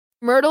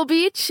Myrtle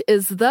Beach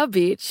is the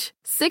beach.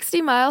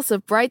 60 miles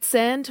of bright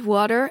sand,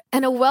 water,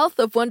 and a wealth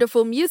of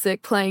wonderful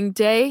music playing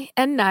day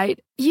and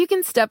night. You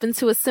can step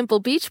into a simple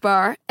beach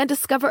bar and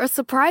discover a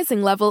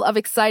surprising level of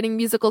exciting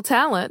musical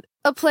talent.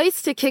 A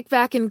place to kick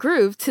back and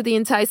groove to the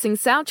enticing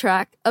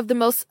soundtrack of the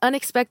most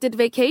unexpected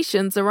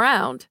vacations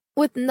around.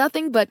 With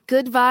nothing but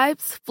good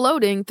vibes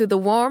floating through the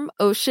warm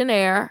ocean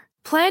air.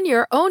 Plan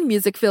your own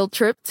music-filled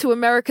trip to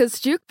America's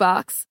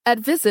Jukebox at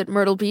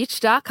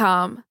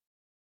visitmyrtlebeach.com.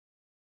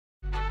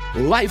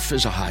 Life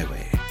is a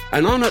highway,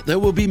 and on it there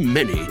will be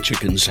many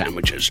chicken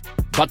sandwiches.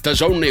 But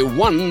there's only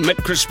one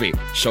McCrispy.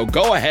 So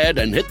go ahead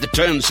and hit the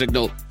turn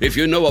signal if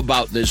you know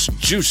about this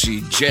juicy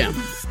gem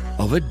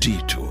of a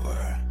detour.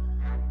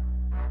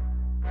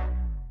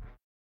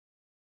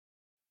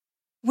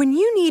 When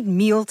you need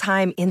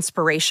mealtime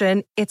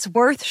inspiration, it's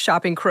worth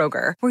shopping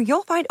Kroger, where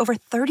you'll find over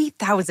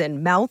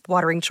 30,000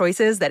 mouth-watering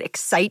choices that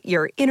excite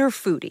your inner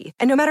foodie.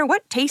 And no matter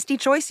what tasty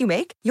choice you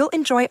make, you'll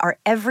enjoy our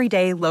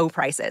everyday low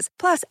prices,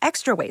 plus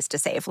extra ways to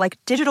save, like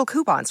digital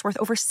coupons worth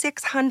over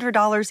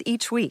 $600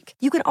 each week.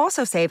 You can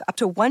also save up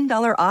to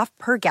 $1 off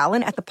per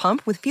gallon at the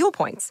pump with fuel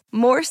points.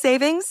 More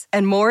savings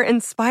and more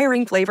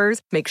inspiring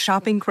flavors make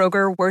shopping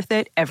Kroger worth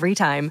it every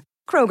time.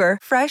 Kroger,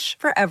 fresh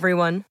for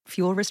everyone.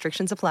 Fuel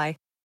restrictions apply.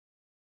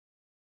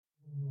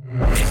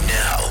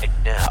 And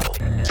now,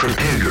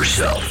 prepare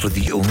yourself for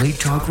the only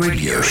talk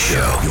radio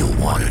show you'll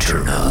want to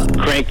turn up.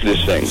 Crank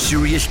this thing.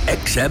 Sirius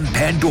XM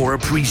Pandora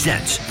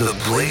presents the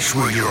place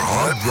where your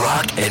hard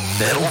rock and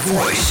metal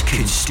voice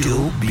can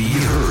still be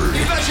heard.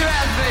 You bet your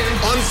ass, baby.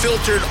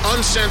 Unfiltered,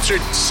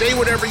 uncensored, say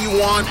whatever you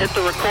want. Hit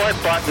the record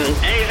button.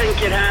 Anything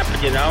can happen,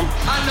 you know?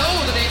 I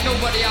know that ain't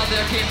nobody out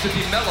there came to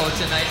be mellow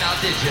tonight, now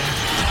did you?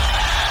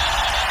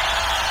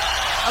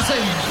 I say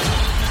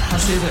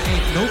there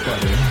ain't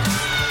nobody.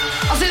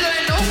 I say there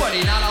ain't nobody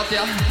not out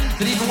there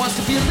that even wants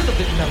to be a little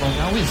bit mellow,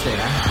 now is there?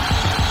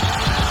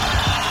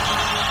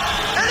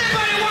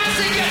 Anybody wants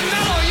to get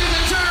mellow, you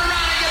can turn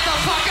around and get the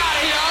fuck out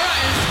of here, all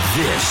right?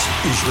 This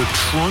is the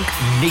Trunk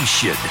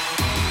Nation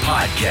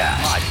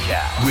podcast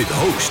with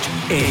host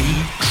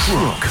Eddie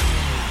Trunk.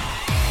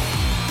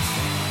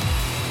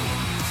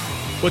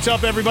 What's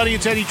up, everybody?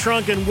 It's Eddie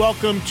Trunk, and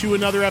welcome to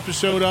another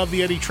episode of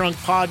the Eddie Trunk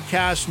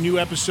Podcast. New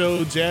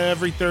episodes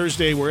every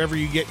Thursday, wherever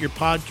you get your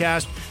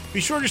podcast.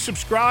 Be sure to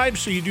subscribe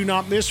so you do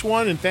not miss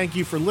one, and thank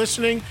you for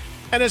listening.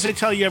 And as I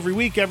tell you every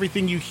week,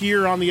 everything you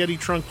hear on the Eddie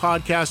Trunk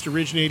Podcast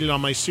originated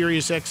on my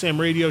Sirius XM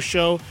radio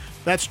show.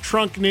 That's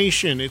Trunk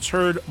Nation. It's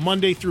heard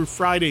Monday through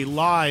Friday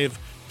live,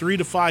 3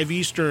 to 5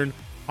 Eastern,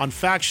 on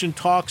Faction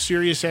Talk,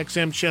 Sirius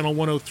XM Channel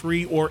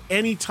 103, or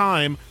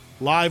anytime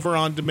live or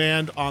on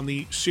demand on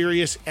the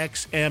Sirius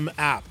XM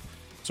app.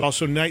 It's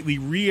also nightly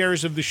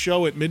re-airs of the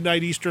show at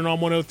midnight Eastern on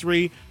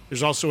 103.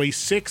 There's also a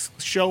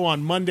 6th show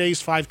on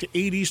Mondays, 5 to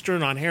 8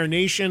 Eastern on Hair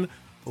Nation.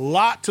 A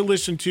lot to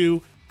listen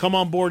to. Come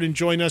on board and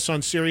join us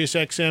on Sirius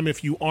XM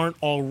if you aren't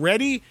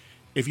already.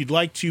 If you'd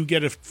like to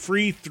get a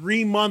free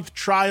 3-month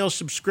trial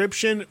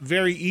subscription,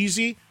 very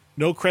easy.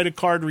 No credit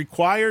card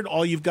required.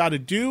 All you've got to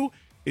do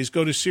is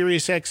go to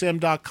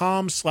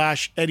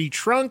SiriusXM.com/Eddie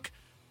Trunk.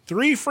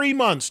 3 free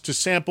months to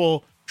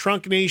sample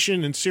Trunk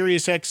Nation and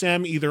Sirius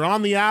XM either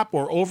on the app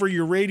or over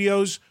your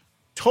radios.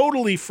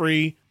 Totally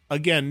free.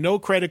 Again, no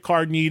credit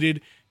card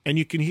needed, and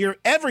you can hear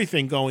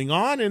everything going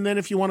on. And then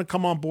if you want to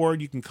come on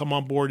board, you can come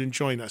on board and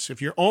join us. If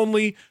you're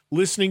only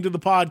listening to the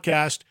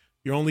podcast,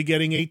 you're only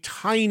getting a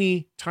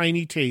tiny,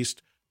 tiny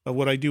taste of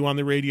what I do on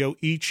the radio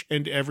each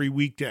and every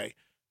weekday.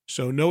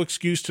 So no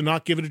excuse to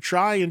not give it a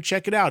try and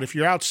check it out. If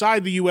you're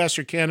outside the U.S.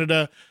 or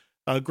Canada,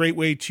 a great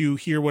way to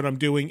hear what I'm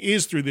doing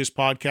is through this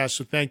podcast,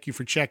 so thank you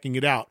for checking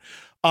it out.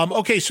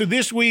 Okay, so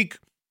this week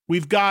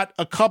we've got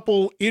a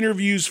couple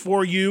interviews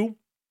for you,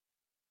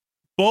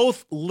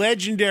 both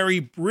legendary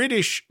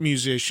British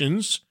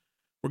musicians.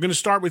 We're going to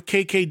start with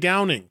KK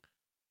Downing,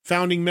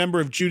 founding member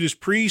of Judas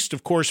Priest,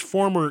 of course,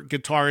 former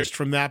guitarist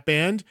from that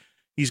band.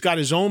 He's got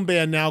his own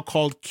band now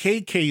called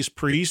KK's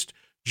Priest,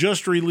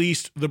 just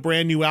released the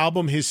brand new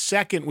album, his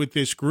second with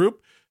this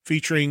group,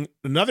 featuring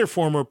another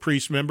former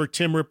Priest member,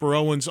 Tim Ripper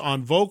Owens,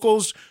 on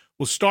vocals.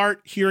 We'll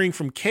start hearing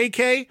from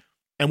KK,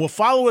 and we'll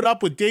follow it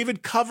up with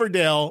David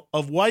Coverdale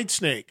of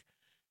Whitesnake.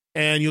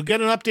 And you'll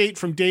get an update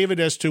from David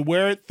as to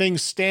where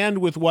things stand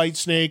with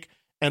Whitesnake,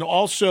 and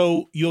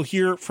also you'll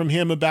hear from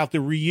him about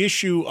the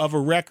reissue of a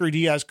record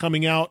he has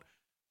coming out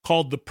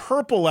called The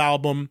Purple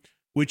Album,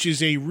 which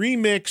is a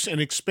remix and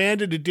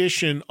expanded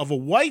edition of a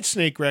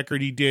Whitesnake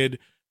record he did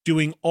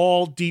doing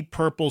all Deep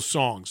Purple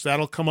songs.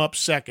 That'll come up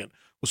second.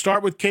 We'll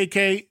start with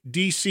KK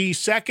DC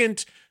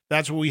second.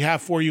 That's what we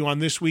have for you on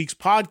this week's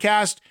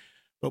podcast.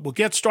 But we'll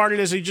get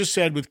started, as I just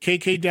said, with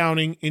KK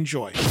Downing.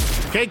 Enjoy.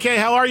 KK,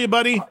 how are you,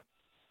 buddy?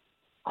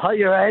 Hi,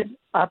 you're Ed.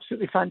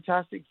 Absolutely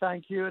fantastic.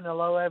 Thank you. And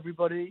hello,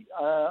 everybody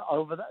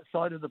over that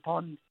side of the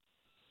pond.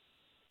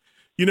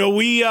 You know,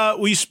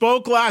 we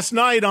spoke last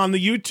night on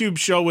the YouTube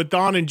show with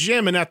Don and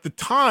Jim, and at the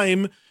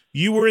time,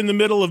 you were in the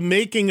middle of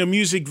making a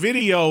music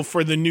video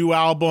for the new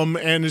album,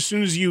 and as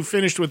soon as you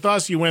finished with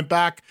us, you went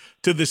back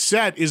to the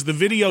set. Is the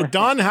video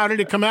done? How did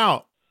it come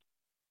out?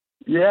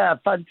 Yeah,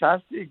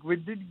 fantastic. We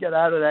didn't get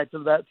out of there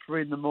till about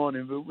 3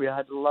 a.m, but we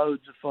had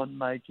loads of fun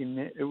making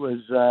it. It was,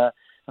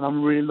 and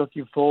I'm really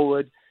looking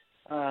forward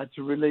to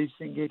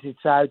releasing it.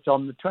 It's out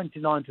on the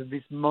 29th of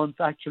this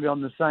month, actually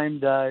on the same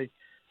day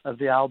of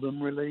the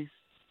album release.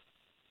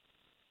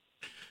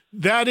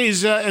 That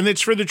is, and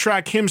it's for the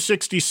track Hymn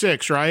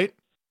 66, right?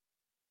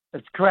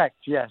 It's correct.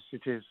 Yes,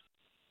 it is.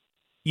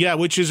 Yeah,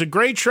 which is a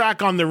great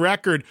track on the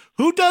record.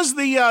 Who does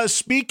the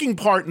speaking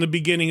part in the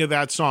beginning of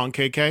that song,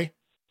 KK?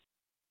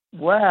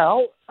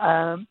 Well,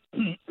 I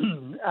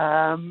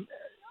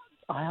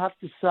have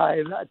to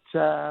say that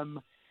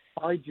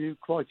I do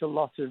quite a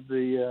lot of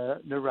the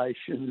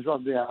narrations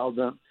on the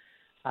album.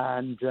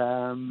 And,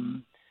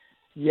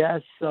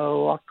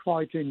 so I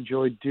quite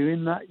enjoyed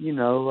doing that,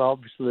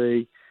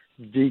 obviously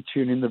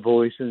detuning the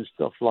voice and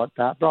stuff like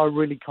that. But I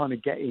really kind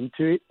of get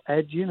into it,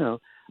 Ed,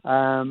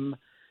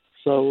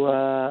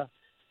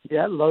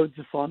 loads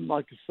of fun,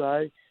 like I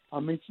say. I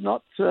mean, it's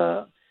not...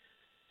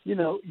 you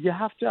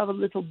have to have a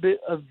little bit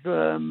of,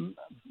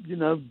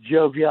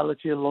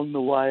 joviality along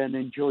the way and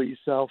enjoy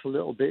yourself a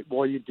little bit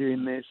while you're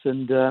doing this.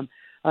 And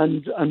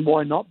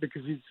why not?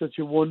 Because it's such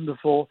a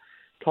wonderful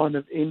kind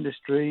of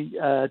industry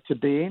to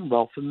be in.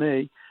 Well, for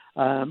me,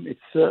 it's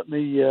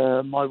certainly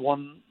my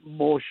one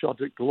more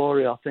shot at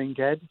glory, I think,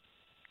 Ed.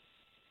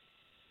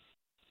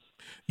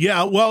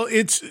 Yeah, well,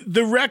 it's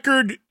the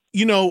record,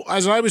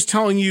 as I was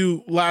telling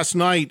you last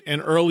night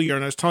and earlier,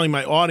 and I was telling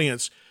my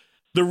audience,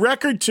 the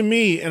record to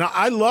me, and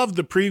I love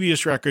the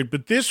previous record,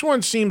 but this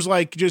one seems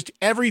like just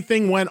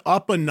everything went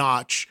up a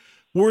notch.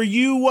 Were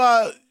you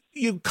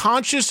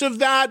conscious of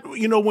that?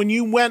 When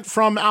you went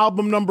from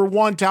album number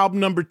 1 to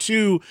album number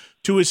 2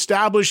 to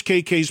establish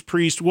KK's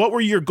Priest, what were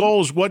your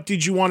goals? What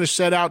did you want to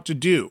set out to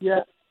do?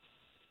 Yeah.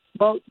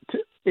 Well,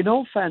 in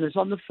all fairness,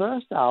 on the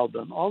first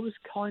album, I was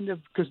kind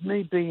of, because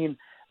me being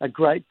a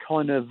great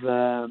kind of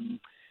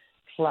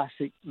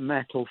classic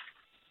metal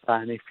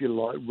fan, if you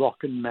like, rock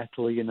and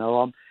metal,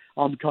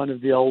 I'm kind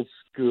of the old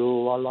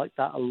school. I like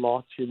that a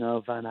lot,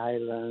 Van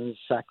Halen,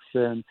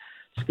 Saxon,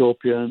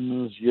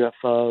 Scorpions,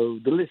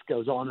 UFO. The list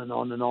goes on and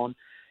on and on.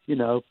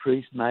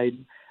 Priest,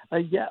 Maiden,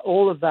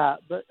 all of that.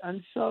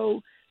 And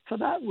so for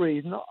that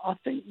reason, I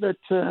think that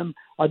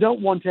I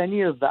don't want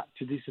any of that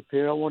to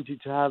disappear. I want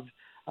it to have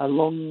a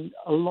long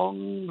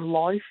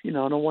life, and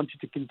I want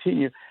it to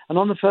continue. And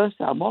on the first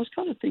album, I was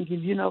kind of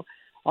thinking,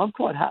 I'm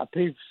quite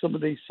happy if some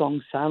of these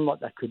songs sound like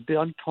that could be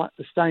on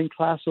Stained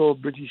Class or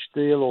British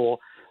Steel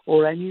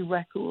or any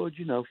record,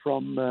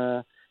 from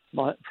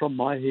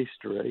my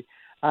history,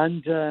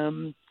 and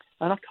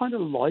I kind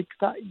of like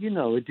that,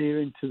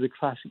 adhering to the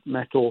classic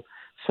metal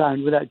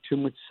sound without too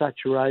much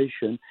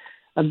saturation.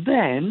 And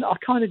then I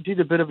kind of did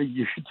a bit of a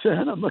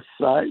U-turn, I must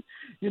say,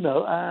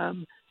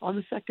 on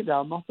the second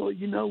album. I thought,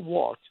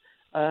 what,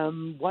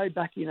 way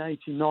back in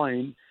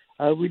 '89,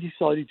 we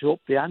decided to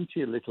up the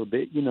ante a little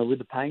bit, with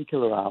the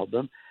Painkiller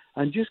album,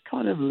 and just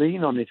kind of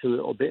lean on it a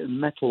little bit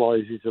and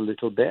metalize it a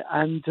little bit,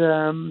 and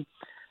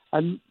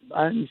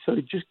so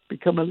it just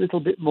become a little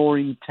bit more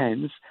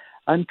intense,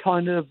 and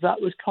kind of that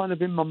was kind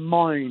of in my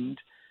mind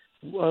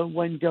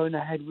when going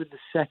ahead with the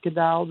second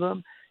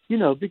album,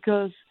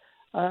 because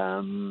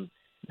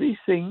these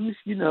things,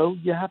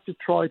 you have to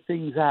try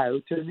things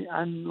out,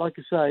 and like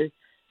I say,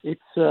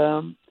 it's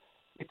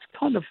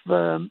kind of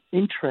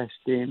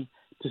interesting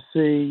to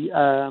see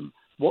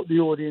what the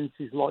audience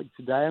is like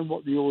today and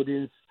what the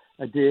audience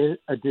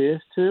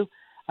adheres to.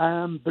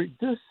 But it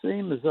does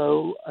seem as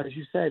though, as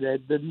you said,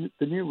 Ed,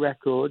 the new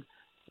record,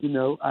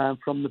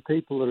 from the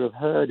people that have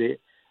heard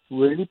it,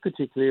 really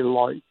particularly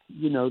like,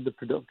 the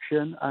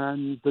production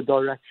and the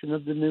direction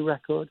of the new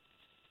record.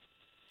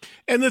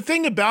 And the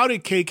thing about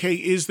it, KK,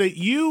 is that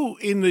you,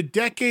 in the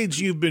decades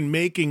you've been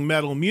making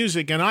metal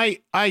music, and I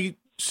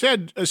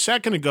said a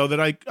second ago that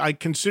I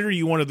consider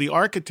you one of the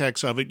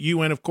architects of it,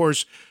 you and, of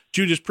course,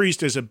 Judas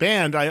Priest as a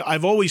band.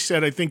 I've always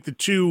said I think the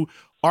two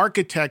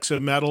architects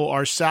of metal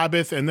are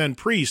Sabbath and then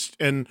Priest,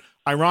 and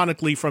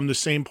ironically from the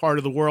same part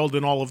of the world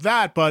and all of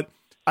that, but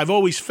I've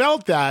always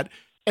felt that.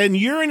 And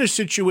you're in a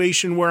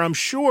situation where I'm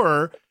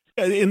sure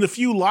in the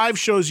few live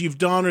shows you've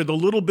done or the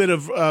little bit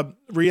of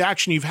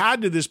reaction you've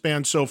had to this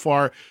band so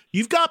far,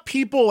 you've got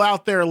people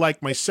out there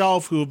like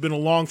myself who have been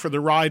along for the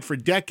ride for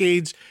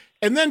decades,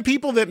 and then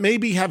people that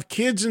maybe have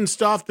kids and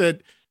stuff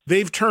that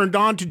they've turned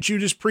on to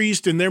Judas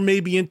Priest and they're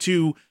maybe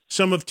into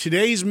some of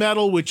today's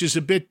metal, which is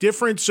a bit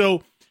different.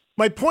 So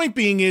my point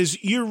being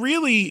is you're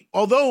really,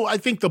 although I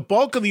think the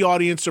bulk of the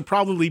audience are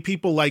probably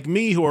people like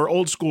me who are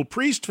old school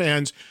Priest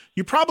fans,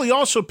 you're probably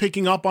also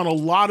picking up on a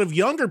lot of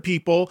younger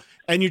people,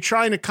 and you're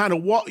trying to kind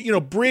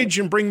of, bridge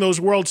and bring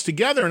those worlds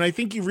together. And I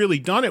think you've really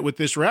done it with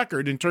this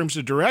record in terms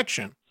of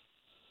direction.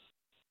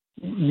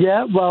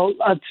 Yeah, well,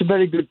 that's a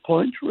very good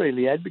point,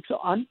 really, Ed, because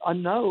I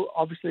know,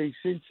 obviously,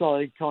 since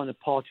I kind of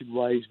parted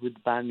ways with the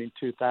band in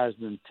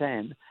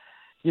 2010,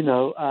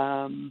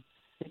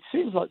 it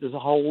seems like there's a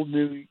whole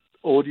new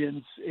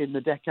audience in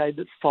the decade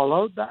that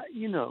followed that,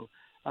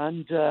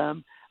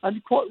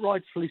 and quite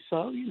rightfully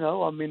so.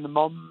 I mean, the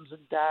mums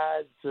and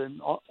dads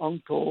and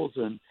uncles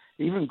and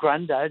even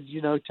granddads,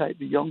 take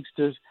the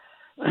youngsters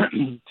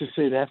to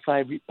see their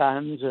favourite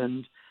bands,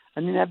 and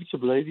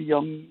inevitably the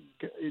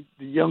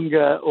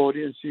younger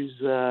audiences,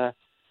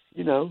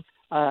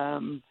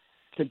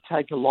 can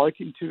take a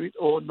liking to it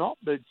or not.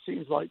 But it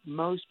seems like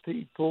most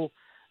people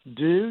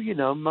do.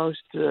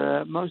 Most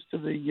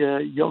of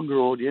the younger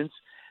audience,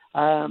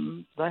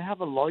 they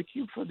have a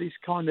liking for this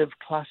kind of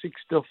classic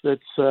stuff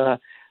that's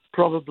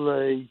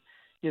probably,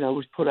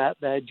 was put out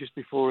there just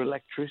before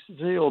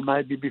electricity, or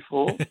maybe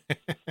before.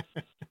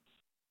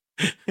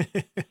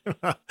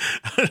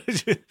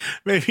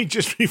 Maybe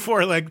just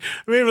before, maybe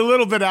a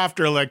little bit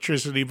after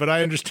electricity, but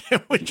I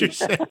understand what you're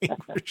saying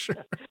for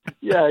sure.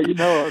 Yeah, I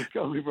was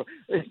coming from.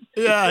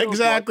 Yeah,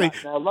 exactly.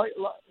 Like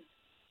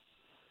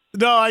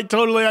No, I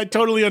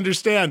totally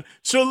understand.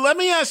 So let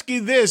me ask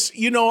you this.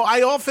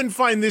 I often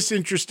find this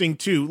interesting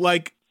too.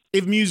 Like,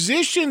 if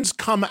musicians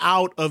come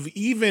out of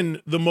even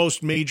the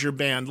most major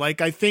band, like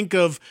I think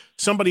of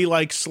somebody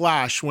like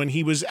Slash when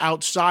he was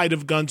outside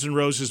of Guns N'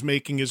 Roses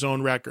making his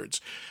own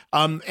records,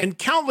 and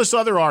countless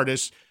other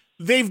artists,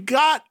 they've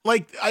got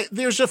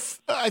there's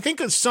I think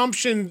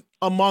assumption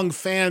among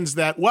fans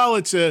that, well,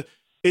 it's a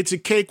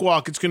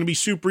cakewalk. It's going to be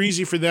super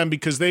easy for them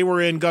because they were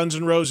in Guns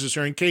N' Roses,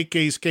 or in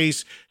KK's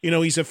case,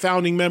 he's a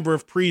founding member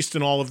of Priest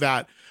and all of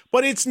that.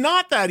 But it's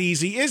not that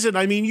easy, is it?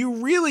 I mean, you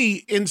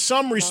really, in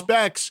some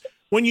respects,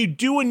 when you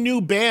do a new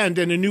band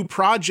and a new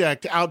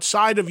project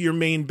outside of your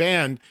main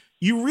band,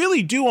 you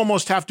really do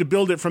almost have to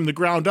build it from the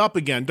ground up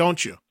again,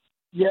 don't you?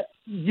 Yeah,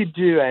 you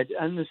do, Ed.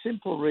 And the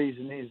simple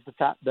reason is the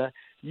fact that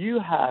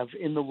you have,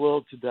 in the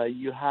world today,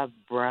 you have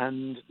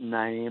brand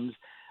names,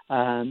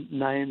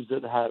 names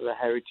that have a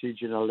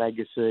heritage and a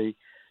legacy,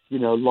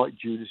 like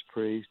Judas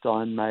Priest,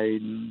 Iron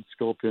Maiden,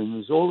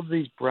 Scorpions, all of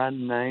these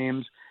brand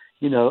names,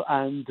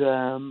 and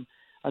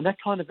they're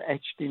kind of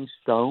etched in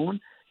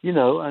stone,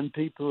 and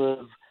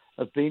people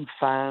have been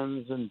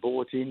fans and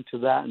bought into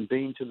that and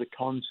been to the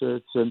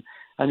concerts, and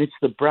it's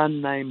the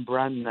brand name,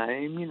 I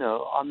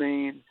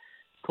mean,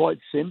 quite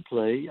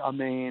simply,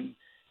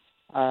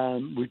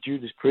 with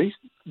Judas Priest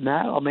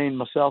now,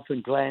 myself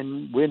and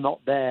Glenn, we're not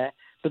there,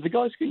 but the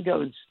guys can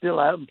go and still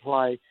out and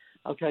play,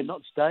 okay,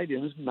 not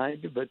stadiums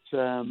maybe, but,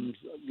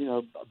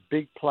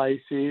 big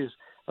places,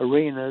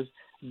 arenas.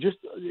 Just,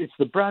 it's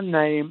the brand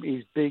name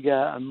is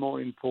bigger and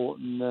more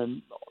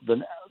important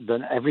than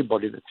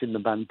everybody that's in the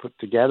band put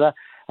together.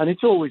 And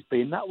it's always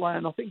been that way,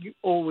 and I think it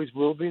always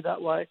will be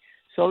that way.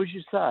 So as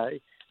you say,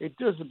 it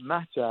doesn't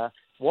matter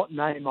what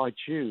name I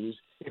choose.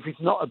 If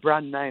it's not a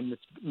brand name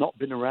that's not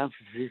been around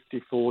for 50,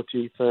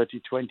 40,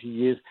 30, 20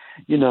 years,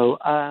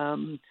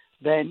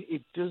 then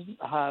it doesn't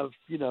have,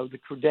 the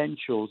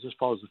credentials as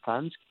far as the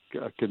fans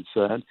are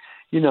concerned.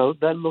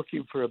 They're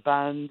looking for a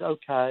band,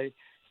 okay,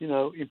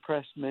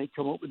 impress me,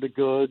 come up with the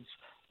goods,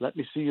 let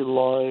me see you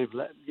live,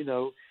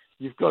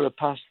 you've got to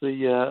pass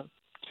the,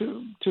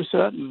 to a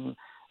certain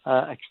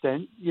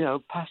extent,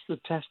 pass the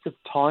test of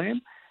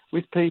time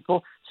with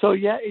people. So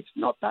yeah, it's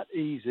not that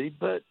easy,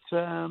 but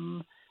I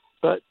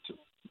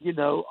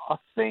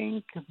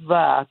think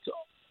that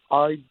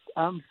I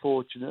am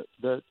fortunate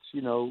that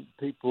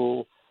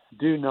people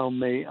do know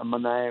me and my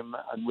name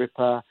and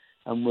Ripper,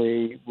 and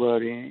we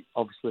were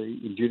obviously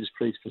in Judas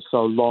Priest for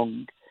so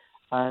long,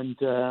 and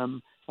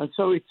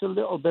so it's a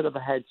little bit of a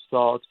head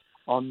start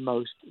on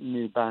most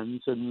new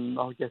bands, and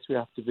I guess we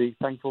have to be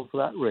thankful for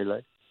that,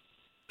 really.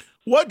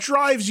 What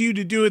drives you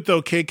to do it,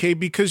 though, KK?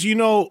 Because,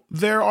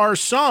 there are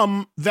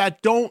some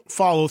that don't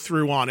follow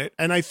through on it.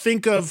 And I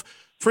think of,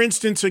 for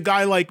instance, a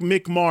guy like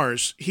Mick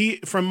Mars,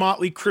 from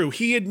Motley Crue.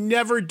 He had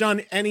never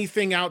done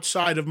anything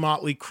outside of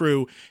Motley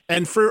Crue.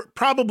 And for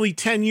probably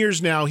 10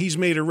 years now, he's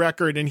made a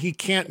record and he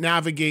can't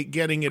navigate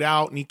getting it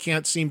out, and he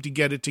can't seem to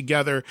get it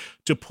together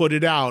to put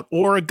it out.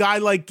 Or a guy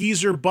like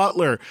Geezer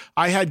Butler.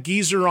 I had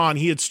Geezer on.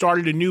 He had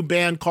started a new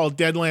band called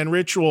Deadland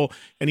Ritual,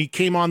 and he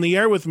came on the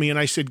air with me, and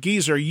I said,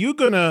 Geezer, are you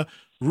going to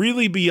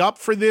really be up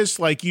for this?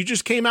 Like, you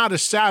just came out of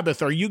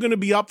Sabbath. Are you going to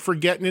be up for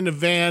getting in a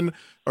van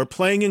or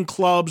playing in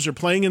clubs or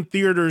playing in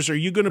theaters? Are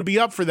you going to be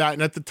up for that?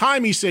 And at the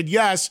time he said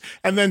yes.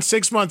 And then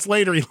 6 months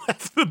later he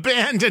left the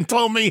band and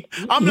told me,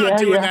 I'm not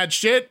doing that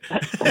shit.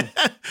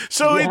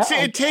 So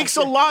it takes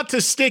a lot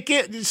to stick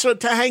it, so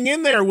to hang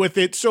in there with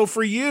it. So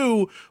for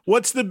you,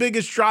 what's the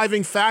biggest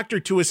driving factor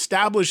to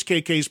establish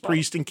KK's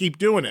Priest and keep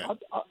doing it?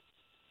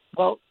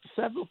 Well,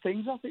 several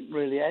things, I think,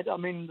 really, Ed.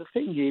 The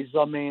thing is,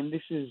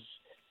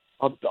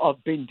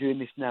 I've been doing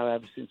this now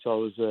ever since I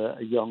was a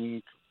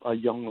young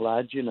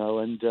lad,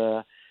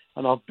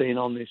 and I've been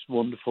on this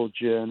wonderful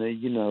journey,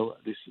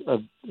 this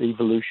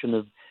evolution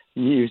of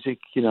music,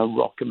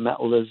 rock and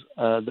metal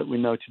that we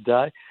know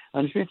today,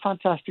 and it's been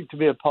fantastic to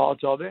be a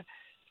part of it.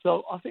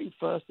 So I think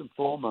first and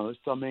foremost,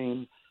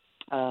 I'm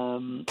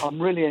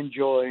really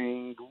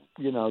enjoying,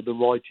 the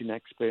writing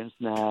experience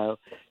now,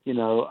 and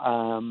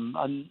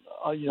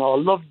I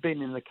love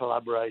being in the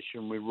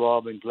collaboration with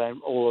Rob and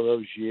Glenn all of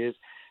those years.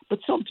 But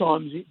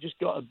sometimes it just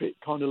got a bit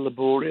kind of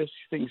laborious.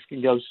 Things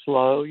can go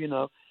slow,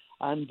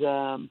 and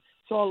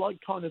so I like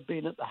kind of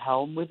being at the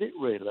helm with it,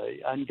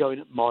 really, and going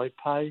at my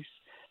pace.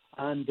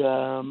 And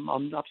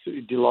I'm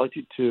absolutely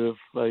delighted to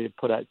have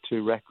put out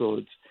 2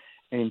 records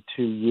in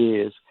 2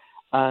 years.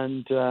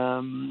 But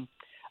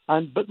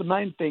the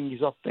main thing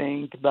is, I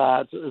think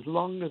that as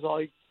long as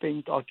I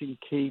think I can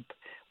keep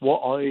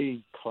what I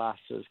class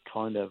as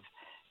kind of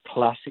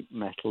classic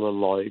metal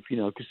alive,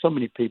 because so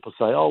many people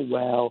say, oh,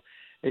 well,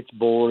 it's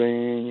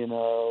boring,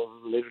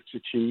 lyrics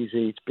are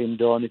cheesy,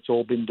 it's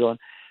all been done.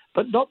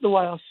 But not the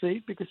way I see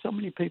it, because so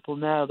many people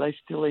now, they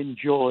still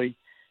enjoy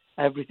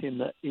everything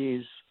that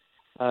is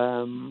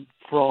from,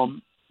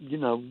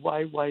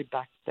 way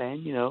back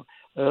then,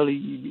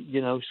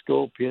 early,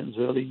 Scorpions,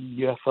 early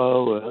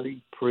UFO,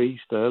 early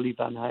Priest, early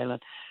Van Halen.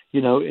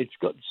 It's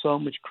got so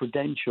much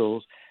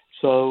credentials.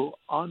 So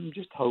I'm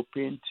just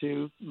hoping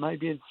to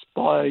maybe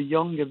inspire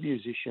younger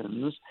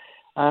musicians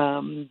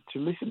to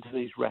listen to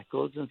these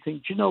records and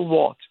think, do you know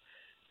what?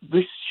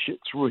 This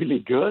shit's really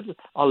good.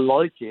 I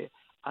like it.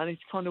 And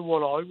it's kind of what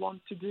I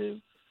want to do,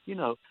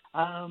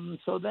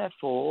 So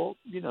therefore,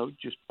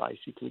 just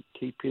basically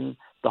keeping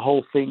the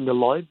whole thing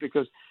alive,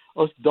 because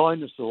us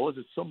dinosaurs,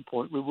 at some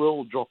point, we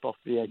will drop off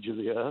the edge of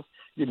the earth,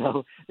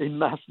 in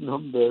mass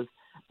numbers,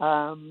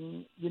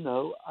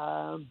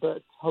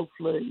 but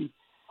hopefully,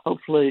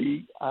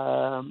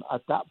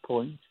 at that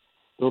point,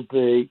 there'll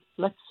be,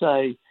 let's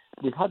say,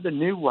 we've had the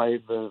new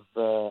wave of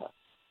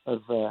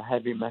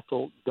heavy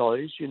metal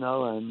guys,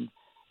 and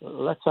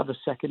let's have a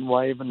second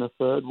wave and a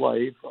third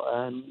wave,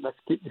 and let's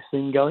keep this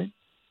thing going.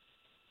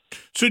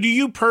 So do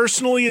you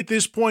personally, at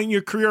this point in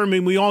your career, I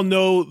mean, we all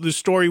know the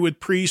story with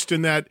Priest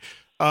and that,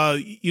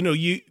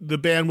 the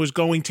band was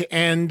going to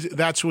end.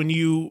 That's when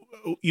you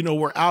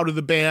were out of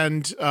the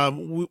band.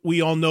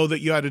 We all know that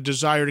you had a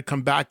desire to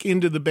come back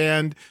into the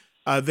band.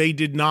 They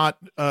did not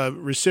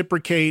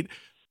reciprocate.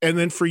 And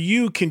then for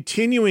you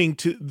continuing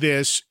to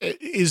this,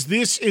 is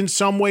this in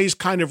some ways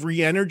kind of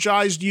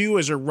re-energized you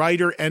as a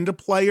writer and a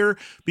player?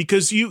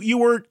 Because you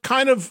were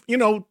kind of,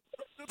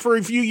 for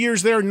a few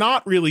years there,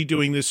 not really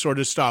doing this sort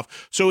of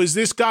stuff. So has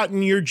this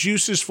gotten your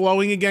juices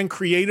flowing again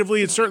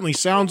creatively? It certainly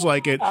sounds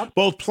like it,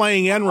 both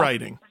playing and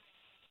writing.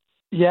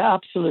 Yeah,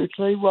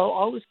 absolutely. Well,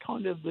 I was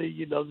kind of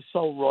the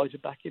sole writer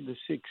back in the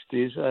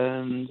 60s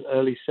and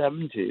early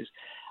 70s.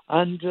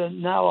 And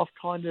now I've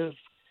kind of,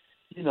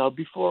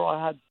 before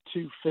I had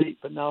 2 feet,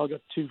 but now I've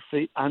got 2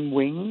 feet and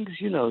wings,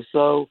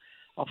 so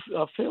I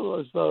feel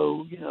as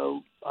though,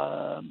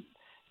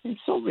 in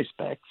some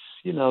respects,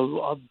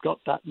 I've got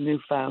that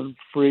newfound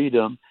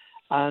freedom,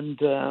 and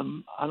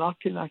I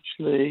can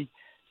actually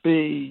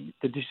be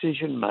the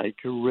decision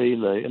maker,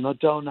 really, and I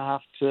don't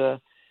have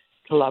to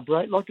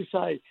collaborate. Like I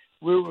say,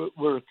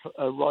 we're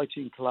a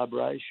writing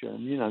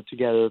collaboration,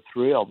 together,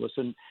 3 of us,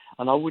 and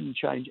I wouldn't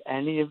change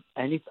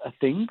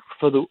anything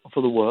for the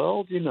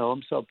world.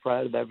 I'm so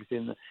proud of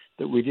everything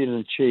that we did and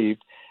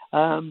achieved.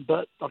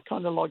 But I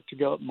kind of like to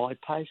go at my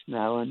pace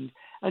now and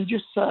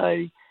just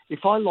say,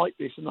 if I like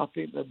this and I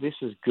think that this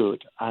is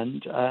good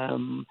and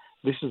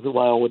this is the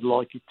way I would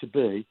like it to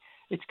be,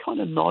 it's kind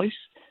of nice,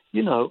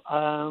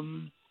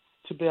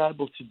 to be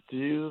able to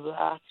do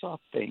that, I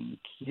think.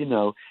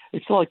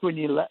 It's like when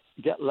you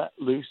get let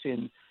loose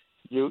in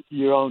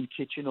your own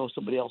kitchen or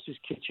somebody else's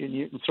kitchen,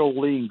 you can throw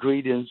all the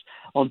ingredients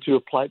onto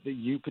a plate that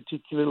you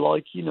particularly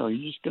like. You're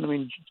just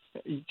going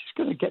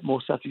to get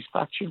more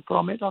satisfaction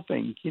from it, I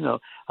think.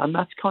 And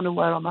that's kind of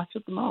where I'm at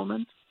the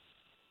moment.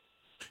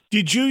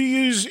 Did you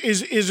use,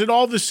 is it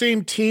all the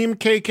same team,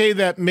 KK,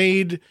 that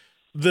made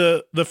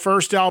the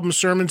first album,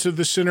 Sermons of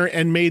the Sinner,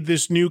 and made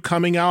this new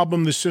coming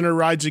album, The Sinner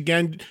Rides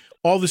Again?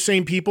 All the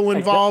same people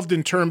involved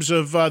in terms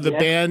of the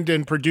band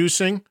and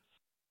producing?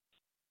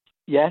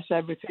 Yes,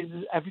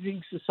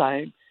 everything's the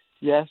same.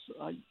 Yes,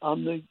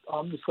 I'm the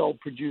sole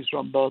producer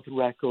on both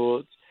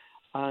records,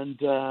 and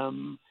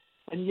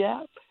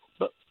yeah.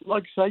 But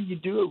like I say, you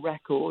do a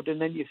record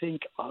and then you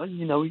think,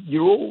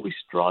 you're always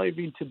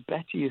striving to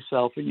better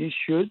yourself, and you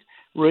should,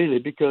 really,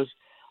 because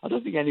I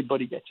don't think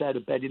anybody gets out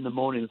of bed in the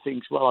morning and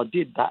thinks, well, I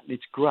did that and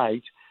it's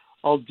great,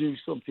 I'll do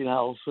something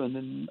else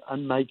and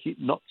make it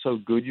not so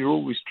good. You're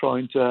always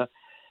trying to,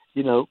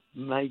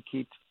 make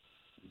it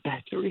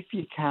better if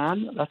you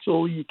can. That's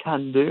all you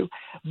can do.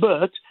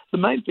 But the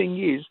main thing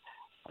is,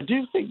 I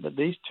do think that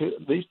these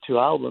two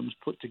albums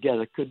put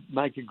together could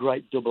make a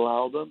great double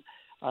album.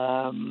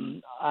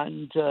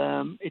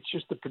 It's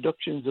just the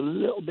production's a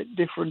little bit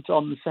different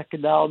on the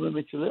second album.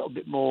 It's a little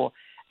bit more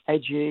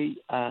edgy,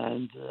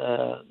 and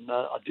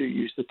I do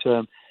use the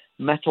term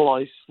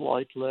metalized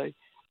slightly.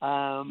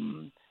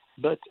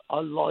 But I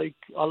like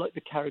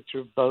the character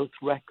of both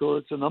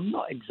records, and I'm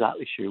not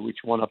exactly sure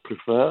which one I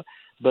prefer.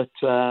 But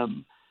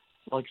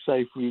like I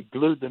say, if we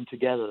glued them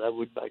together, that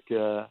would make,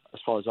 as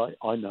far as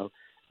I know,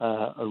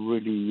 a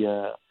really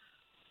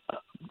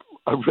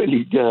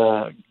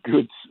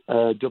good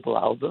double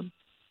album.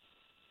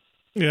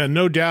 Yeah,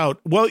 no doubt.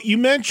 Well, you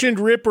mentioned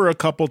Ripper a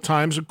couple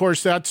times. Of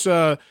course, that's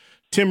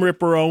Tim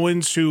Ripper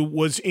Owens, who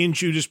was in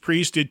Judas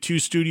Priest, did 2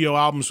 studio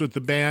albums with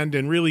the band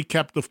and really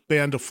kept the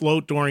band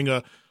afloat during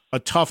a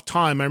tough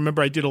time. I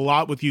remember I did a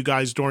lot with you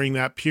guys during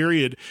that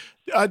period.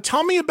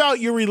 Tell me about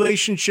your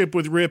relationship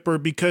with Ripper,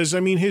 because, I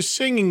mean, his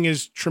singing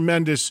is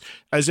tremendous,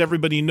 as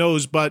everybody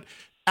knows. But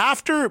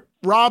after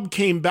Rob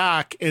came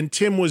back and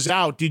Tim was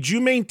out, did you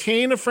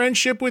maintain a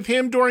friendship with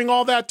him during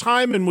all that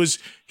time? And was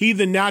he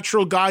the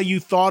natural guy you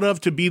thought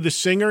of to be the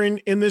singer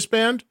in this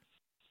band?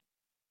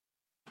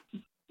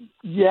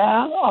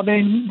 Yeah, I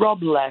mean,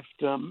 Rob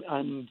left,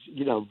 and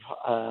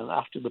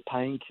after the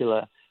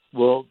Painkiller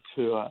World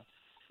Tour,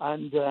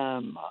 and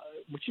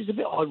which is a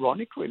bit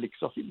ironic, really,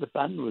 because I think the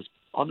band was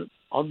on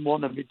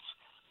one of its.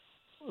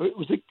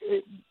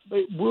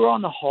 We're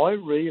on a high,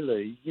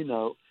 really. We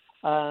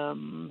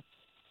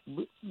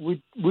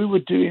were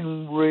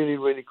doing really,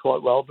 really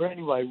quite well. But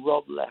anyway,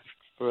 Rob left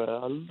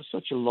for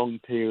such a long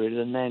period,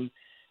 and then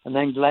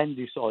Glenn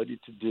decided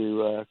to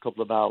do a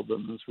couple of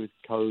albums with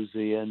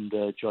Cozy and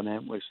John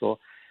Entwistle,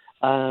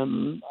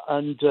 and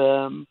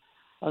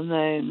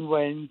then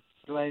when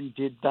Glenn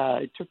did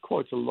that, it took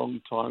quite a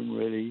long time,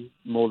 really,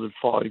 more than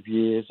 5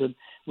 years, and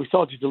we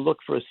started to look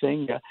for a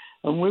singer,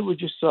 and we were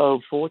just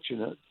so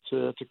fortunate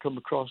to come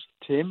across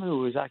Tim, who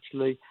was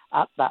actually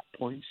at that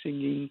point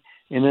singing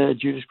in a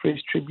Judas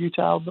Priest tribute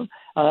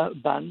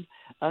band,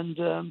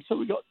 and so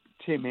we got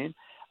Tim in.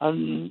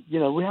 And,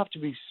 we have to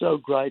be so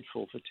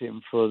grateful for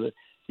Tim for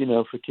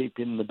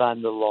keeping the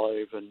band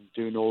alive and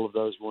doing all of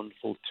those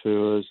wonderful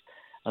tours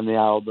and the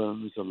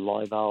albums and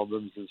live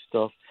albums and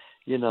stuff.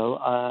 It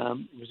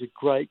was a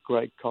great,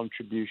 great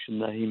contribution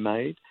that he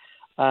made.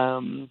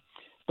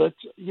 But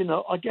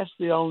I guess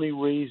the only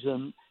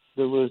reason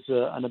there was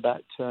an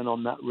about turn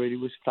on that really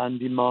was fan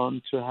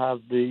demand to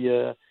have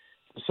the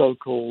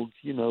so-called,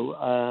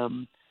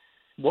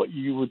 what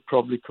you would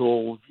probably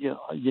call,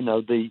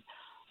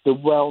 the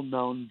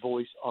well-known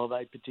voice of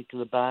a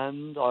particular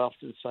band. I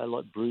often say,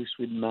 like Bruce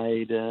with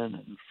Maiden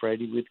and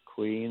Freddie with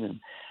Queen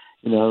and,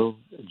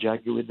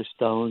 Jagger with the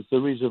Stones.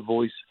 There is a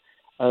voice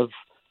of,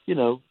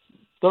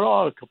 there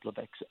are a couple of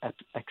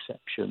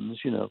exceptions,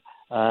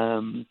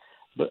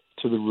 but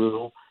to the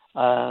rule.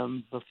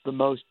 But for the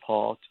most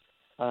part,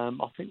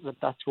 I think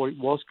that's what it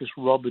was, because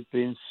Rob had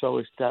been so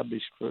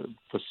established for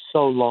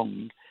so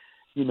long,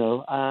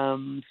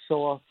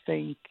 So I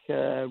think,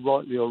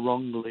 rightly or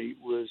wrongly,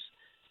 it was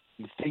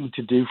the thing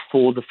to do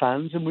for the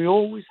fans, and we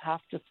always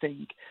have to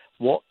think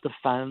what the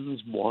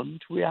fans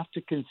want. We have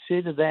to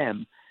consider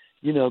them,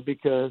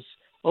 because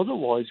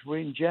otherwise we're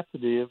in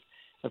jeopardy of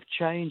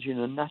changing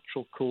a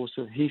natural course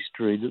of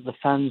history that the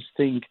fans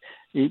think,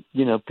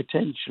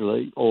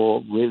 potentially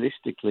or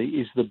realistically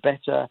is the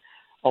better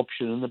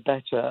option and the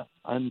better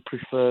and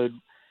preferred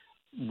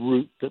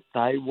route that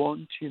they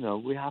want.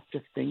 We have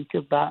to think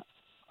of that.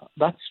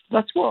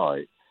 That's what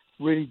I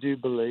really do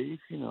believe.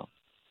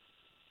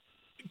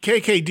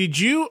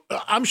 KK,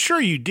 I'm sure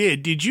you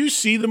did you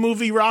see the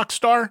movie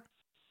Rockstar?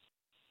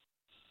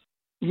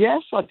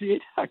 Yes, I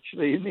did,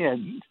 actually, in the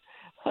end.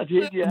 I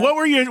did, yeah. What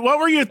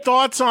were your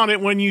thoughts on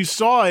it when you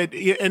saw it,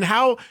 and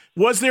how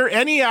was there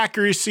any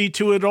accuracy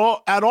to it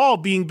at all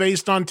being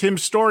based on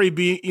Tim's story,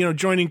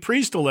 joining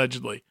Priest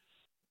allegedly?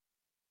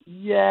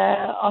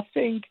 Yeah, I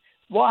think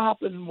what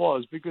happened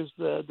was, because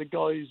the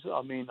guys,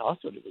 I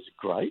thought it was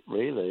great,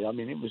 really.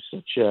 It was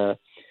such a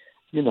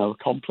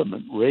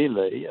compliment,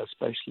 really,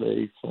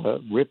 especially for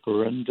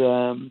Ripper, and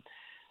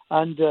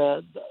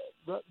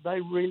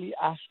they really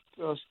asked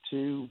us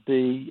to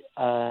be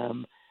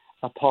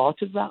a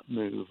part of that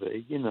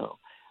movie,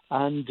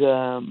 and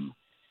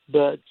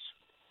but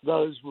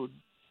those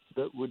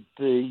that would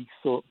be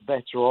thought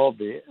better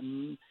of it,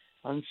 and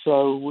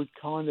so we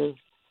kind of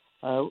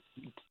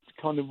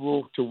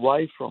walked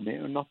away from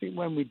it. And I think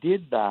when we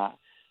did that,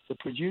 the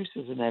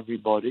producers and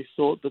everybody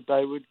thought that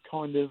they would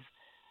kind of,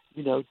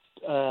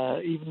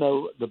 even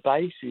though the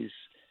basis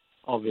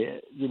of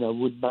it,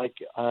 would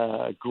make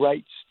a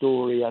great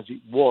story as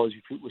it was,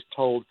 if it was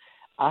told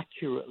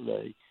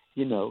accurately,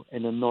 in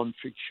a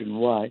non-fiction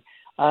way.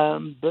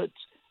 But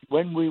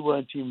when we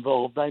weren't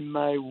involved, they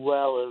may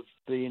well have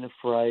been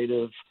afraid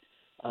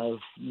of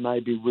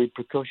maybe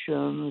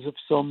repercussions of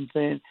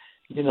something,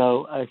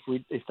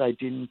 if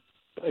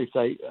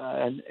they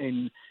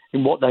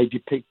in what they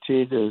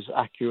depicted as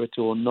accurate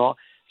or not.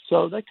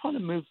 So they kind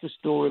of moved the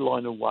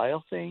storyline away, I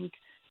think,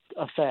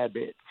 a fair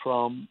bit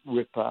from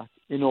Ripper,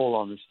 in all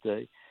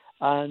honesty.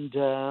 And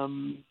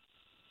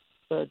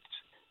but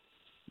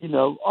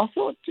I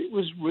thought it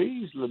was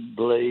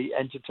reasonably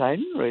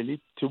entertaining, really,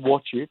 to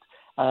watch it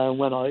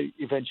when I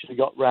eventually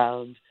got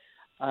round,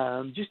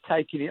 just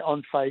taking it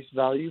on face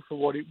value for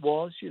what it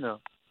was,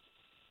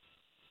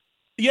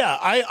 Yeah,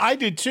 I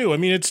did too.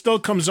 It still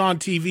comes on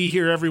TV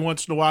here every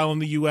once in a while in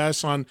the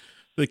U.S. on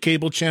the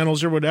cable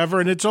channels or whatever,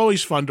 and it's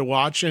always fun to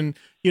watch. And,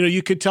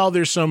 you could tell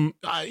there's some,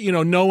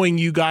 knowing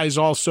you guys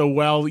all so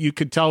well, you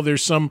could tell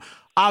there's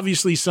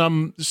obviously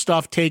some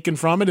stuff taken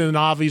from it, and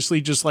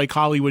obviously, just like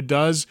Hollywood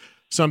does,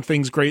 some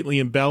things greatly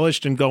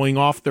embellished and going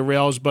off the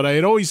rails. But I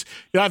had always,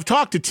 I've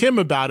talked to Tim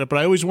about it, but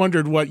I always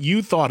wondered what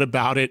you thought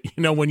about it,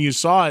 when you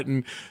saw it,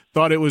 and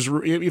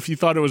if you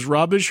thought it was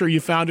rubbish or you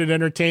found it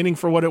entertaining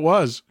for what it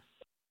was.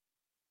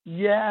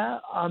 Yeah,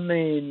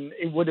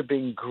 it would have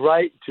been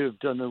great to have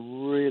done a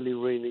really,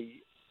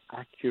 really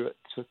accurate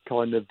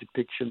kind of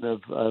depiction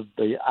of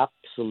the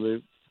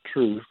absolute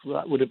truth,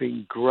 that would have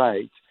been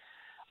great.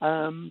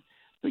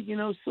 But,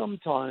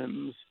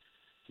 sometimes,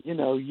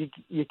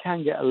 you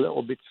can get a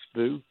little bit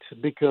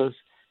spooked because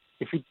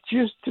if it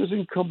just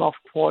doesn't come off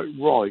quite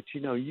right,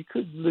 you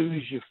could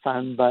lose your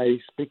fan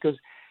base because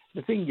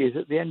the thing is,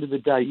 at the end of the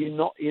day, you're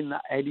not in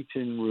that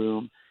editing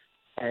room.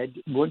 And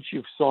once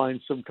you've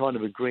signed some kind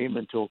of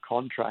agreement or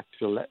contract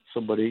to let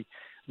somebody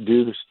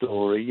do the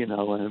story,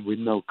 and with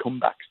no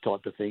comebacks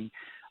type of thing,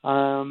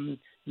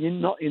 you're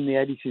not in the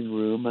editing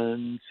room,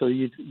 and so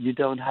you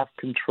don't have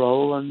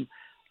control. And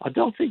I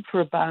don't think for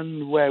a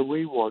band where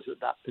we was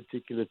at that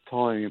particular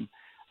time,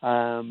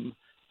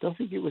 don't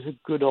think it was a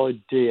good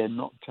idea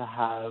not to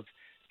have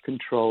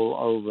control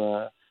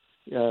over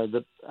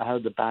how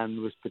the band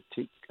was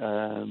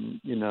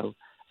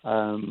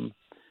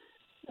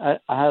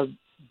how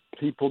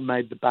people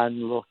made the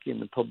band look in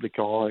the public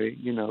eye,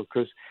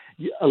 because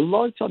a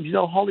lot of times,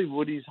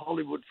 Hollywood is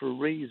Hollywood for a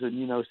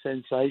reason,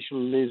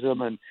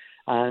 sensationalism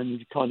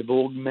and kind of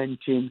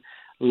augmenting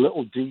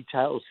little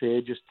details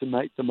here just to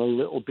make them a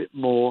little bit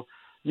more,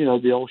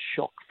 the old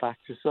shock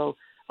factor. So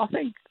I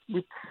think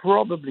we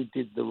probably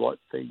did the right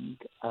thing,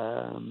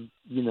 and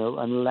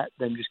let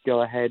them just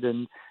go ahead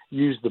and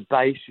use the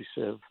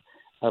basis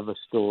of a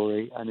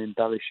story and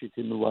embellish it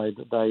in the way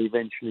that they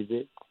eventually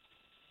did.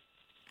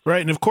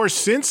 Right. And of course,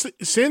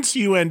 since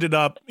you ended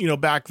up,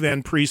 back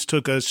then, Priest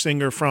took a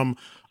singer from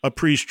a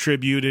Priest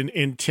tribute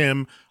in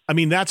Tim. I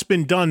mean, that's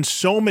been done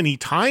so many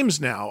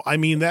times now. I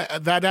mean,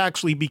 that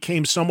actually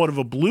became somewhat of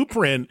a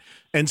blueprint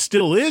and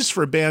still is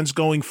for bands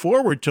going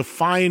forward to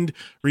find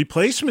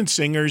replacement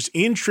singers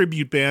in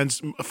tribute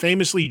bands.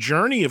 Famously,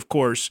 Journey, of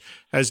course,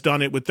 has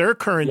done it with their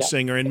current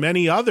singer and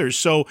many others.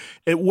 So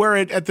at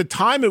the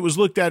time it was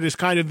looked at as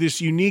kind of this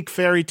unique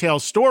fairy tale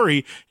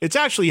story, it's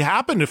actually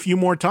happened a few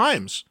more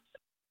times.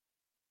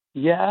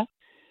 Yeah.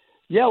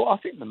 Well, I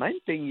think the main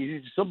thing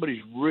is if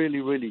somebody's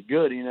really, really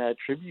good in a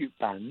tribute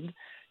band,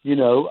 they've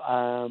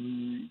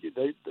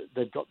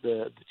got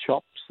the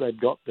chops, they've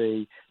got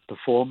the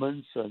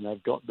performance, and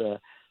they've got the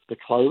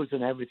clothes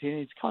and everything.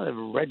 It's kind of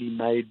a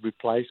ready-made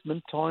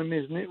replacement time,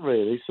 isn't it,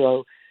 really?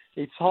 So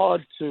it's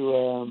hard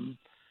to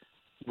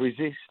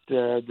resist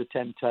the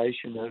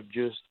temptation of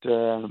just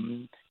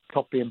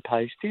copy and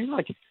pasting.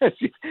 Like,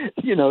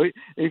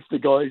 if the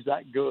guy's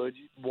that good,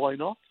 why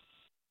not?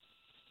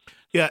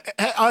 Yeah,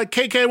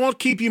 KK, I won't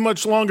keep you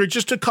much longer.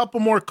 Just a couple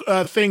more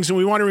things, and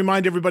we want to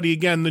remind everybody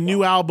again, the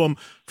new album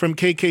from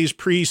KK's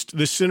Priest,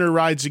 The Sinner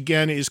Rides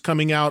Again, is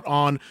coming out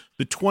on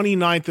the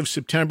 29th of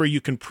September. You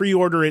can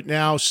pre-order it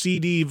now,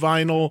 CD,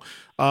 vinyl,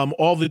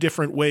 all the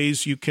different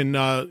ways you can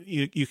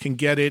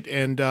get it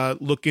and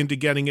look into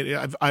getting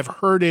it. I've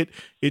heard it.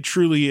 It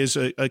truly is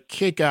a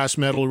kick-ass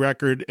metal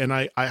record, and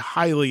I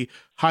highly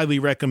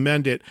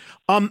recommend it.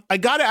 I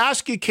got to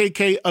ask you,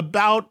 KK,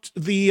 about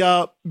the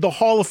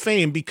Hall of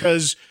Fame,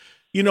 because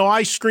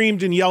I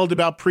screamed and yelled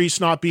about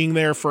Priest not being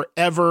there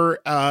forever.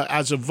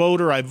 As a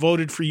voter, I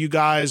voted for you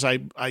guys.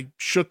 I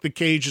shook the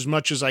cage as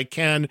much as I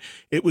can.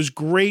 It was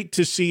great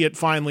to see it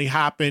finally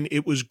happen.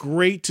 It was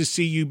great to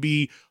see you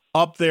be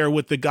up there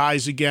with the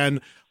guys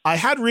again. I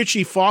had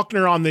Richie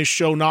Faulkner on this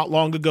show not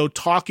long ago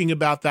talking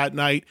about that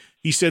night.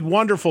 He said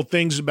wonderful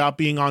things about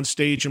being on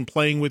stage and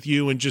playing with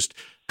you and just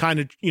kind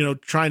of,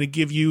 trying to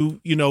give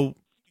you,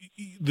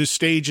 the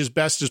stage as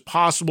best as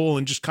possible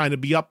and just kind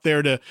of be up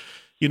there to,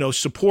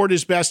 support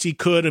as best he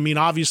could. I mean,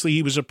 obviously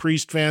he was a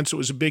Priest fan, so it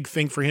was a big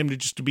thing for him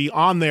to be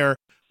on there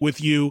with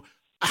you.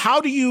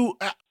 How do you,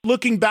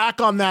 looking back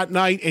on that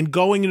night and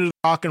going into the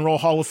Rock and Roll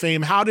Hall of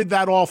Fame, how did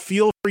that all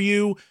feel for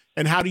you,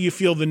 and how do you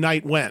feel the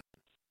night went?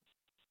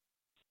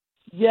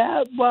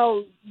 Yeah,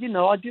 well,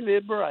 I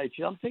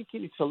deliberated. I'm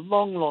thinking it's a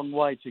long, long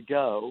way to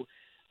go,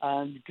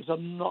 and because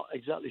I'm not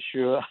exactly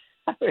sure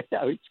how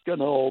it's going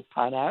to all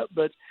pan out.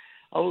 But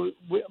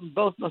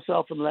both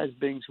myself and Les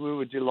Binks, we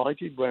were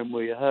delighted when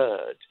we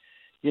heard,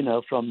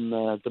 from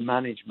the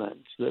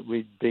management that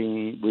we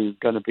were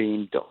going to be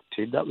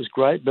inducted. That was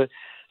great. But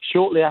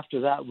shortly after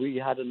that, we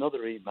had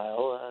another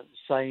email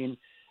saying,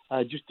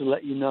 just to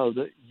let you know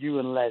that you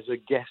and Les are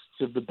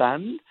guests of the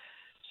band.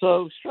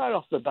 So straight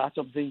off the bat,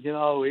 I'm thinking,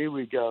 oh, here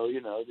we go.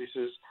 This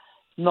is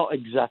not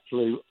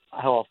exactly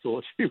how I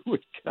thought it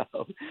would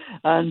go.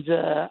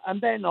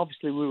 And then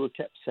obviously we were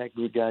kept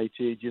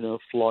segregated,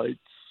 flights,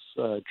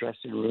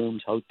 dressing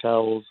rooms,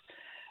 hotels,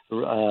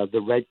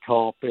 the red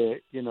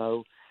carpet,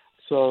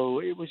 So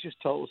it was just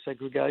total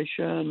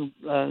segregation,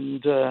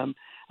 and that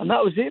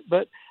was it.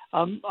 But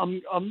I'm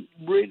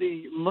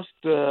really must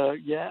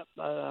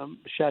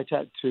shout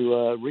out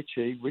to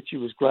Richie. Richie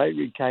was great.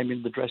 He came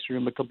in the dressing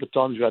room a couple of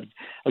times. We had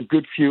a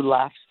good few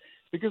laughs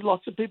because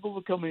lots of people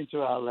were coming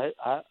into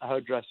our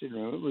dressing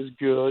room. It was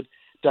good.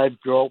 Dave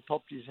Grohl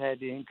popped his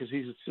head in because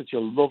he's such a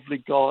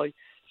lovely guy,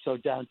 so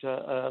down to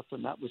earth,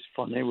 and that was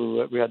funny.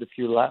 We had a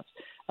few laughs,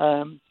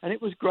 and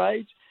it was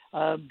great.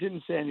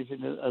 Didn't say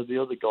anything of the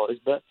other guys,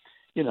 but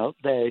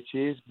there it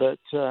is. But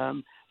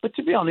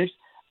to be honest,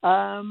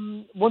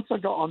 Once I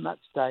got on that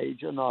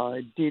stage and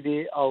I did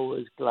it, I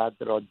was glad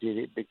that I did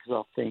it because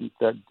I think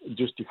that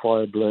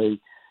justifiably,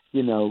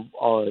 you know,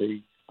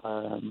 I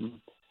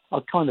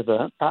kind of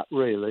earned that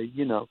really,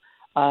 you know.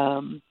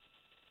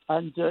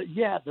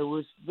 Yeah, there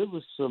was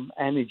some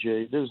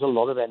energy. There was a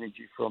lot of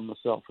energy from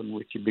myself and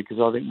Richie because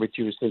I think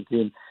Richie was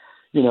thinking,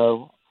 you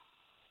know,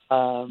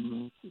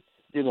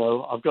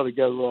 I've got to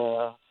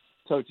go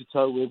toe to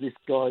toe with this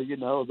guy, you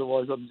know,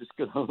 otherwise I'm just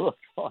going to look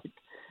like,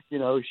 you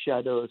know,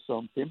 Shadow or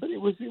something. But it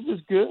was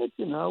good,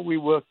 you know. We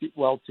worked it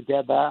well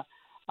together,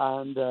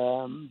 and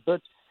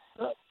but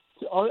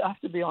I have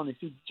to be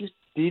honest, it just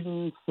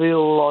didn't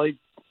feel like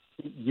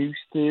it used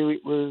to.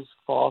 It was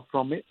far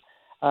from it.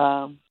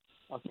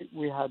 I think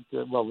we had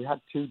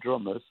two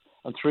drummers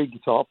and three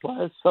guitar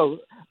players, so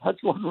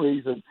that's one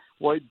reason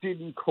why it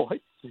didn't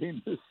quite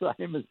seem the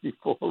same as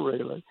before,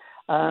 really.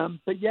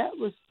 But yeah,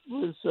 it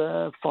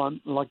was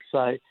fun. Like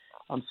I say,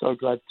 I'm so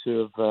glad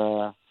to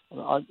have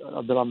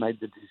that I made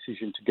the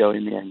decision to go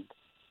in the end.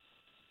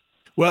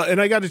 Well,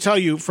 and I got to tell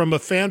you, from a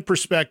fan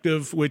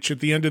perspective, which at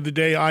the end of the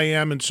day I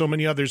am and so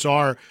many others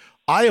are,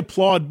 I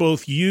applaud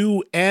both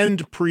you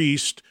and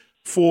Priest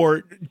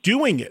for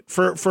doing it,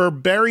 for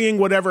burying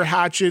whatever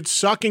hatchet,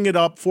 sucking it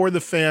up for the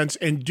fans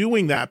and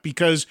doing that,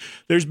 because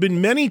there's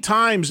been many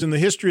times in the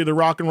history of the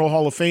Rock and Roll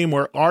Hall of Fame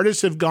where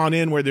artists have gone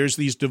in where there's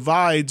these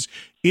divides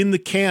in the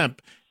camp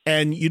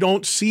and you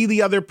don't see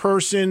the other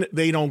person,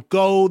 they don't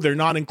go, they're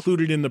not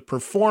included in the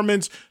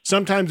performance.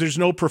 Sometimes there's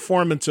no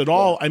performance at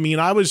all. I mean,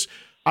 I was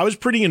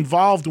pretty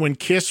involved when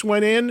Kiss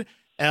went in,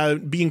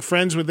 being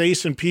friends with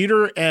Ace and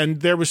Peter,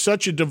 and there was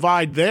such a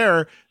divide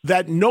there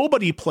that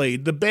nobody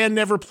played. The band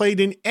never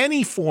played in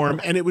any form,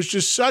 and it was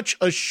just such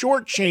a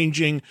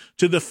shortchanging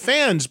to the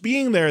fans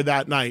being there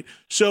that night.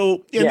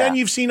 So, and then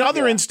you've seen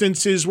other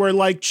instances where,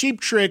 like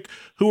Cheap Trick,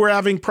 who were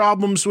having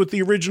problems with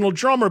the original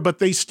drummer, but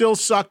they still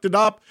sucked it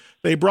up.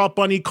 They brought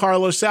Bunny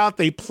Carlos out,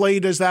 they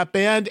played as that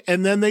band,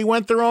 and then they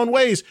went their own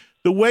ways.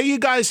 The way you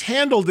guys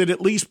handled it,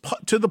 at least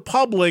to the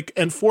public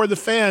and for the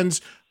fans,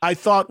 I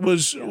thought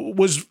was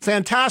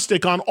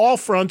fantastic on all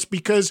fronts,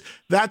 because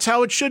that's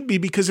how it should be.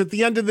 Because at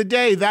the end of the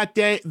day,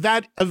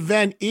 that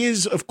event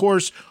is, of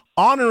course,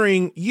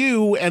 honoring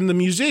you and the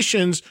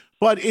musicians,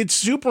 but it's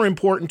super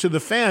important to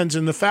the fans.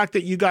 And the fact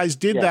that you guys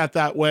did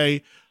that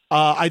way,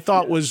 I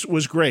thought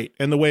was great,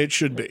 and the way it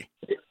should be.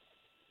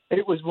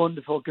 It was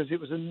wonderful because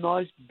it was a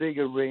nice big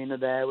arena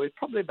there with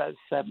probably about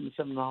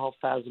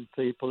 7,500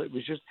 people. It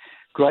was just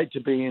great to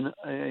be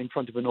in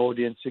front of an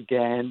audience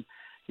again,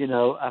 you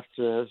know,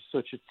 after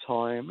such a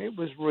time. It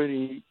was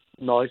really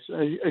nice.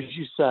 As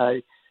you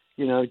say,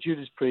 you know,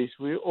 Judas Priest,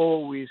 we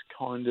always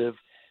kind of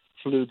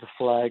flew the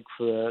flag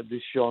for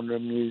this genre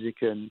of music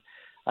and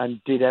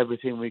did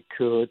everything we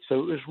could. So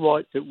it was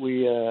right that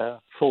we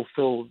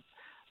fulfilled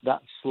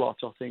that slot,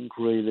 I think,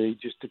 really,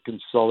 just to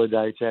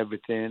consolidate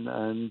everything.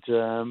 And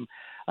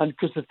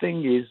because the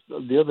thing is,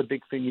 the other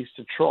big thing is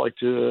to try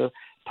to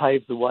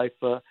pave the way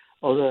for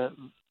other,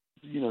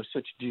 you know,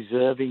 such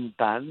deserving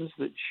bands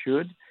that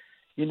should,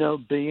 you know,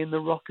 be in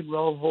the Rock and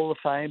Roll Hall of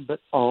Fame but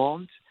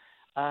aren't.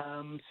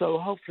 So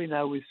hopefully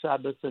now with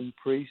Sabbath and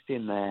Priest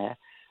in there,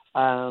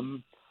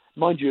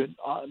 mind you,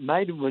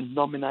 Maiden was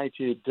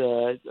nominated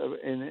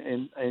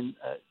in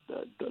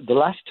the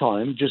last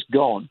time, just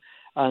gone,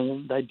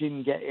 and they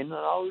didn't get in. And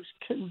I was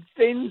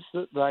convinced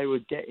that they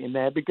would get in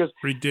there because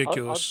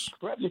ridiculous.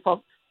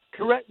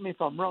 Correct me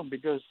if I'm wrong,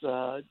 because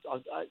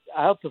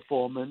our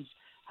performance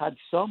had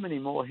so many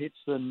more hits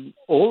than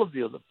all of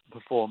the other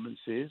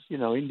performances, you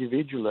know,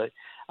 individually.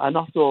 And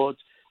I thought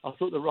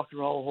the Rock and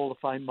Roll Hall of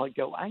Fame might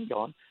go, hang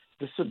on,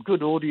 there's some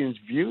good audience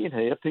viewing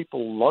here.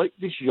 People like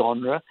this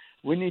genre.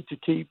 We need to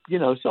keep, you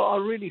know. So I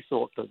really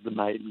thought that the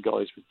Maiden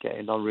guys would get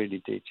in. I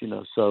really did, you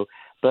know. So,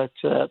 but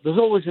there's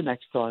always a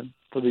next time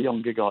for the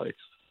younger guys.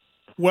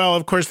 Well,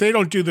 of course, they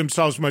don't do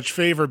themselves much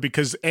favor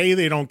because A,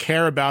 they don't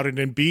care about it,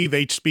 and B,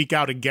 they speak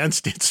out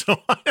against it.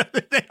 So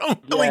they don't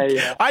really.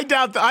 Yeah. I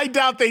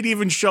doubt they'd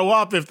even show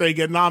up if they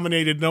get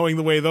nominated, knowing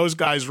the way those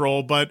guys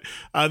roll. But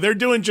they're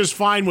doing just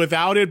fine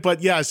without it.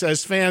 But yes,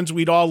 as fans,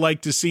 we'd all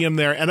like to see them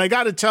there. And I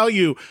got to tell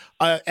you,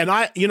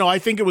 I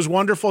think it was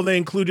wonderful they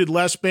included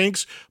Les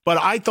Binks, but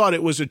I thought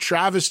it was a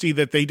travesty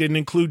that they didn't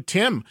include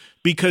Tim,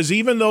 because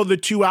even though the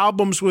two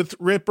albums with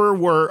Ripper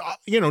were,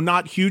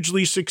 not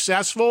hugely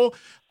successful,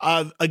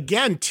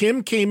 again,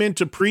 Tim came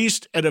into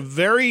Priest at a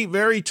very,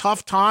 very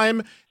tough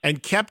time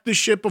and kept the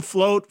ship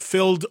afloat,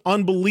 filled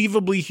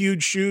unbelievably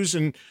huge shoes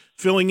and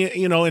filling it,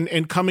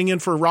 and coming in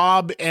for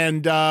Rob.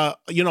 And, I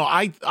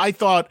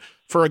thought,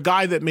 for a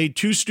guy that made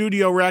 2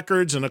 studio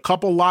records and a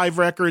couple live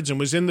records and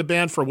was in the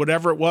band for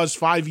whatever it was,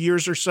 5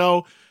 years or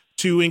so,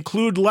 to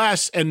include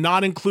Les and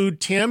not include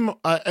Tim.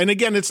 And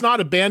again, it's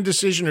not a band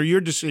decision or your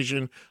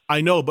decision,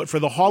 I know, but for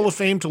the Hall of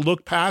Fame to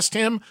look past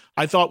him,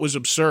 I thought was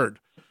absurd.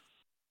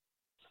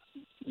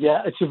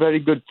 Yeah, it's a very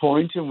good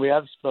point, and we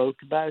have spoke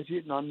about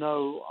it. And I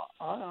know,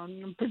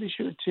 I'm pretty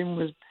sure Tim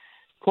was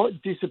quite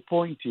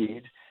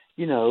disappointed,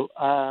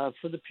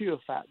 for the pure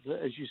fact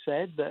that, as you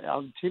said, that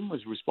Tim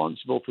was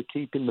responsible for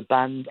keeping the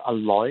band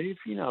alive,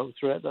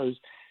 throughout those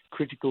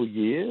critical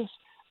years,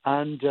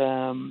 and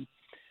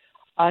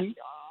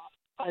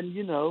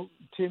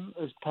Tim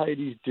has paid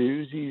his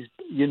dues. He's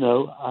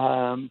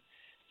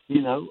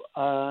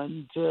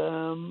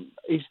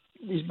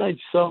he's made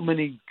so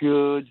many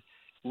good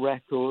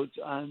records,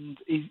 and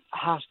he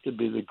has to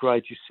be the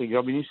greatest singer.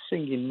 I mean, he's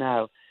singing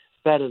now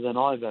better than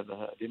I've ever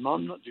heard him.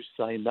 I'm not just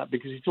saying that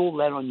because it's all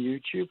there on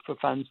YouTube for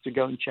fans to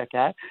go and check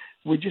out.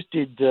 We just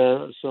did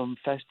some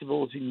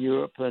festivals in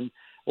Europe, and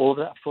all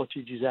that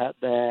footage is out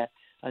there.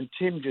 And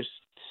Tim just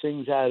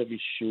sings out of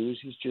his shoes.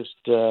 He's just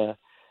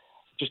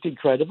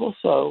incredible.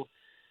 So,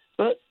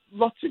 but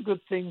lots of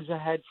good things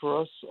ahead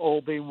for us,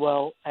 all being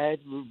well. Ed,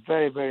 we're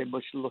very, very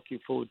much looking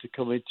forward to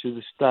coming to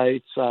the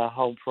States,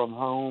 home from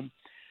home,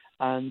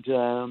 and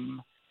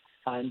do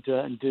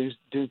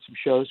some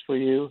shows for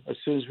you as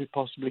soon as we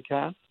possibly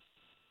can.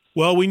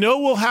 Well, we know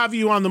we'll have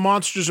you on the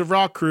Monsters of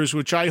Rock cruise,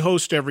 which I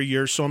host every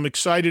year, so I'm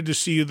excited to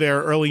see you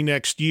there early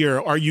next year.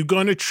 Are you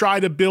going to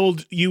try to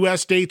build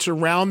U.S. dates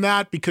around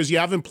that because you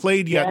haven't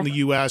played yet in the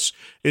U.S.?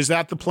 Is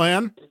that the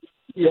plan?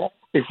 Yeah.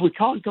 If we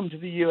can't come to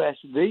the U.S.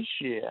 this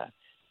year,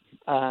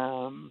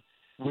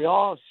 we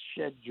were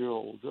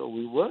scheduled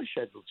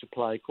to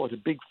play quite a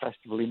big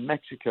festival in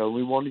Mexico.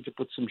 We wanted to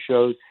put some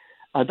shows,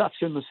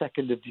 that's on the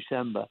 2nd of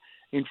December,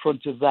 in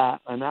front of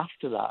that and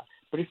after that.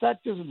 But if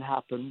that doesn't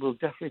happen, we'll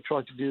definitely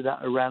try to do that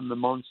around the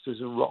Monsters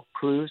of Rock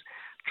cruise.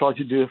 Try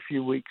to do a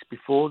few weeks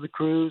before the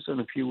cruise and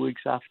a few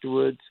weeks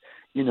afterwards.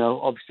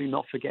 Obviously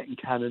not forgetting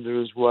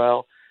Canada as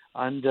well.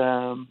 And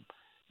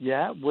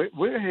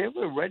we're here.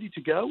 We're ready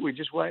to go. We're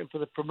just waiting for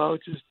the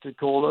promoters to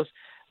call us.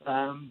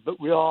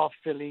 But we are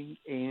filling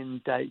in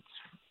dates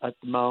at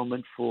the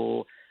moment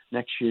for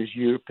next year's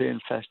European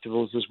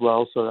festivals as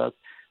well. So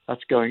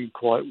that's going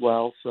quite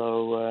well.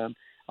 So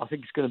I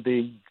think it's going to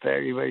be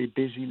very, very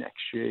busy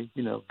next year,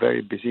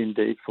 very busy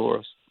indeed for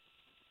us.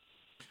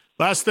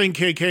 Last thing,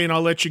 KK, and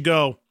I'll let you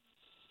go.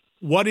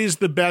 What is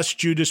the best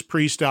Judas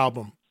Priest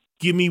album?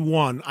 Give me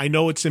one. I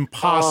know it's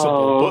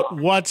impossible, but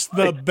what's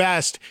the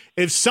best?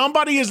 If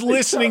somebody is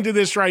listening to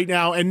this right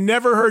now and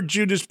never heard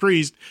Judas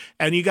Priest,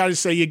 and you got to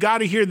say, you got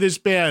to hear this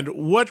band,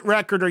 what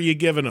record are you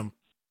giving them?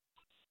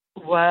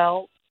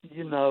 Well,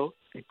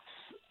 it's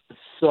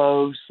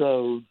so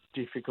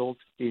difficult,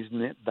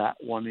 isn't it?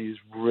 That one is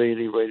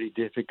really, really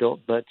difficult.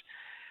 But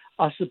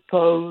I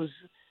suppose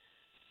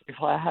if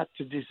I had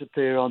to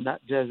disappear on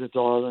that desert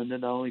island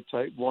and only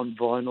take one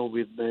vinyl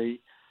with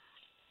me,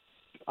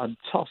 I'm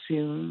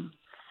tossing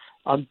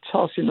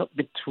up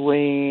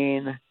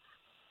between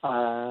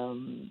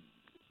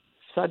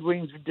Sad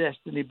Wings of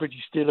Destiny,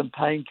 British Steel, and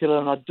Painkiller,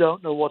 and I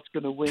don't know what's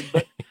going to win.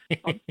 But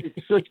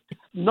it's such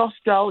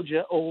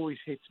nostalgia always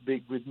hits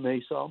big with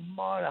me, so I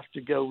might have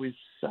to go with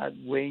Sad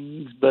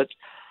Wings. But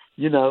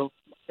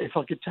if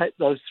I could take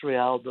those three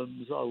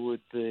albums, I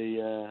would be.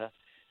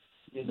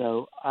 And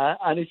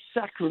it's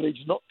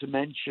sacrilege not to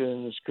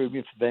mention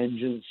Screaming for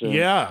Vengeance, and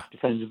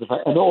Defenders of the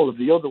Faith, and all of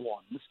the other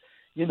ones.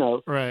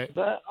 Right.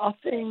 But I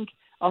think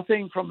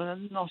from a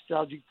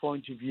nostalgic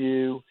point of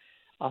view,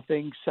 I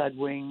think Sad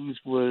Wings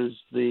was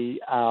the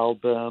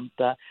album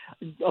that,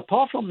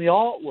 apart from the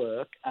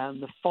artwork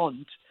and the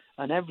font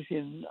and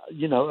everything,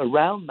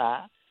 around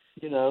that,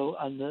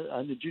 and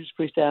the Judas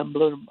Priest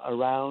emblem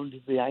around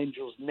the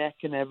angel's neck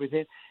and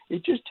everything,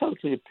 it just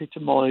totally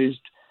epitomized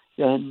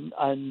and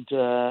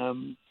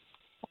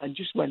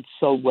just went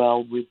so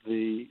well with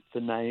the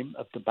name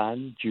of the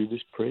band,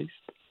 Judas Priest.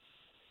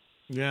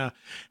 Yeah.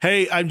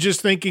 Hey, I'm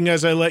just thinking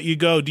as I let you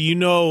go, do you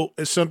know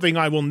something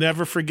I will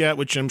never forget,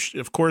 which I'm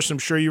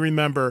sure you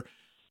remember,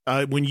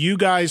 when you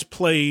guys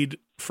played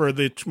for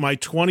my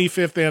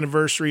 25th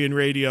anniversary in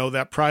radio,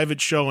 that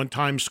private show in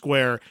Times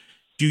Square,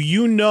 do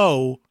you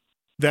know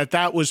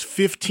that was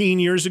 15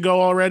 years ago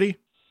already?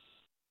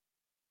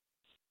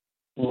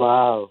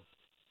 Wow.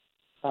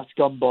 That's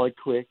gone by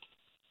quick.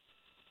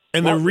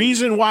 And the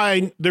reason why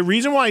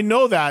I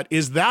know that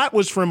is that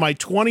was for my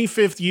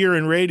 25th year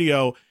in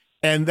radio.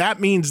 And that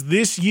means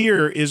this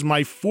year is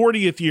my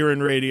 40th year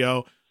in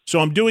radio. So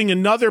I'm doing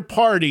another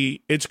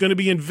party. It's going to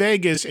be in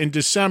Vegas in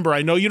December.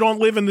 I know you don't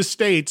live in the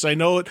States. I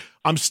know it.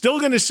 I'm still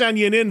going to send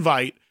you an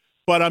invite,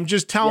 but I'm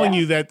just telling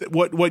you that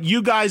what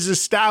you guys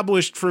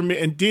established for me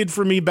and did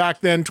for me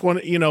back then,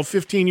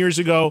 15 years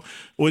ago,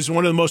 was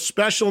one of the most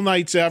special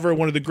nights ever,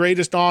 one of the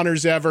greatest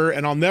honors ever,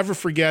 and I'll never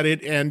forget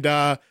it. And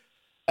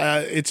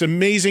it's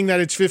amazing that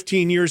it's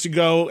 15 years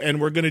ago, and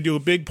we're going to do a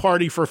big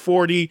party for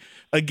 40.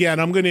 Again,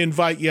 I'm going to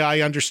invite you.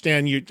 I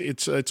understand you.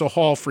 It's a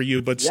haul for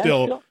you, but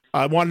still, sure.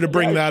 I wanted to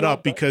bring that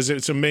up because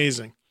it's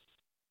amazing.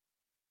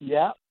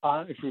 Yeah,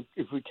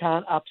 if we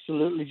can,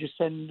 absolutely, just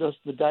send us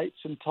the dates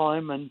and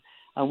time, and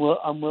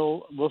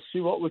we'll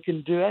see what we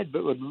can do, Ed.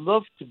 But we'd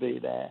love to be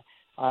there.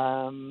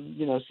 Love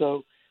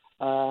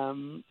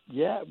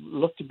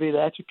to be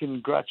there to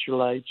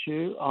congratulate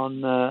you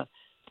on the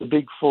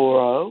big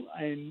 4-0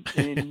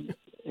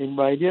 in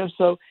radio.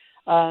 So,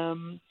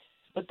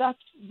 but that's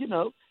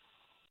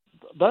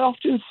they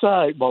often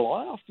say, well,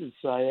 I often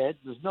say, Ed,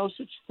 there's no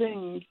such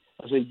thing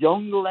as a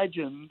young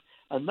legend,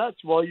 and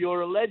that's why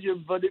you're a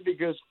legend, buddy,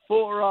 because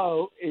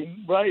 4-0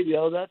 in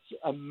radio, that's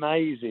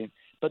amazing.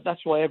 But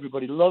that's why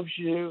everybody loves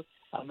you,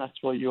 and that's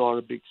why you are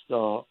a big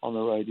star on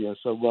the radio.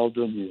 So well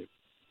done, you.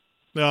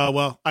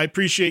 Well, I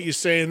appreciate you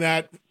saying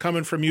that.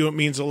 Coming from you, it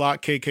means a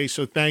lot, KK,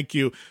 so thank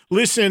you.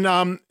 Listen,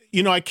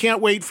 I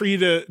can't wait for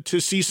you to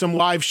see some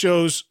live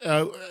shows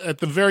at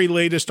the very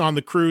latest on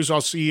the cruise. I'll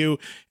see you.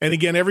 And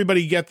again,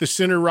 everybody get The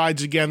Sinner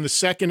Rides Again, the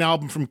second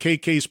album from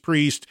KK's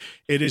Priest.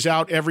 It is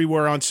out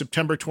everywhere on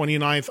September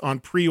 29th on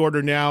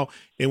pre-order now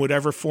in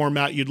whatever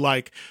format you'd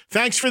like.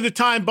 Thanks for the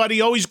time,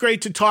 buddy. Always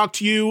great to talk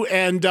to you,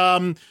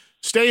 and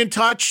stay in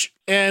touch,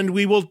 and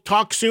we will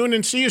talk soon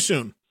and see you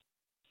soon.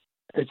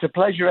 It's a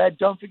pleasure, Ed.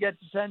 Don't forget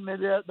to send me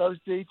those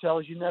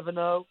details. You never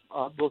know.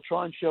 We'll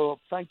try and show up.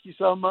 Thank you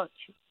so much.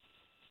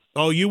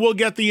 Oh, you will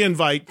get the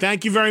invite.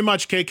 Thank you very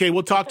much, KK.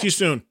 We'll talk to you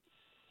soon.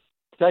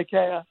 Take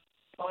care.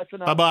 Bye for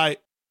now. Bye-bye.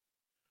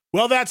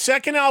 Well, that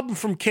second album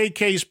from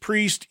KK's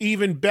Priest,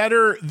 even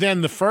better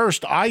than the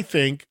first, I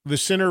think. The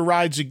Sinner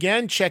Rides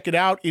Again. Check it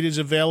out. It is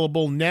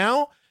available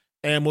now,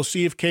 and we'll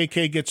see if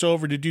KK gets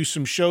over to do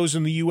some shows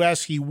in the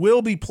U.S. He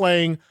will be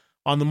playing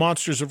on the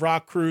Monsters of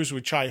Rock cruise,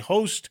 which I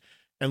host,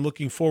 and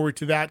looking forward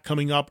to that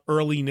coming up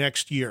early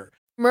next year.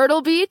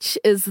 Myrtle Beach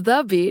is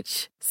the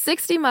beach.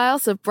 60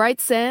 miles of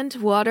bright sand,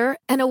 water,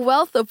 and a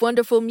wealth of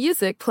wonderful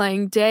music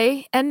playing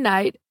day and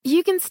night.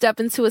 You can step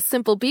into a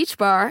simple beach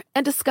bar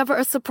and discover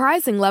a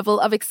surprising level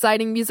of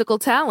exciting musical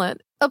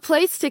talent. A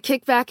place to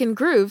kick back and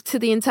groove to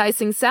the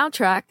enticing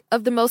soundtrack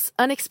of the most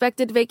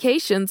unexpected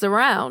vacations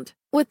around.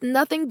 With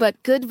nothing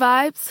but good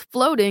vibes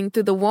floating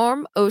through the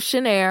warm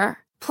ocean air.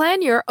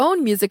 Plan your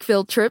own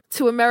music-filled trip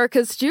to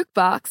America's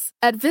Jukebox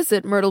at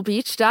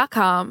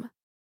visitmyrtlebeach.com.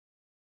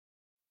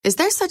 Is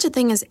there such a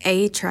thing as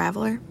a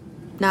traveler?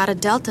 Not a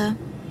Delta.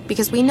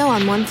 Because we know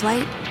on one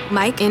flight,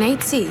 Mike in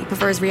 8C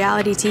prefers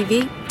reality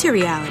TV to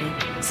reality.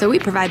 So we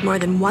provide more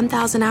than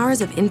 1,000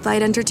 hours of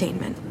in-flight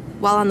entertainment.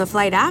 While on the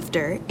flight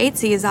after,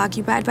 8C is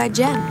occupied by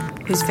Jen,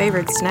 whose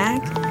favorite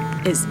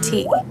snack is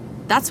tea.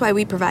 That's why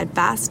we provide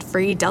fast,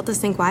 free Delta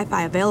Sync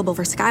Wi-Fi available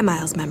for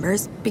SkyMiles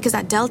members. Because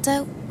at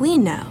Delta, we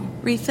know.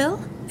 Refill?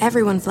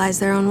 Everyone flies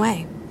their own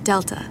way.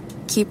 Delta.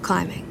 Keep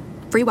climbing.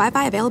 Free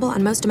Wi-Fi available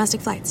on most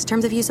domestic flights.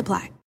 Terms of use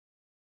apply.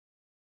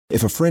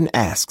 If a friend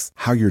asks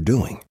how you're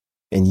doing,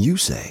 and you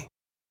say,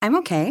 I'm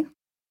okay.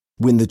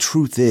 When the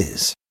truth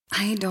is,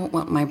 I don't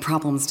want my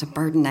problems to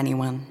burden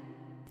anyone.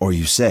 Or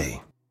you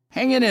say,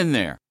 hang it in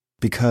there.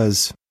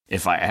 Because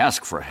if I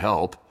ask for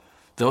help,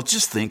 they'll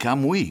just think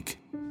I'm weak.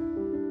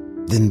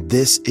 Then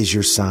this is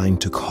your sign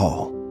to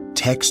call,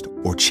 text,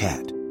 or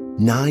chat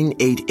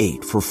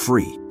 988 for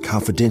free,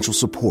 confidential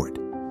support.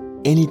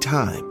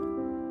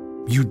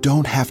 Anytime. You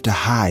don't have to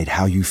hide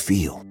how you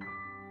feel.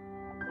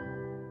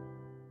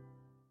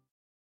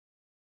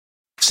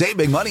 Save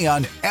big money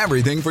on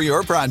everything for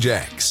your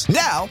projects.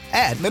 Now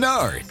at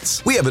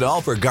Menards. We have it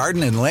all for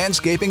garden and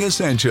landscaping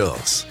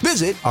essentials.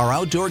 Visit our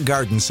outdoor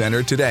garden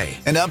center today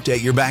and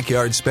update your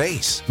backyard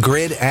space.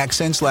 Grid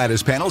Accents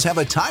lattice panels have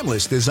a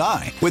timeless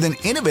design with an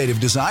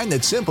innovative design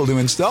that's simple to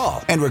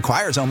install and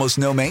requires almost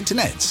no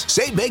maintenance.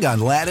 Save big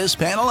on lattice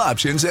panel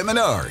options at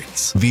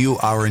Menards. View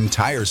our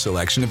entire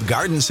selection of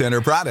garden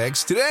center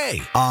products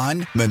today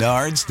on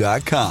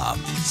Menards.com.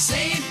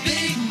 Save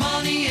big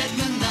money at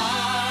Menards.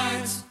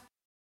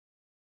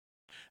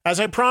 As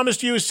I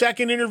promised you, a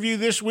second interview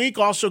this week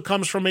also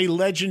comes from a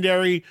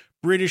legendary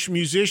British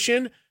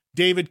musician,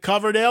 David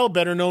Coverdale,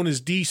 better known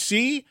as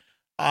DC.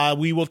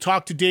 We will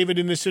talk to David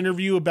in this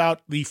interview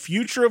about the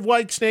future of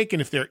Whitesnake and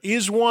if there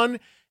is one,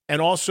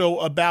 and also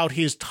about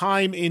his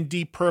time in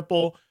Deep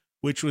Purple,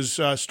 which was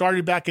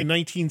started back in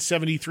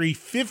 1973,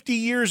 50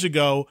 years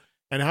ago,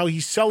 and how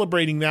he's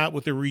celebrating that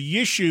with a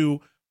reissue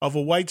of a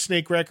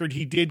Whitesnake record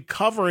he did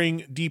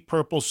covering Deep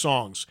Purple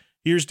songs.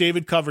 Here's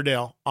David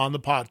Coverdale on the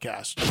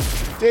podcast.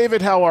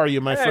 David, how are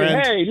you, my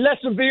friend? Hey,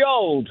 lessons be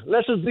old.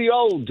 Lessons be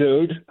old,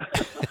 dude.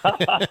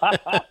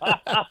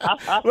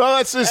 Well,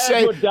 let's just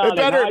say,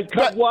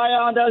 why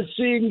aren't I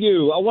seeing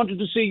you? I wanted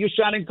to see your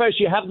shining face.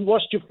 You haven't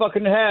washed your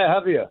fucking hair,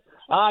 have you?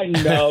 I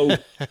know.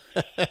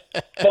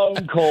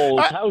 Phone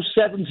calls. How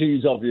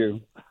 70s of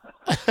you.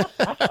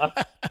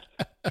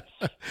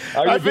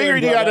 I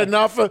figured you had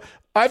enough of.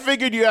 I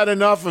figured you had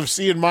enough of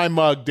seeing my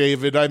mug,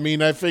 David. I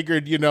mean, I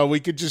figured, we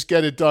could just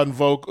get it done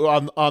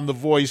on the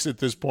voice at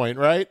this point,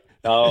 right?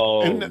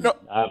 Oh,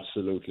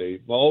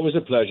 absolutely. Well, always a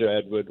pleasure,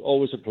 Edward.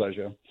 Always a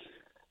pleasure.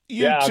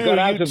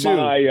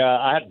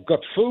 I got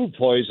food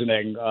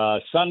poisoning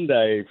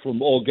Sunday from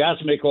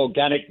orgasmic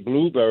organic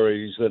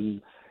blueberries,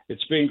 and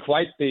it's been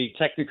quite the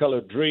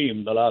Technicolor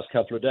dream the last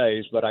couple of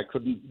days, but I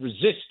couldn't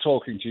resist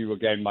talking to you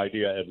again, my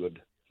dear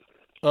Edward.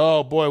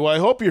 Oh, boy. Well, I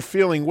hope you're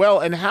feeling well.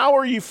 And how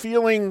are you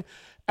feeling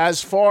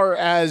as far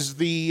as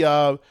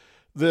the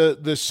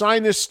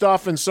sinus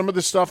stuff and some of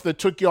the stuff that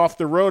took you off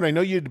the road? I know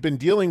you'd been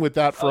dealing with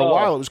that for a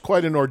while. It was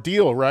quite an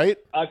ordeal, right?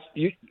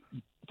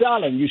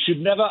 darling, you should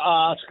never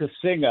ask a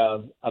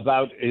singer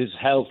about his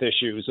health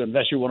issues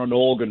unless you want an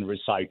organ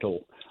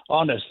recital.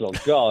 Honest, oh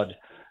God.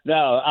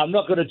 No, I'm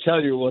not going to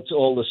tell you what's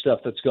all the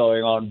stuff that's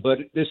going on, but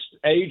this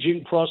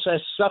aging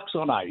process sucks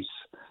on ice.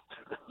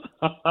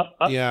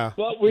 Yeah.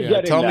 But we're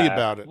getting Tell there. me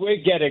about it.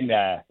 We're getting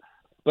there.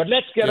 But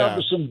let's get on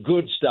to some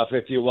good stuff,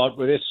 if you want,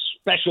 with this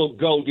special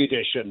gold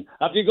edition.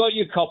 Have you got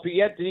your copy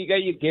yet? Did you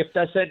get your gift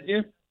I sent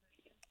you?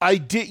 I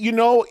did. You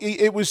know,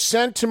 it was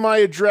sent to my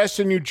address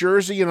in New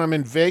Jersey, and I'm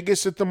in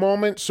Vegas at the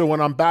moment. So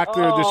when I'm back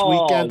there this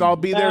weekend, I'll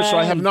be there. So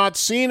I have not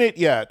seen it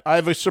yet. I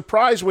have a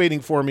surprise waiting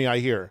for me, I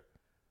hear.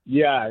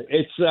 Yeah,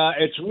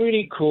 it's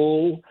really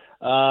cool.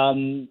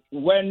 There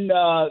goes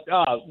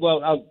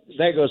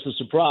the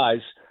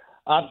surprise.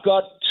 I've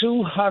got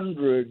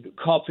 200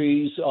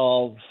 copies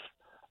of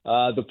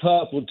the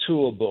Purple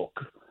Tour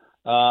book,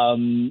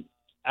 and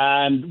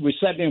we're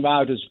sending them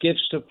out as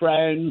gifts to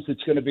friends.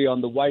 It's going to be on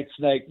the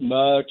Whitesnake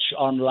merch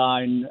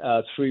online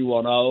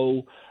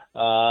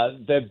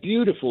 310. They're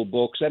beautiful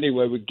books.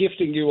 Anyway, we're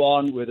gifting you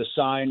on with a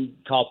signed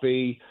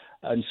copy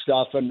and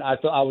stuff, and I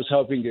was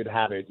hoping you'd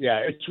have it. Yeah,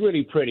 it's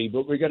really pretty,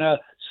 but we're going to,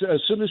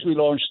 as soon as we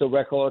launch the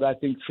record, I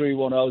think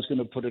 310 is going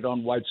to put it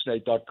on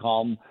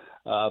whitesnake.com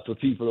for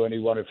people who only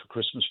want it for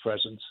Christmas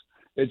presents.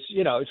 It's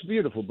a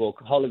beautiful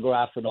book,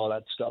 holograph and all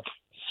that stuff.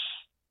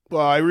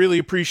 Well, I really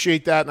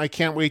appreciate that, and I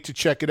can't wait to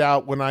check it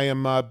out when I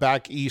am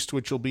back east,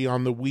 which will be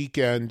on the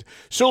weekend.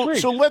 So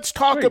let's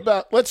talk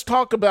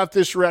about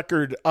this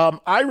record.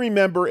 I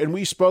remember, and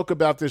we spoke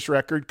about this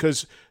record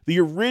because the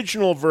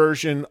original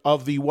version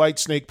of the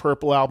Whitesnake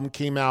Purple album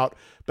came out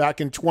back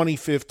in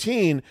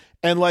 2015,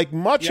 and like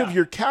much of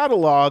your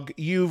catalog,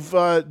 you've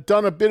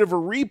done a bit of a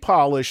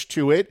repolish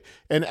to it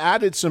and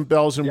added some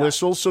bells and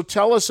whistles. So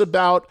tell us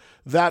about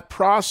that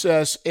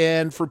process,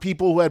 and for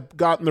people who had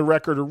gotten the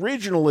record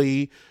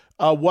originally,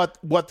 what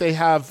you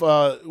have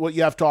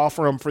to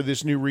offer them for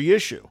this new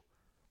reissue.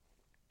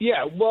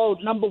 Yeah, well,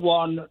 number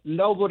one,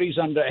 nobody's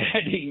under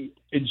any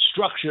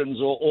instructions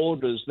or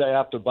orders they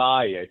have to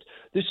buy it.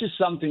 This is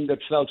something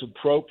that felt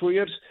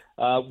appropriate,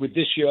 with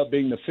this year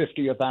being the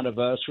 50th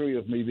anniversary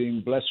of me being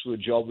blessed with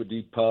a job with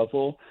Deep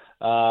Purple.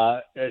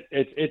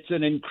 It's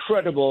an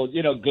incredible,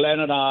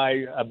 Glenn and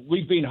I,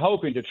 we've been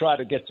hoping to try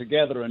to get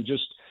together and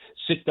just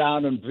sit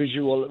down and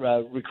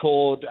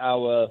record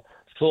our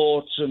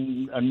thoughts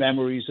and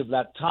memories of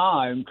that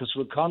time, because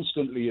we're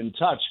constantly in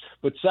touch.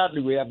 But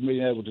sadly, we haven't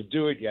been able to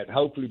do it yet,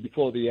 hopefully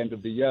before the end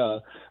of the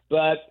year.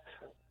 But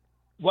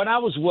when I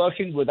was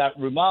working with that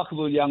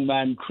remarkable young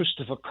man,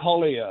 Christopher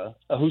Collier,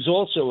 who's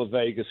also a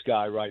Vegas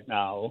guy right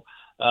now,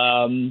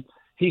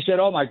 he said,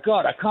 "Oh, my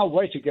God, I can't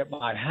wait to get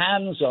my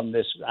hands on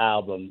this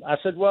album." I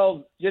said,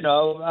 "Well,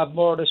 I've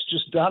more or less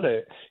just done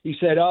it." He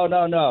said, "Oh,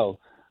 no,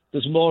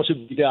 there's more to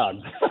be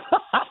done."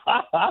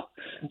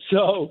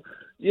 So,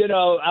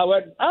 I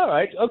went, all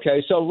right,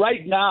 okay. So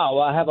right now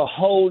I have a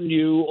whole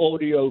new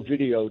audio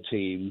video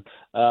team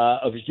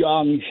of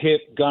young,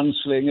 hip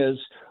gunslingers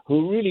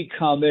who really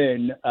come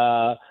in.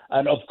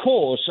 And of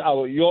course,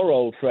 your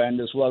old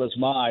friend as well as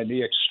mine,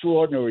 the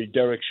extraordinary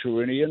Derek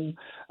Sherinian.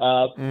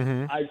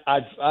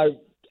 I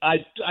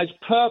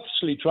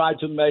purposely tried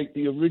to make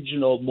the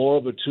original more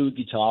of a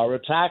two-guitar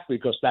attack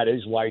because that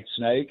is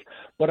Whitesnake,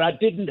 but I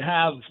didn't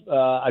have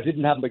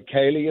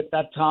McKaylee at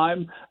that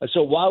time.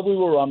 So while we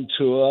were on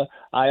tour,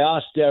 I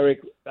asked Derek,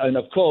 and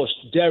of course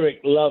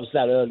Derek loves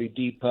that early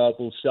Deep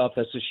Purple stuff.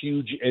 That's a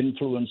huge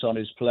influence on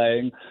his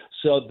playing.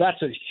 So that's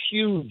a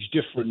huge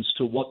difference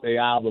to what the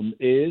album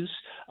is.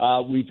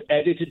 We've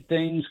edited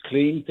things,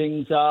 cleaned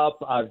things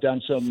up. I've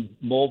done some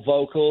more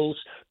vocals,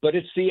 but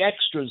it's the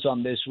extras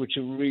on this which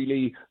are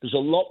really, there's a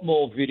lot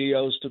more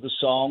videos to the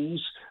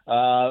songs.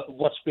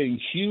 What's being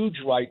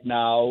huge right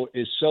now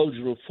is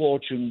Soldier of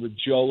Fortune with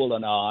Joel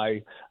and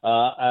I,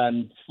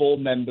 and 4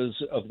 members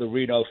of the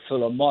Reno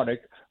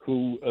Philharmonic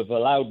who have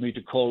allowed me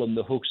to call them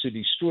the Hook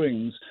City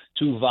Strings,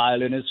 2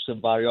 violinists, a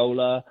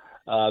viola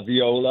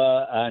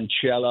and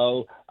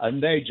cello,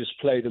 and they just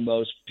play the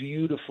most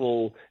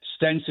beautiful,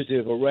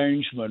 sensitive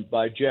arrangement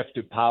by Jeff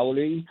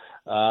DePaoli,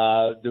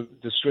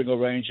 the string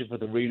arranger for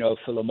the Reno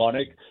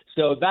Philharmonic.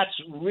 So that's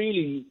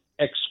really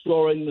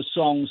exploring the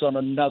songs on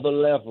another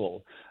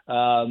level.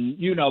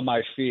 You know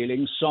my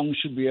feeling. Songs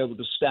should be able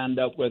to stand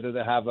up whether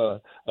they have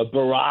a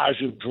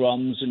barrage of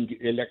drums and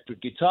electric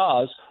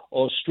guitars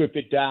or strip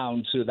it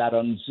down to that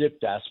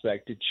unzipped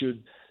aspect.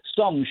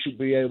 Songs should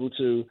be able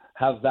to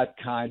have that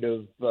kind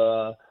of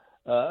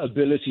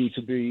ability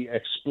to be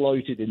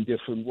exploited in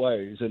different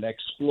ways and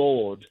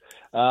explored.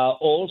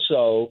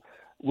 Also,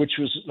 which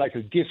was like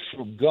a gift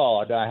from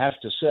God, I have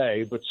to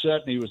say, but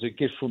certainly was a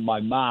gift from my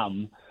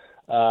mom.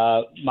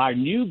 My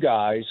new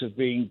guys have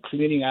been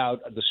cleaning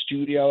out the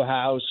studio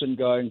house and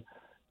going,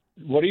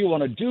 "What do you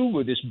want to do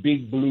with this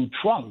big blue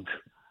trunk?"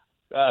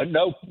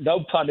 No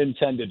pun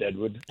intended,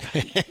 Edward.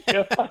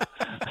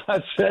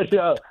 I said,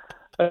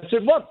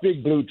 "What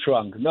big blue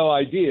trunk?" No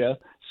idea.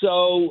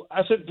 So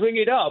I said, bring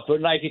it up.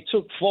 And like, it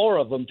took 4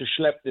 of them to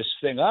schlep this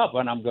thing up.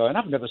 And I'm going,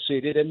 I've never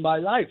seen it in my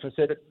life. I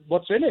said,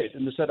 what's in it?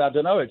 And they said, I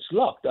don't know, it's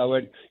locked. I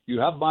went, you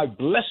have my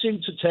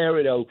blessing to tear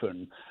it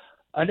open.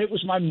 And it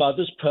was my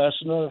mother's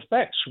personal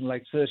effects from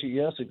like 30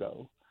 years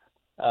ago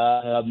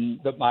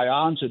that my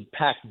aunt had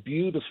packed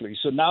beautifully.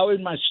 So now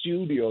in my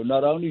studio,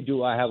 not only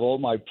do I have all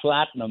my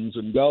platinums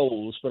and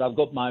golds, but I've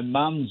got my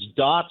mum's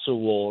darts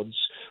awards,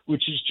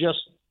 which is just,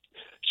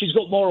 she's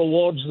got more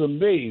awards than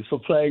me for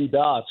playing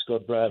darts,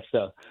 God bless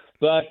her.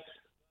 But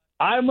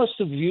I must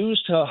have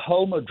used her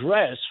home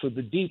address for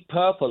the Deep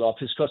Purple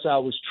office because I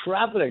was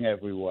traveling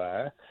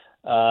everywhere.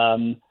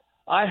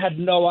 I had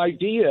no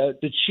idea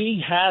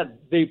that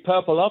the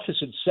Purple office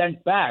had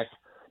sent back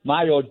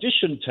my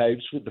audition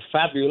tapes with the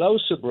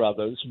Fabulosa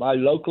Brothers, my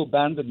local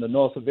band in the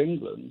north of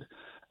England.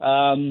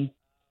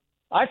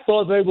 I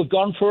thought they were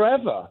gone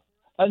forever.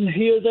 And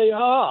here they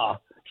are,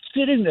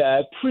 sitting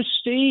there,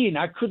 pristine.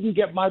 I couldn't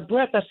get my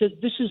breath. I said,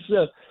 this is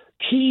the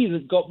key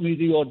that got me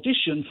the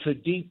audition for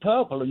Deep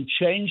Purple and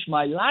changed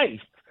my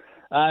life.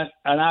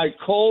 And I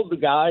called the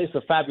guys,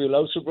 the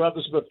Fabulosa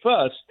Brothers, but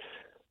first,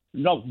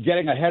 not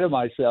getting ahead of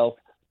myself,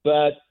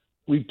 but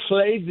we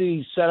played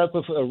the setup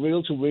of a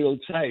reel-to-reel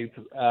tape,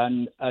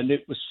 and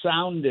it was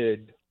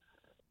sounded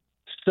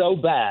so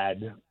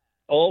bad,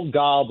 all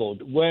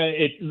garbled, where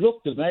it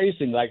looked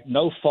amazing, like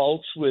no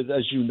faults with,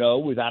 as you know,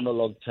 with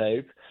analog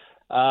tape.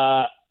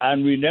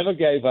 And we never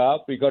gave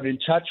up. We got in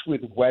touch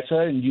with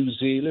Weta in New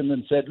Zealand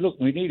and said, look,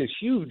 we need a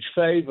huge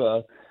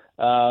favor.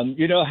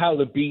 You know how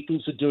the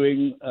Beatles are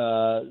doing,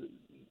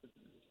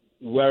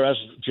 whereas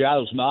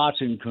Giles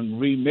Martin can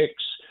remix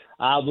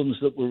albums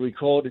that were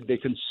recorded, they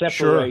can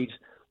separate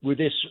with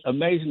this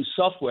amazing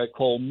software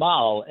called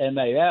MAL,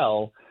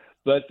 M-A-L.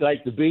 But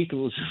like the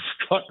Beatles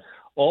have got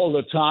all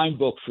the time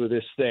book for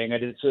this thing,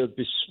 and it's a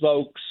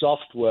bespoke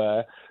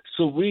software.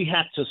 So we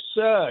had to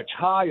search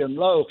high and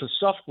low for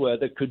software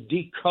that could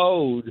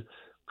decode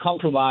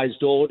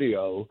compromised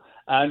audio.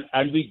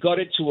 And we got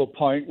it to a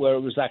point where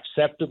it was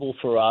acceptable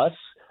for us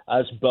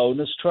as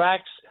bonus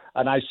tracks.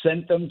 And I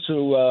sent them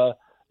to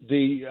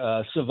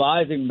the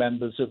surviving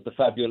members of the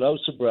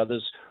Fabulosa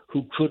Brothers,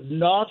 who could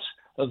not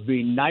have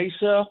been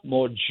nicer,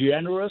 more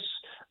generous,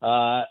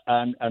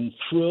 and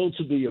thrilled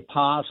to be a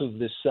part of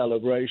this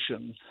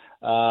celebration.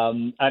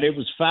 And it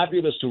was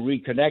fabulous to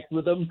reconnect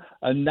with them.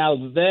 And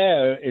now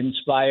they're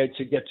inspired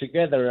to get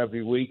together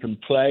every week and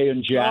play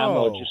and jam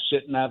or just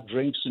sit and have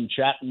drinks and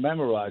chat and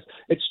memorize.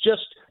 It's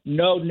just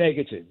no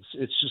negatives.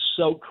 It's just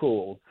so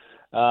cool.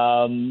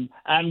 And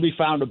we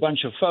found a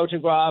bunch of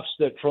photographs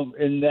that from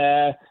in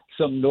there,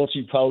 some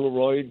naughty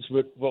Polaroids,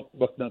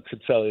 what not to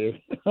tell you.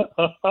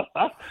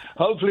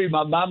 Hopefully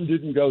my mum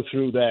didn't go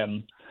through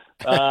them.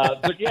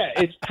 But yeah,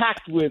 it's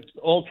packed with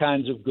all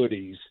kinds of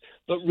goodies.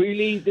 But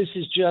really, this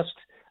is just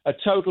a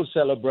total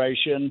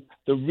celebration.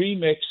 The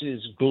remix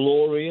is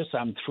glorious.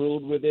 I'm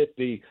thrilled with it.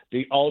 The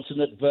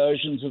alternate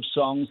versions of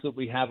songs that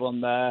we have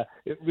on there,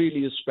 it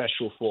really is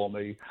special for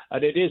me.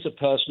 And it is a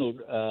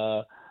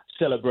personal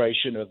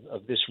celebration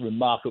of this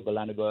remarkable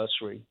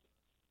anniversary.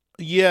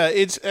 Yeah,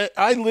 it's.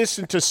 I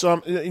listened to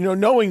some,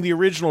 knowing the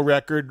original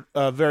record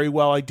very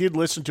well. I did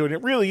listen to it.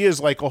 It really is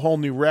like a whole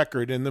new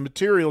record, and the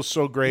material's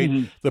so great.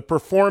 Mm-hmm. The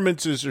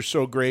performances are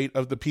so great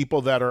of the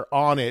people that are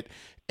on it,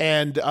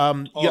 and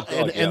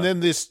and then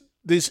this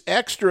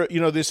extra,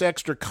 this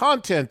extra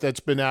content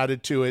that's been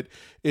added to it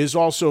is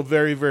also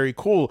very, very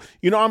cool.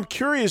 I'm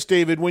curious,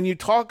 David, when you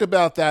talk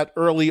about that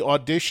early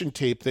audition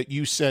tape that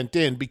you sent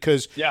in,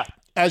 because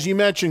as you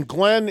mentioned,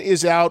 Glenn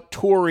is out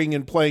touring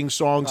and playing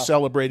songs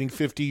celebrating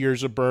 50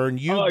 years of Burn.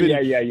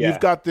 You've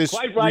got this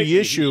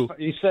reissue.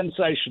 He's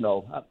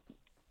sensational.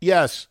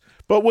 Yes.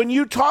 But when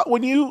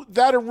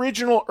that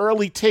original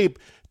early tape,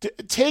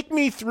 take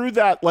me through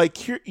that.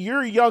 Like,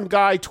 you're a young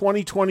guy,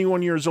 20,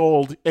 21 years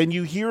old, and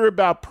you hear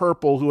about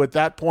Purple, who at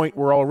that point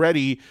were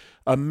already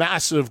a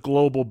massive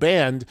global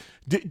band.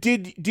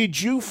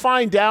 Did you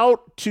find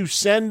out to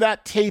send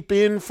that tape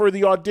in for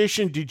the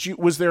audition?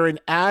 Was there an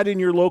ad in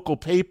your local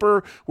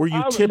paper? Were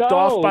you tipped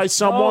off by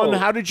someone?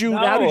 How did you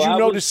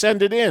know to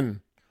send it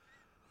in?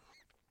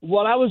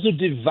 Well, I was a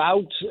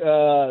devout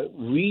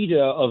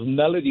reader of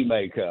Melody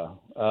Maker,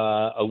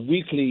 a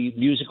weekly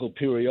musical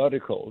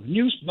periodical,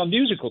 a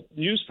musical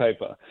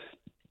newspaper.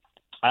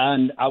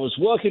 And I was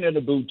working in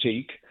a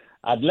boutique.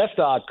 I'd left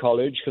art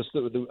college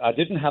because I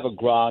didn't have a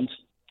grant.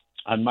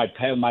 And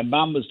my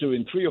mum was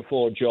doing 3 or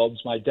 4 jobs.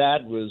 My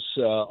dad was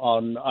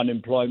on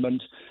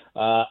unemployment.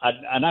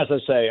 And as I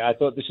say, I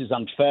thought this is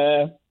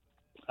unfair.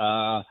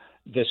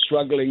 They're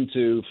struggling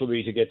for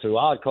me to get to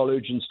art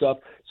college and stuff.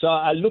 So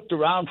I looked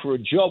around for a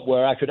job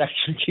where I could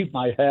actually keep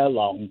my hair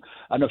long.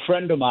 And a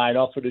friend of mine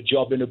offered a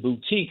job in a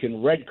boutique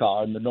in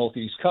Redcar in the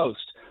Northeast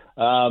Coast,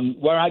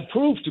 where I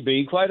proved to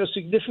be quite a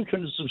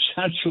significant and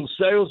substantial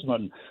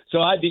salesman.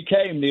 So I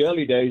became, the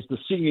early days, the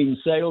singing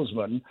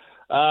salesman.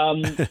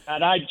 And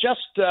I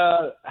just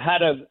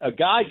had a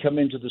guy come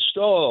into the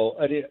store,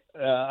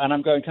 and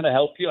I'm going, can I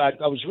help you? I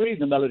was reading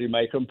the Melody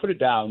Maker and put it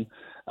down.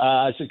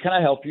 I said, can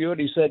I help you? And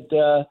he said,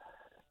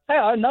 hey,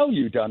 I know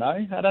you, don't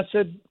I? And I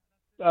said,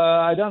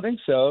 I don't think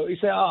so. He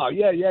said, oh,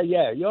 yeah.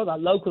 You're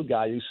that local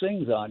guy who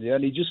sings, aren't you?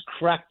 And he just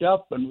cracked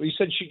up and he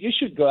said, you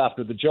should go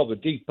after the job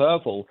at Deep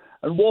Purple,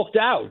 and walked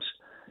out.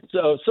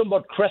 So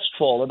somewhat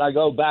crestfallen, I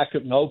go back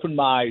and open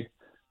my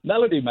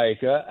Melody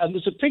Maker, and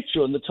there's a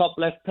picture on the top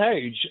left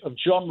page of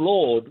John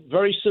Lord,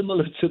 very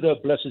similar to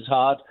bless his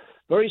heart,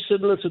 very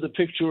similar to the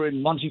picture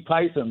in Monty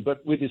Python,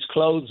 but with his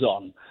clothes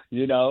on,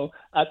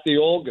 at the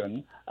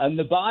organ. And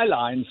the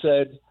byline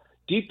said,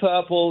 Deep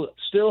Purple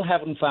still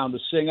haven't found a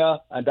singer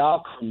and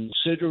are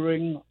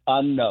considering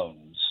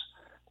unknowns.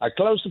 I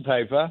closed the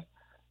paper,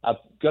 I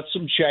got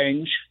some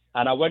change,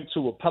 and I went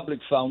to a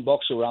public phone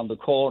box around the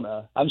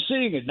corner. I'm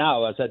seeing it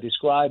now as I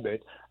describe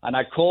it. And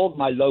I called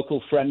my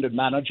local friend and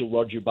manager,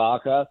 Roger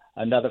Barker,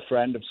 another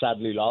friend of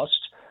Sadly Lost.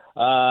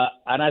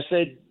 And I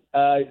said,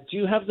 do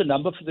you have the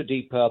number for the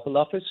Deep Purple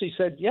office? He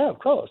said, yeah, of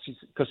course,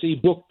 because he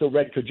booked the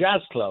Redcar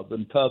Jazz Club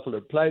and Purple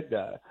had played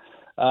there.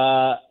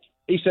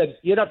 He said,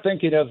 you're not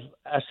thinking of...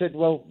 I said,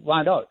 well,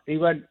 why not? He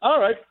went,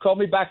 all right, call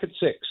me back at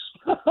 6.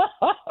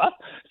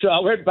 So I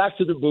went back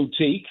to the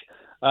boutique,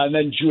 and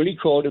then Julie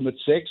called him at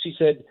 6. He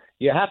said,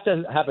 you have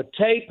to have a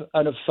tape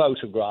and a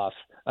photograph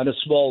and a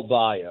small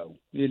bio,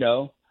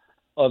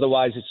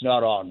 otherwise it's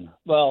not on.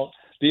 Well,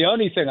 the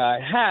only thing I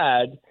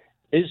had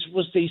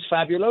was these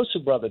Fabuloso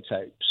Brother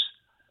tapes.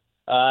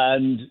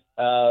 And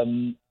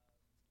I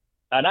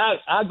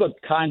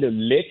got kind of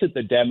lit at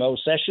the demo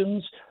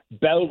sessions.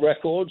 Bell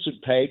Records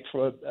had paid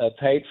for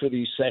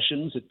these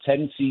sessions at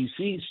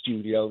 10cc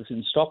Studios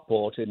in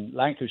Stockport in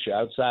Lancashire,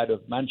 outside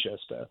of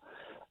Manchester.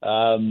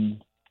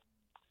 And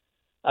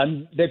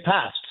they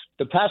passed.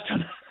 They passed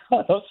on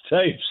those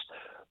tapes.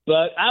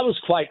 But I was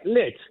quite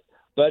lit.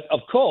 But, of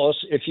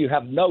course, if you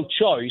have no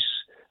choice,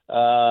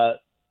 I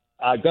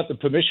got the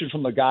permission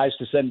from the guys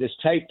to send this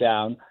tape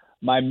down.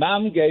 My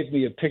mum gave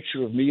me a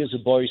picture of me as a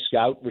Boy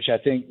Scout, which I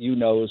think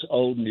is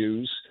old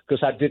news,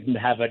 because I didn't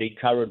have any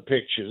current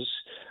pictures.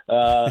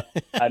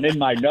 And in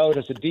my note,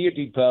 I said, Dear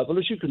Deep Purple,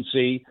 as you can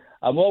see,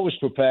 I'm always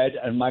prepared,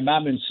 and my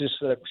mum insists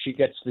that she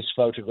gets this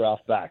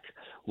photograph back.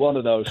 One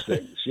of those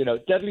things,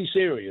 deadly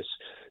serious.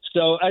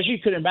 So as you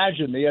can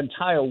imagine, the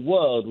entire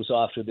world was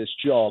after this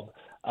job,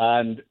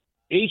 and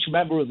each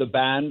member of the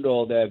band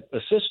or their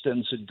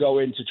assistants would go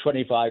into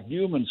 25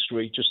 Newman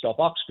Street, just off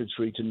Oxford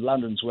Street in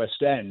London's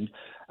West End,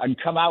 and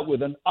come out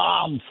with an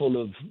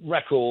armful of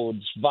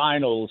records,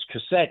 vinyls,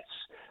 cassettes,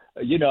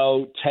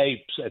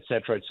 tapes,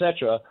 etc.,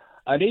 etc.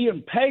 And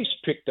Ian Pace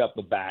picked up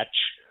a batch,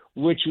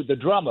 which was the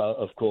drummer,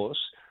 of course,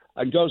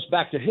 and goes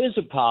back to his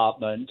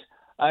apartment.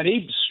 And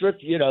he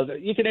stripped, you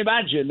can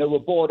imagine they were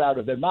bored out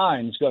of their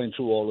minds going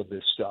through all of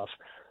this stuff.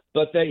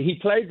 But he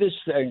played this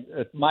thing,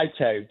 my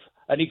tape,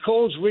 and he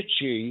calls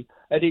Richie,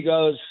 and he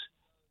goes,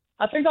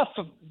 I think I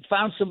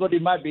found somebody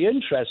who might be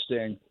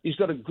interesting. He's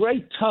got a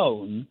great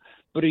tone,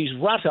 but he's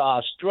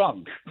rat-ass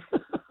drunk.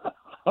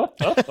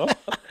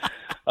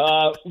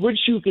 Which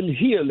you can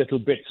hear little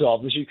bits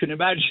of, as you can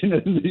imagine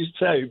in these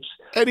tapes.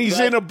 And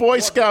he's in a Boy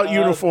Scout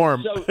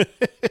uniform.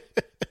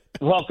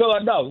 Well, go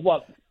on. No,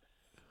 what?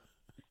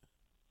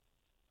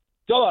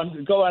 Go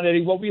on,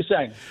 Eddie. What were you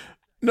saying?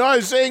 No, I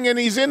was saying, and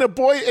he's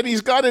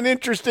got an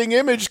interesting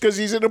image because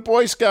he's in a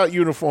Boy Scout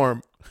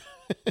uniform.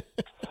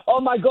 Oh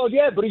my God,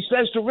 yeah, but he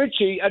says to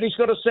Richie, and he's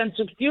got a sense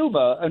of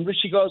humor, and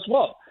Richie goes,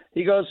 what?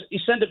 He goes, he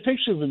sent a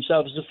picture of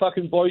himself as a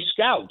fucking Boy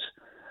Scout.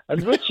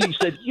 And Richie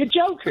said, you're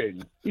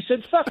joking. He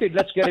said, fuck it,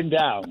 let's get him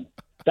down.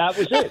 That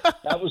was it.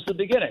 That was the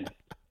beginning.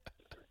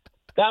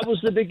 That was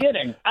the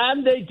beginning.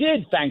 And they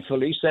did,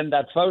 thankfully, send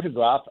that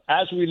photograph.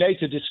 As we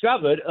later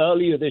discovered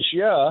earlier this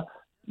year,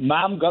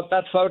 Mom got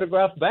that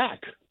photograph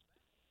back.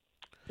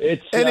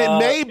 It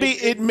may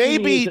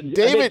be,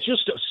 David.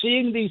 Just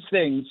seeing these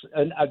things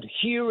and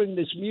hearing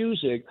this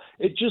music,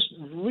 it just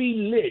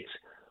relit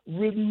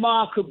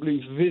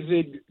remarkably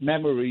vivid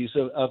memories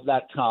of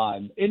that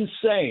time.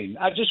 Insane.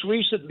 I just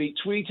recently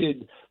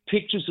tweeted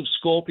pictures of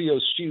Scorpio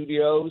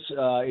Studios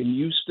in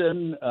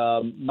Euston,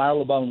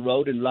 Marylebone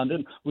Road in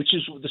London, which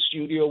is the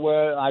studio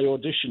where I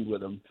auditioned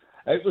with them.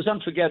 It was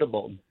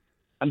unforgettable.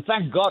 And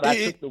thank God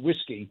I took the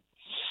whiskey.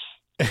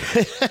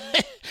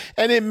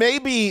 And it may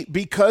be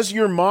because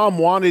your mom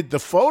wanted the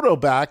photo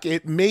back,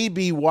 it may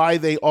be why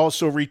they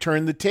also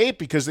returned the tape,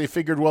 because they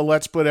figured, well,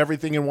 let's put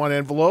everything in one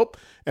envelope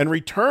and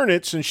return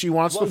it since she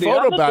wants the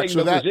photo back.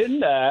 So that was in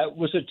there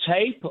was a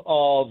tape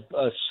of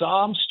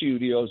Psalm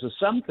Studios or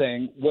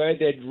something where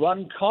they'd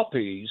run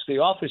copies. The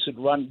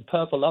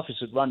Purple office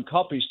had run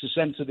copies to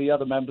send to the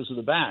other members of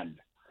the band.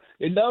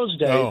 In those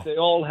days, they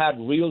all had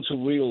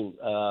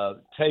reel-to-reel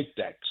tape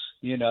decks,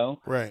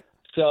 Right.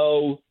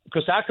 So,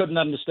 because I couldn't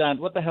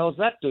understand, what the hell is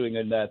that doing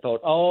in there? I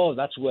thought,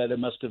 that's where they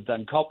must have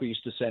done copies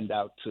to send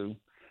out to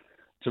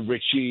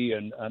Richie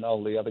and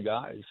all the other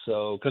guys.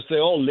 So, because they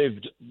all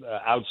lived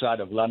outside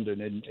of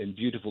London in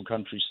beautiful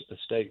country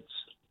estates.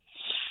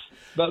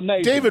 But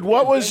maybe, David,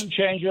 what was game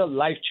changer,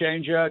 life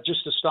changer,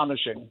 just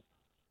astonishing.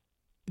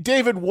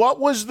 David, what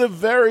was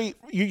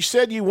you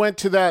said you went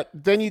to that,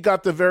 then you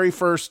got the very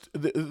first,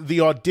 the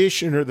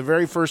audition or the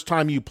very first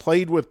time you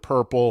played with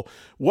Purple.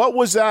 What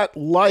was that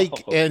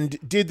like? And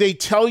did they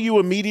tell you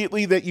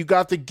immediately that you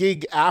got the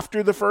gig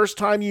after the first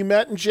time you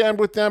met and jammed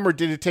with them, or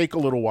did it take a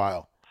little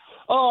while?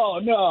 Oh,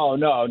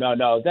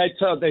 no.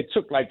 They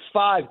took like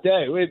 5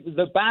 days.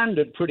 The band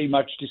had pretty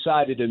much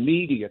decided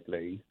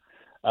immediately.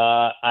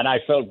 And I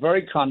felt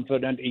very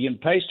confident. Ian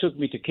Pace took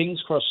me to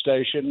King's Cross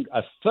Station,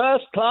 a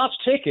first-class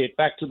ticket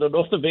back to the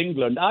north of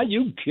England. Are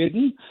you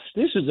kidding?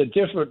 This is a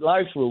different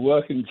life for a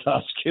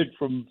working-class kid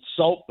from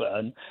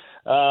Saltburn.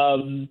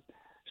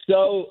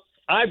 So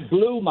I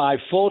blew my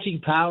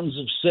 40 pounds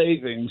of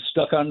savings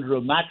stuck under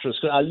a mattress.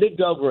 I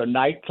lived over a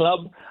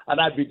nightclub,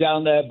 and I'd be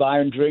down there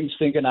buying drinks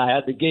thinking I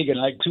had the gig, and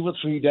like 2 or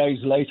 3 days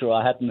later,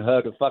 I hadn't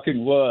heard a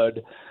fucking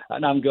word.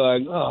 And I'm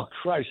going, oh,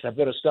 Christ, I've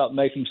got to start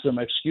making some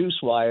excuse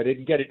why I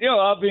didn't get it.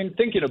 I've been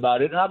thinking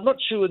about it, and I'm not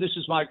sure this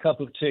is my cup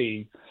of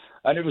tea.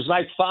 And it was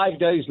like 5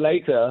 days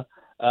later,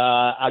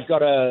 I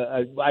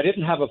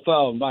didn't have a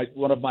phone.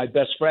 One of my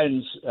best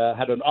friends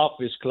had an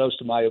office close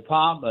to my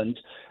apartment.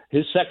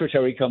 His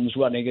secretary comes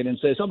running in and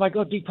says, oh, my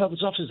God, Deep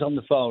Purple's office is on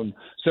the phone.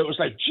 So it was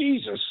like,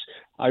 Jesus.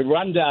 I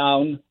run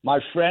down. My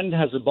friend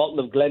has a bottle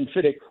of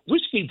Glenfiddich.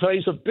 Whiskey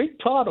plays a big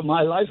part of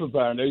my life,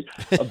 apparently.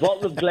 A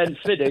bottle of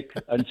Glenfiddich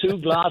and 2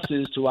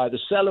 glasses to either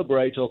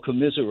celebrate or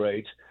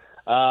commiserate.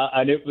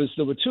 And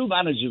there were 2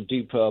 managers of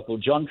Deep Purple,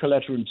 John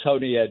Coletta and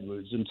Tony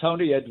Edwards. And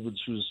Tony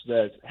Edwards was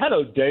there.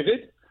 Hello,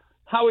 David.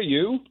 How are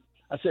you?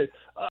 I said,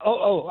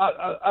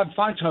 I'm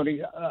fine,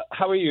 Tony.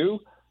 How are you?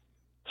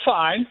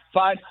 Fine.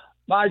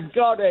 My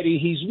God, Eddie,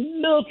 he's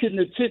milking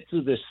the tits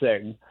of this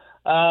thing.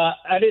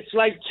 And it's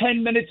like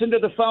 10 minutes into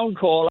the phone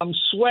call, I'm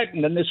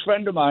sweating, and this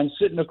friend of mine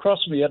sitting across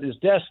me at his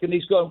desk, and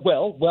he's going,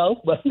 well.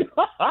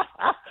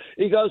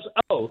 He goes,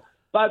 oh,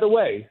 by the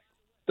way,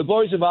 the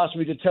boys have asked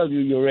me to tell you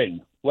you're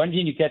in. When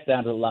can you get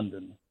down to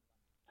London?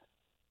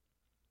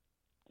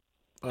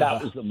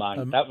 That was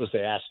that was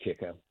the ass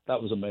kicker.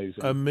 That was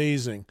amazing.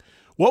 Amazing.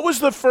 What was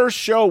the first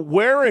show?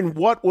 Where and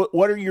what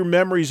are your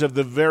memories of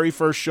the very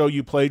first show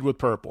you played with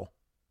Purple?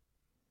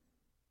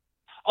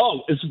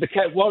 Oh, it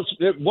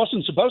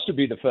wasn't supposed to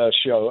be the first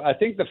show. I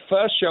think the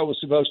first show was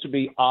supposed to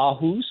be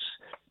Aarhus,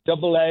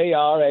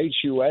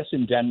 Aarhus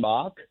in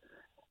Denmark.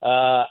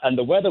 And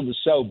the weather was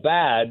so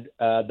bad,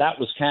 that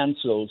was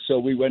cancelled. So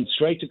we went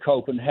straight to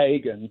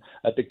Copenhagen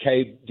at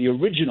the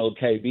original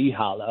KB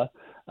Halle.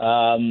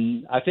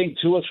 I think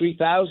 2,000 or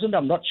 3,000,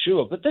 I'm not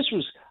sure. But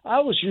I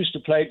was used to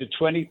play to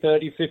 20,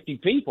 30, 50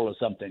 people or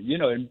something,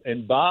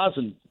 in bars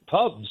and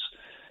pubs.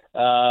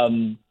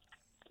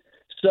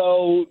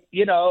 So,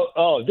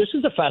 this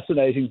is a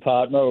fascinating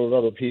part. Not a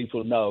lot of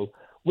people know.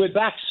 We're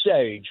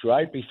backstage,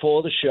 right,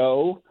 before the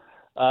show,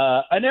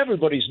 and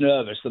everybody's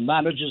nervous. The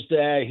manager's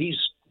there. He's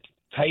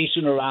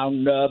pacing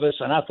around nervous,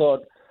 and I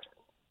thought,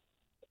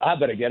 I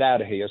better get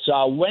out of here. So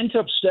I went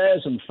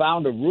upstairs and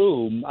found a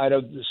room. I had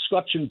a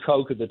Scotch and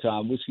Coke at the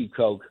time, whiskey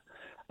Coke,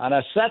 and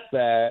I sat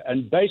there,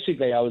 and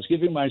basically I was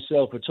giving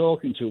myself a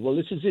talking to. Well,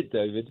 this is it,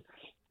 David.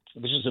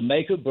 This is a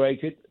make or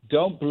break it.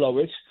 Don't blow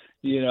it.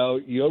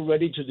 You're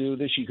ready to do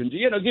this. You can do,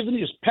 giving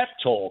this pep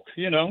talk,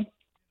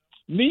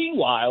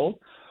 Meanwhile,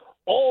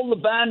 all the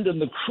band and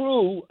the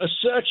crew are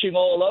searching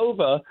all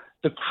over.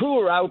 The crew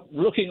are out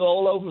looking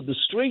all over the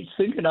streets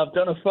thinking I've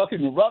done a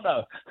fucking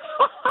runner.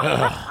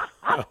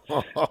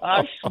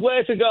 I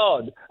swear to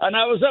God. And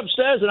I was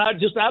upstairs and I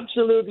just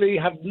absolutely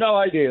have no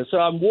idea. So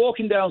I'm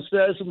walking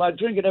downstairs with my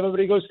drink and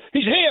everybody goes,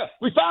 he's here.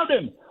 We found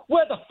him.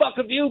 Where the fuck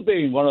have you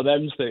been? One of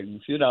them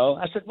things,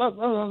 I said, well,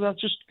 I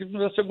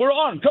said, we're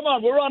on. Come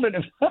on, we're on.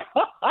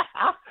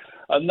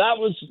 And that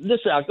was,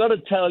 listen, I've got to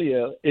tell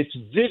you, it's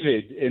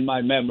vivid in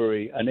my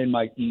memory and in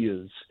my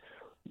ears.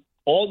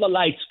 All the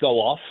lights go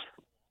off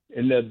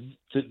in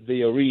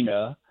the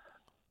arena.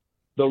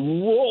 The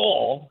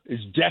roar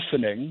is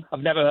deafening. I've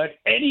never heard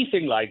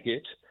anything like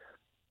it.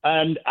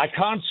 And I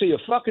can't see a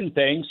fucking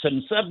thing.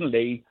 And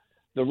suddenly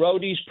the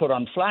roadies put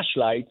on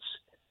flashlights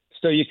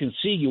so you can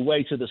see your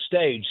way to the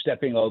stage,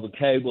 stepping over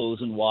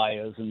cables and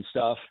wires and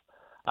stuff.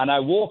 And I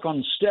walk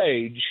on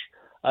stage,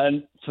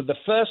 and for the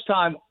first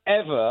time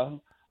ever,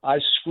 I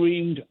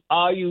screamed,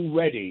 "Are you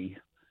ready?"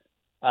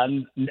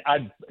 And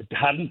I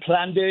hadn't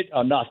planned it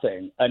or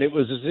nothing. And it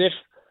was as if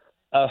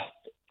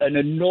an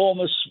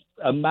enormous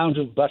amount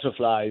of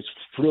butterflies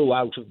flew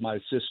out of my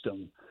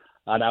system,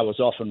 and I was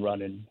off and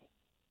running.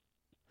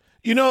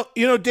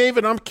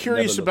 David, I'm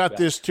curious about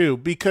this too,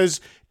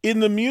 because in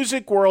the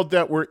music world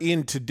that we're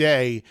in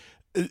today,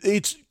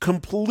 it's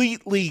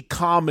completely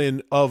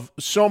common of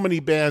so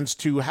many bands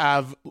to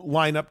have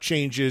lineup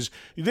changes.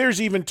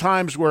 There's even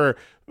times where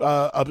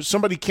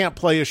somebody can't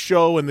play a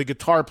show and the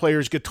guitar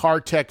player's guitar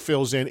tech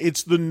fills in.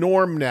 It's the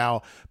norm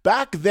now.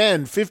 Back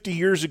then, 50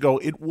 years ago,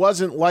 it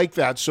wasn't like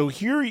that. So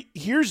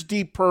here's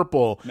Deep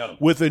Purple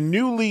with a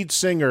new lead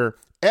singer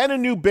and a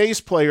new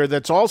bass player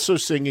that's also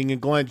singing in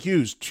Glenn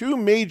Hughes. 2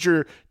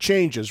 major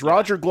changes.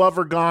 Roger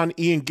Glover gone,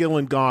 Ian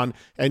Gillan gone,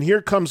 and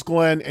here comes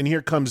Glenn, and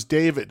here comes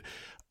David.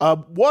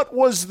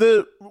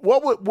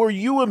 Were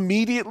you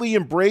immediately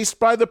embraced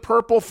by the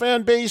Purple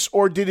fan base,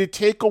 or did it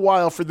take a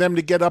while for them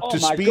to get up to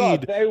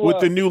speed with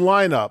the new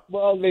lineup?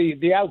 Well,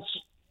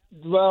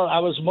 I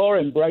was more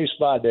embraced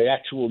by the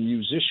actual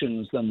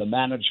musicians than the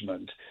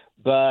management.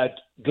 But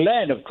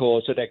Glenn, of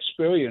course, had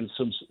experienced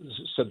some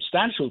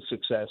substantial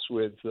success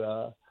with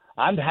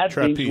and had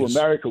been to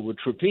America with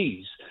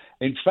Trapeze.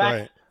 In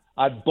fact,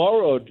 I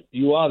borrowed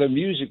 "You Are the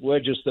Music, We're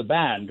Just the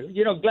Band."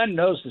 Glenn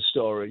knows the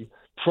story.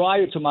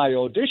 Prior to my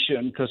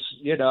audition, because,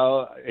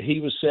 he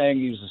was saying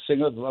he was a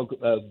singer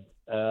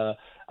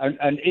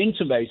and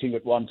intimating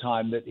at one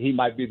time that he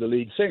might be the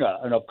lead singer.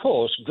 And, of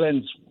course,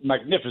 Glenn's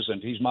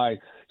magnificent. He's my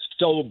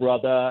soul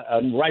brother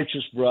and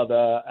righteous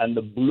brother and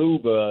the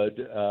bluebird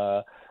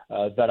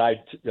that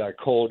I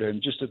called him.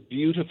 Just a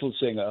beautiful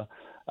singer.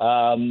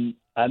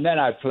 And then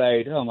I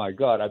played,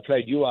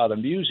 "You Are the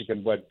Music,"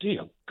 and went,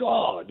 dear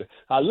God.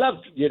 I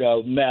loved,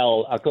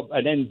 Mel.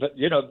 And then,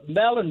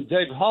 Mel and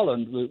Dave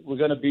Holland were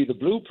going to be the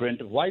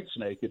blueprint of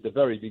Whitesnake at the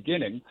very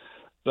beginning.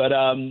 But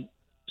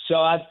so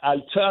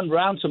I turned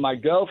around to my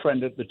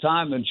girlfriend at the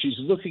time, and she's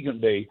looking at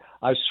me.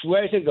 I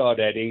swear to God,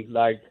 Eddie,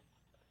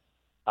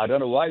 I don't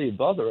know why you're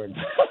bothering.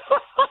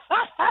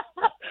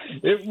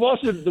 It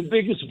wasn't the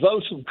biggest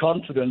vote of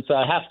confidence,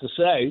 I have to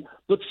say,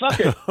 but fuck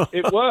it,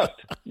 it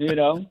worked,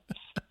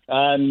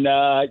 And,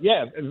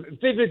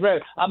 vivid.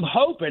 I'm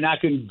hoping I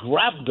can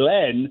grab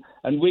Glenn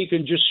and we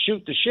can just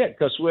shoot the shit,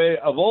 because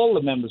of all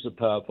the members of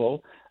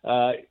Purple,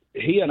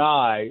 he and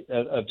I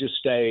have just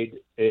stayed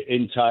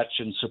in touch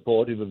and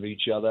supportive of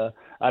each other.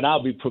 And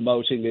I'll be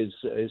promoting his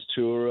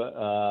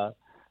tour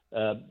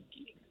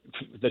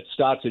that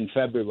starts in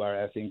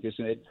February, I think,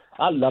 isn't it?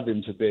 I love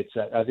him to bits.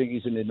 I think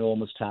he's an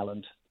enormous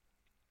talent.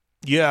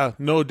 Yeah,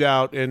 no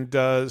doubt, and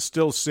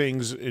still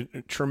sings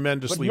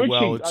tremendously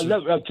well.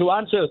 To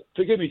answer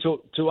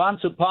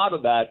part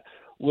of that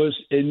was,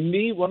 in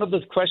me, one of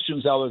the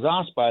questions I was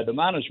asked by the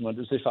management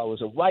is if I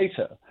was a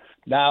writer.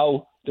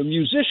 Now, the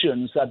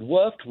musicians I'd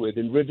worked with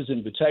in Rivers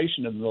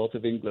Invitation in the north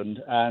of England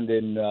and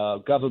in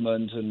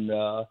Government and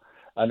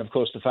of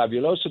course the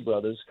Fabuloso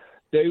Brothers,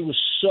 they were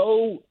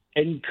so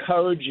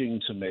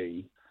encouraging to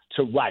me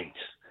to write.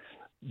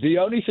 The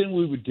only thing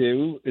we would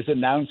do is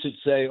announce it,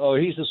 say, "Oh,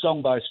 here's a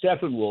song by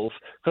Steppenwolf,"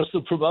 because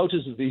the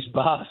promoters of these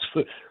bars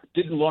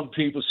didn't want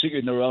people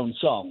singing their own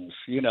songs,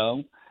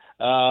 So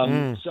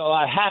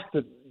I had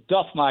to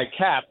doff my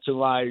cap to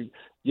my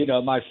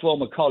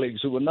former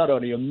colleagues, who were not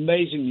only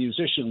amazing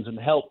musicians and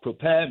helped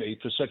prepare me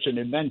for such an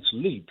immense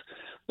leap,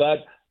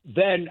 but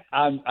then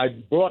I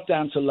brought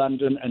down to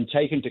London and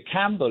taken to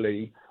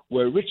Camberley,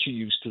 where Richie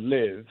used to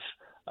live,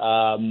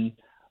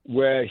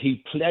 where he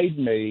played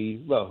me.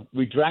 Well,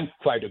 we drank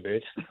quite a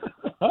bit,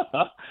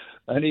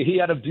 and he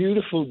had a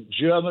beautiful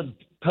German,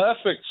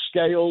 perfect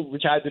scale,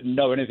 which I didn't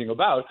know anything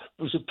about.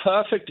 It was a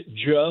perfect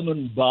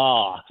German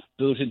bar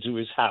built into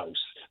his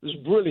house. It was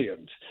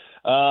brilliant.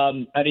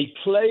 And he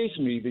plays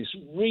me these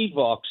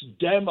Revox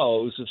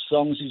demos of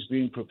songs he's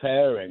been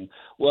preparing.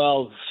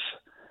 Well,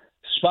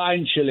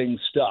 spine-chilling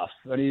stuff.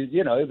 And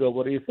he go,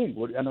 "What do you think?"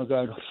 And I'm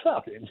going,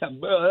 "Fuck it."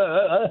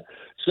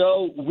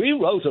 So we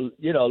wrote a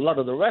lot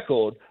of the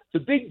record. The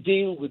big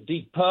deal with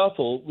Deep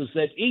Purple was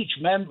that each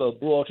member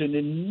brought an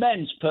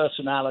immense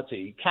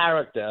personality,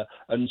 character,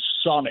 and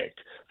sonic.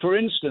 For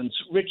instance,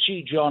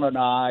 Richie, John, and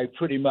I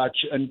pretty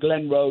much, and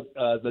Glenn wrote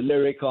the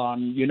lyric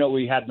on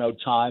 "We Had No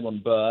Time" on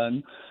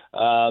Burn.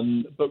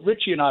 But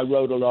Richie and I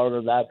wrote a lot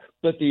of that.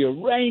 But the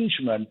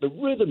arrangement, the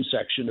rhythm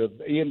section of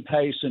Ian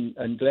Pace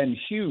and Glenn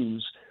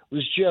Hughes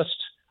was just,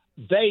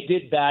 they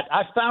did that.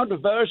 I found a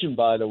version,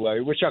 by the way,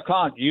 which I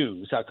can't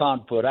use. I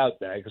can't put out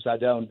there because I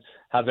don't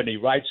have any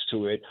rights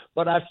to it.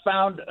 But I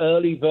found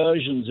early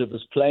versions of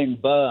us playing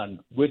Burn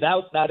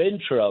without that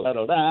intro.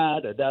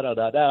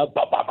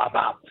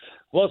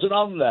 Wasn't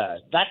on there.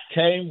 That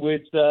came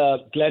with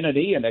Glenn and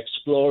Ian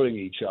exploring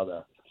each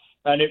other.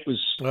 And it was,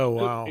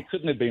 it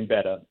couldn't have been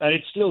better. And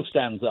it still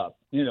stands up,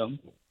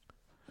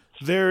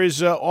 There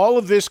is, all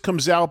of this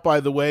comes out, by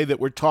the way,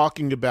 that we're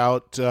talking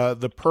about.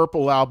 The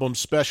Purple album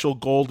Special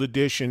Gold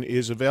Edition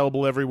is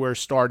available everywhere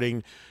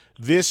starting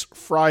this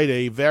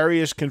Friday.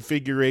 Various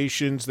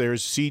configurations.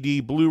 There's CD,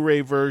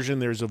 Blu-ray version.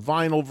 There's a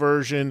vinyl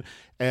version.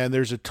 And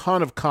there's a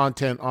ton of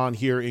content on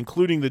here,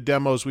 including the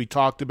demos we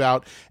talked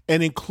about.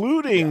 And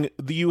including,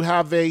 you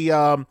have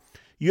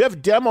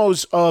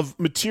demos of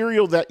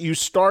material that you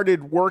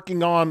started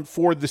working on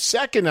for the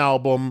second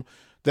album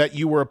that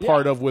you were a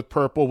part of with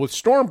Purple, with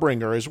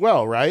Stormbringer as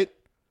well, right?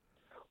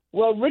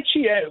 Well,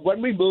 Richie,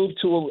 when we moved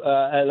to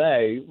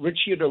L.A.,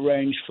 Richie had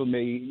arranged for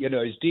me,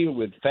 his deal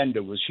with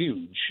Fender was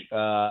huge.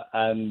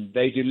 And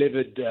they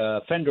delivered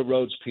Fender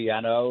Rhodes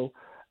piano,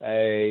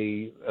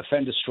 a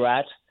Fender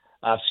Strat.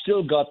 I've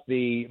still got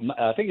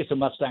I think it's a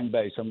Mustang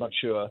bass, I'm not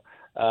sure.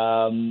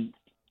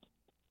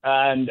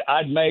 And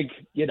I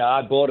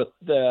bought a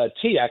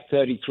TIAC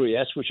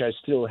 33S, which I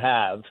still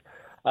have.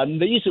 And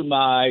these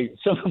are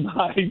some of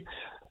my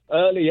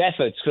early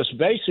efforts, because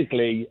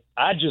basically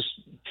I just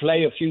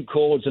play a few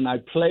chords, and I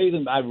play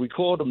them. I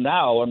record them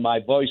now on my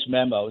voice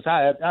memos.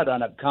 I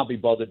can't be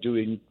bothered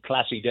doing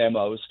classy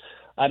demos,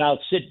 and I'll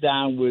sit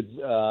down with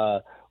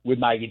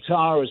my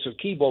guitarist or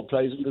keyboard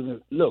players and go,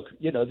 look,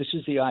 this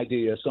is the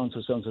idea, so,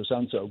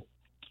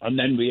 and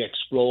then we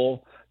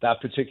explore that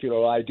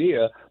particular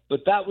idea.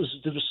 But there was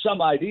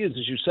some ideas,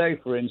 as you say,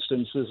 for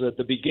instance, is at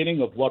the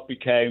beginning of what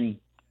became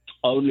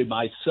Only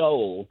My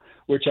Soul,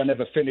 which I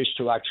never finished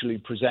to actually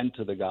present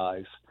to the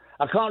guys.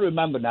 I can't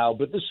remember now,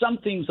 but there's some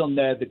things on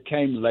there that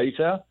came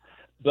later.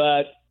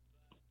 But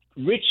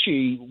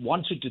Richie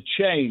wanted to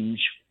change.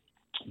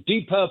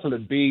 Deep Purple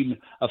had been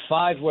a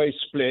 5-way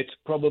split,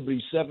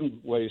 probably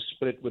 7-way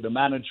split with the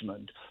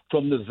management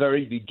from the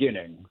very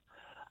beginning.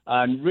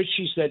 And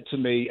Richie said to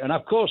me, and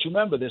of course,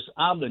 remember this,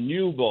 I'm the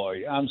new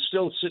boy. I'm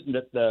still sitting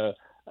at the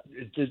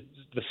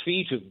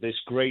feet of this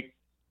great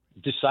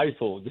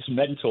disciple, this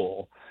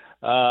mentor.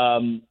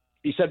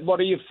 He said,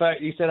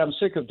 he said, I'm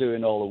sick of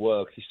doing all the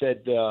work. He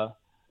said,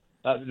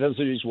 those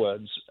are his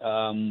words.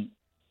 I'm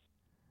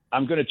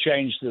going to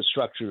change the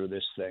structure of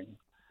this thing.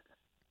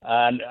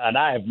 And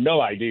I have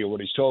no idea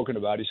what he's talking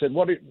about. He said,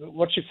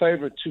 what's your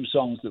favorite 2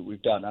 songs that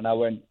we've done? And I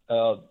went,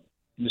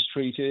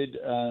 Mistreated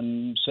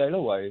and Sail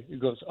Away. He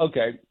goes,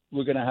 okay,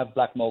 we're going to have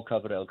Blackmore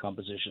Coverdale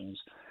compositions.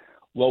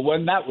 Well,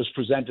 when that was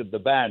presented to the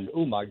band,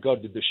 oh my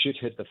God, did the shit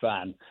hit the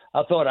fan.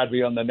 I thought I'd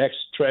be on the next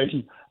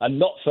train and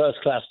not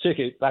first-class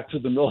ticket back to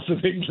the north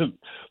of England.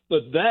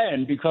 But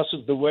then, because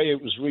of the way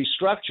it was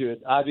restructured,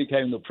 I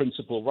became the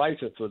principal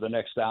writer for the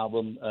next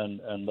album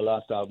and the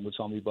last album with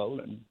Tommy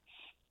Bolin.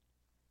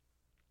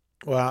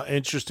 Wow,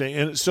 interesting.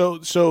 And so,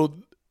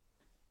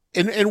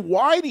 and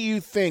why do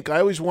you think, I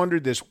always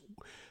wondered this,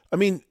 I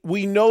mean,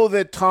 we know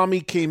that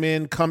Tommy came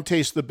in, Come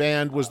Taste the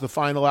Band was the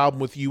final album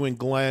with you and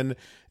Glenn,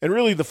 and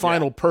really the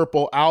final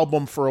Purple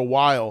album for a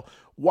while.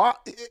 Why?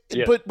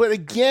 Yeah. But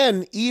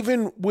again,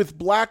 even with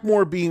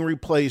Blackmore being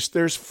replaced,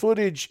 there's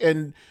footage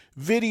and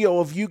video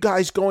of you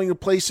guys going to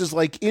places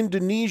like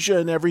Indonesia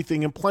and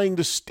everything and playing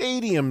the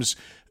stadiums.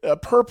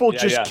 Purple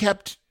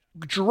kept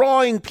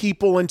drawing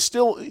people, and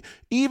still,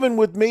 even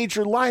with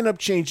major lineup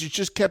changes,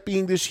 just kept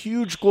being this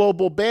huge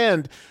global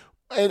band.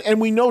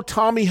 And we know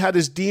Tommy had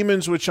his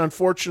demons, which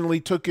unfortunately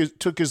took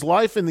his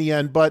life in the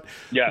end. But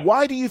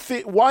why do you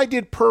think? Why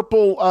did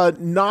Purple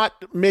not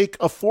make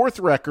a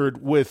 4th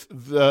record with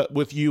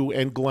you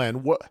and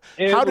Glenn?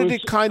 How did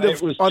it kind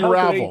of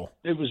unravel?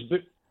 It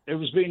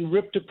was being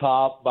ripped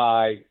apart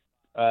by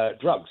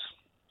drugs.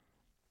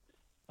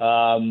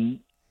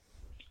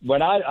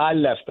 When I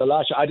left the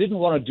last, I didn't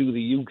want to do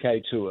the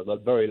UK tour, the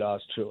very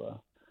last tour.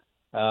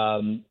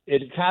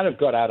 It kind of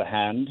got out of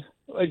hand.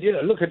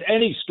 Look at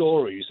any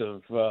stories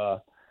of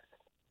the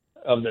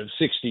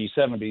 60s,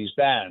 70s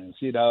bands,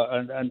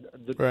 and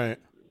the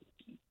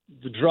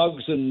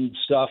drugs and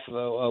stuff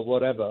or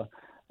whatever,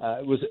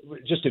 it was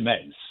just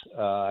immense.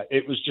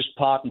 It was just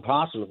part and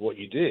parcel of what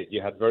you did.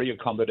 You had very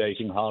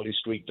accommodating Harley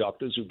Street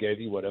doctors who gave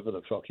you whatever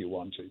the fuck you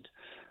wanted.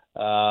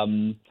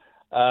 And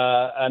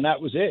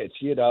that was it.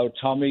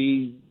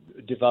 Tommy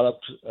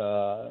developed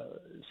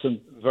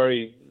some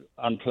very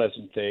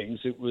unpleasant things.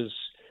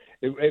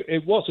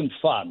 It wasn't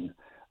fun.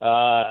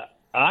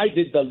 I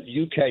did the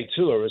UK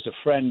tour as a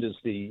friend, as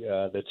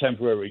the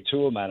temporary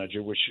tour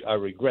manager, which I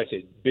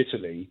regretted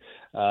bitterly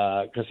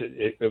because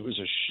it was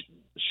a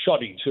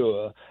shoddy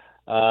tour.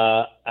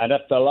 And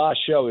at the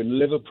last show in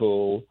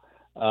Liverpool,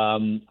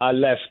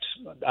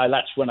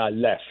 that's when I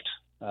left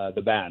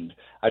the band.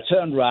 I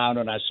turned around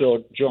and I saw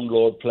John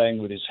Lord playing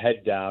with his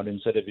head down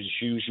instead of his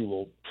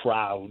usual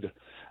proud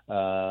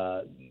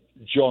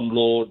John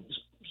Lord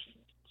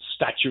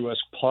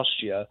statuesque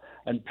posture,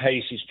 and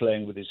Pacey's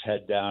playing with his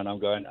head down. I'm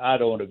going, I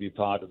don't want to be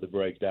part of the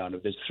breakdown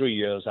of this 3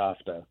 years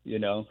after,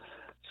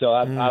 So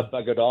I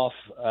buggered off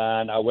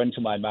and I went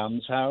to my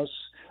mum's house.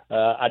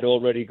 I'd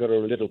already got a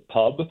little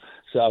pub,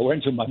 so I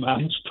went to my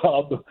mum's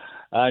pub,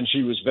 and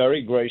she was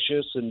very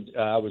gracious, and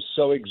I was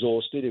so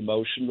exhausted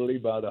emotionally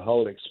by the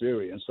whole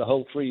experience, the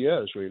whole 3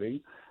 years,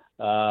 really.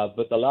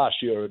 But the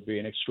last year had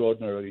been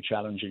extraordinarily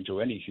challenging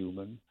to any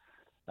human.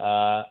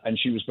 And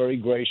she was very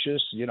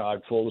gracious.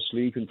 I'd fall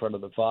asleep in front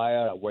of the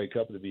fire. I'd wake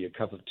up, there'd be a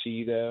cup of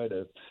tea there,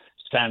 a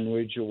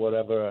sandwich or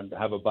whatever, and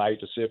have a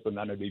bite, a sip, and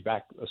then I'd be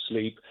back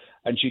asleep.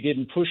 And she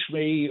didn't push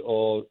me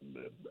or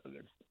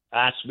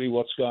ask me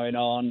what's going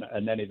on.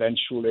 And then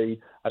eventually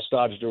I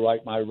started to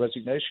write my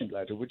resignation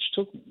letter, which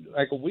took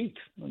like a week,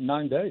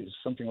 9 days,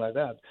 something like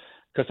that,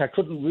 because I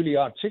couldn't really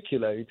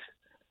articulate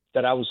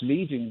that I was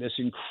leaving this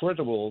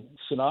incredible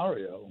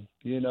scenario,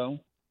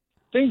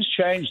 Things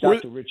changed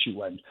after Richie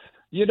went.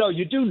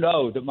 You do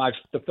know that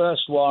the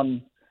first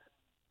one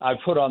I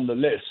put on the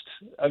list,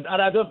 and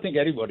I don't think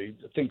anybody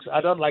thinks,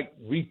 I don't like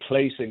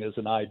replacing as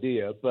an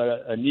idea,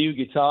 but a new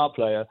guitar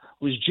player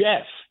was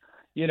Jeff.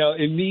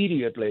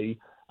 Immediately,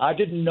 I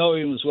didn't know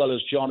him as well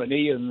as John and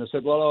Ian, and I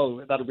said,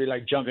 well, that'll be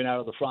like jumping out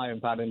of the frying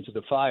pan into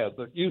the fire.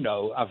 But,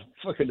 I've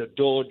fucking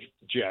adored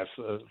Jeff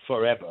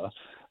forever.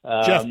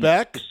 Jeff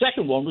Beck? The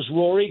second one was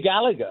Rory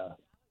Gallagher,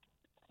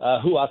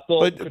 who I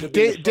thought could have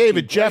been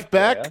David, Jeff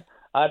Beck?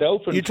 I'd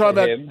opened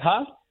for him.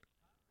 Huh?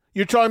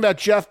 You're talking about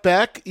Jeff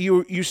Beck?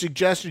 You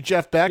suggested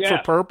Jeff Beck for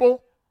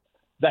Purple?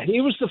 That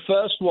he was the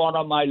first one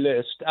on my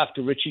list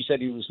after Richie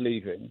said he was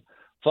leaving,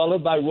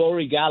 followed by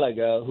Rory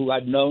Gallagher, who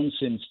I'd known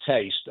since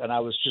Taste, and I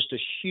was just a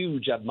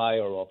huge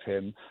admirer of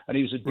him, and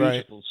he was a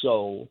beautiful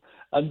soul.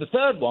 And the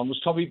third one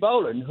was Tommy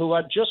Bolin, who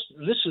I'd just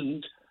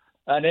listened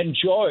and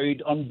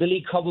enjoyed on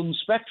Billy Cobham's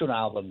Spectrum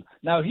album.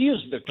 Now,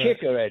 here's the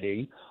kicker,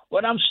 Eddie.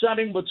 When I'm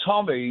standing with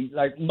Tommy,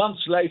 like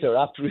months later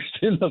after he's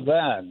in the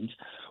band,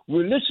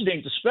 we're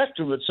listening to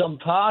Spectrum at some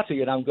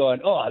party, and I'm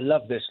going, oh, I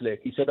love this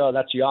lick. He said, oh,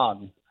 that's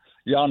Jan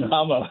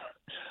Hammer.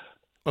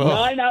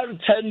 9 out of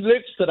 10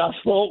 licks that I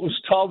thought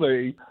was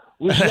Tommy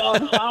was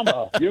Jan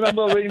Hammer. You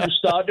remember when he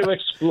started to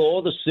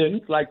explore the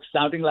synth, like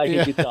sounding like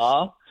a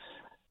guitar?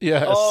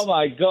 Yes. Oh,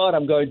 my God.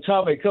 I'm going,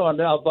 Tommy, come on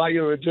now, I'll buy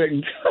you a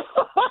drink.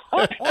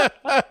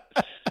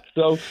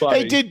 So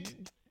funny. Hey,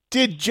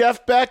 did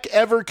Jeff Beck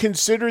ever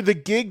consider the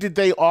gig? Did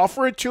they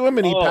offer it to him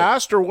and he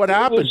passed, or what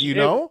happened? Do you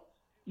know?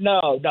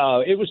 No,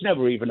 it was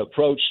never even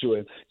approached to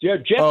him. Yeah,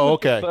 Jeff was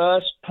the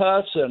first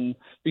person,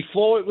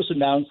 before it was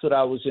announced that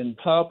I was in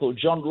Purple,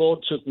 John Lord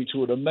took me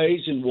to an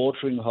amazing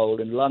watering hole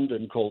in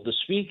London called the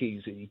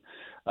Speakeasy.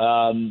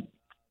 And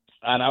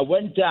I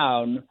went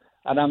down,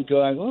 and I'm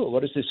going, oh,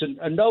 what is this?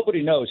 And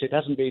nobody knows. It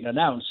hasn't been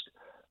announced.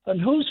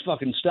 And who's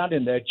fucking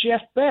standing there?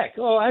 Jeff Beck.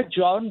 Oh, hi,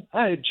 John.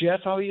 Hi,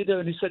 Jeff. How are you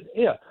doing? He said,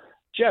 here,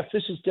 Jeff,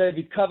 this is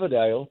David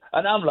Coverdale.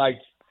 And I'm like,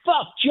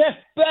 fuck, Jeff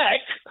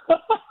Beck.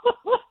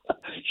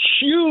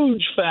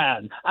 Huge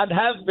fan, and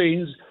have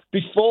been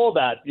before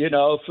that,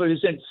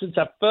 since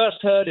I first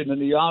heard him in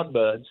the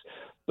Yardbirds.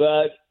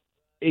 But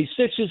he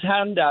sticks his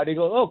hand out. He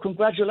goes, oh,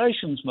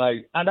 congratulations,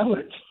 mate. And I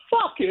went,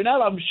 fucking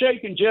hell, I'm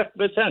shaking Jeff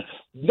Beck's hand.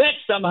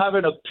 Next, I'm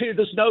having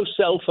there's no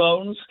cell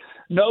phones,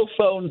 no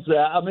phones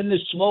there. I'm in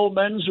this small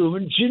men's room,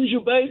 and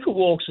Ginger Baker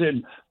walks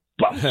in,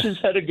 bumps his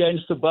head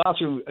against the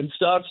bathroom, and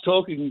starts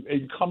talking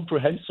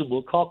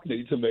incomprehensible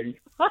Cockney to me.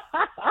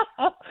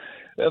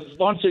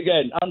 Once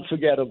again,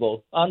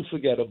 unforgettable.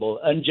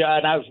 And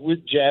I was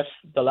with Jeff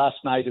the last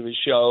night of his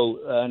show,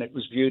 and it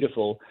was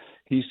beautiful.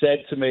 He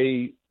said to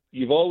me,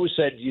 you've always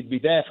said you'd be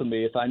there for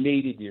me if I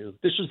needed you.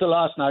 This was the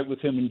last night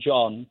with him and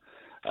John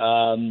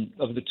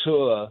of the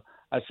tour.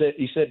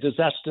 He said, does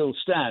that still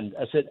stand?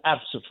 I said,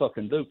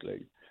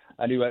 abso-fucking-lutely.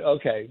 And he went,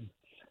 okay.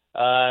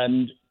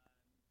 And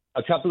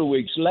a couple of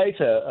weeks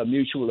later, a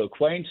mutual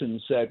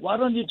acquaintance said, why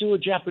don't you do a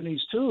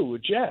Japanese tour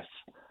with Jeff?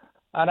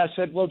 And I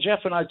said, well,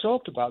 Jeff and I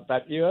talked about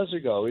that years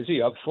ago. Is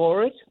he up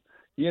for it?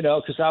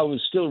 Because I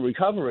was still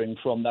recovering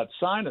from that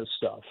sinus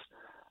stuff.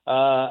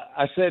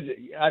 I said,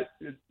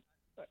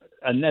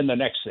 and then the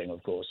next thing,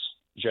 of course,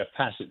 Jeff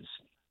passes,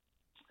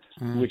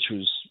 which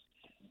was,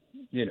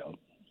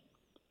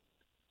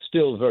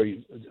 still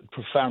very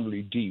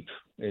profoundly deep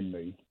in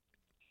me.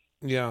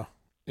 Yeah,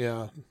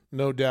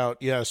 no doubt.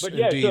 Yes, but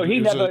indeed. So he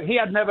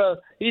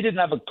didn't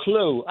have a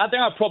clue. I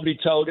think I probably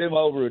told him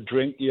over a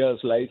drink years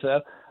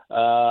later.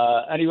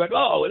 And he went,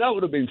 oh, that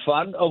would have been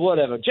fun, or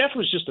whatever. Jeff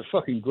was just a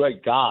fucking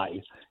great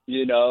guy,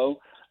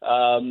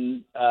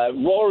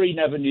 Rory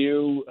never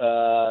knew.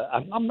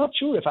 I'm not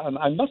sure if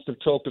I must have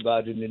talked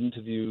about it in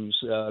interviews,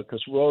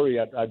 because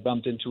Rory, I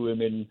bumped into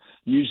him in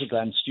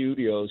Musicland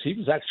Studios. He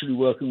was actually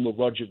working with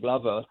Roger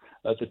Glover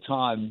at the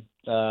time,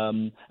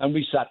 and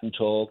we sat and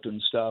talked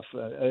and stuff.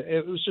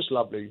 It was just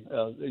lovely.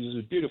 He was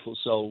a beautiful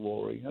soul,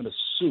 Rory, and a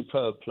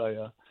superb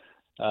player.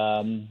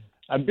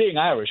 And being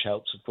Irish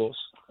helps, of course.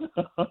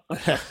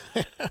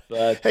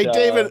 But, hey,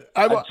 David,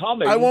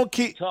 Tommy, I won't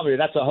keep Tommy.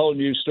 That's a whole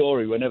new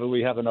story. Whenever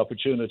we have an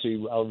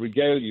opportunity, I'll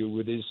regale you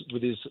with his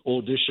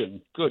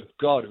audition. Good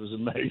God, it was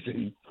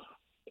amazing.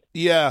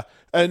 Yeah,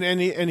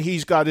 and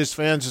he's got his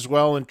fans as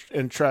well,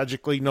 and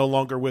tragically no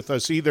longer with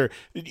us either.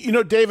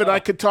 David, I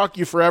could talk to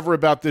you forever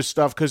about this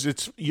stuff because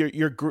it's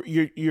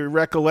your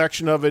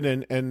recollection of it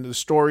and the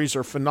stories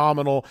are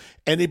phenomenal.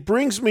 And it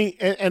brings me,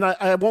 and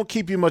I won't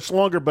keep you much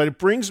longer, but it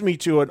brings me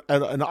to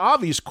an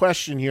obvious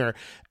question here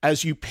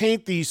as you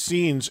paint these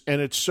scenes, and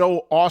it's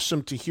so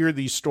awesome to hear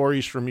these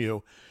stories from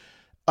you.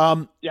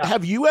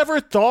 Have you ever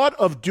thought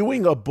of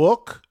doing a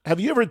book? Have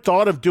you ever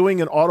thought of doing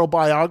an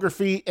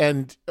autobiography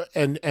and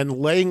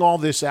laying all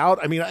this out?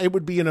 I mean, it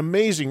would be an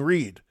amazing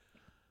read.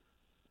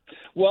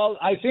 Well,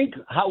 I think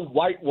How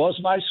White Was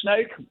My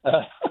Snake?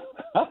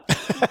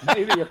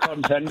 Maybe a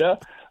contender.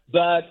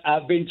 But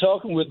I've been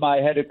talking with my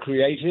head of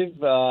creative,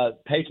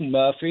 Peyton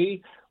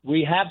Murphy.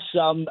 We have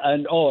some,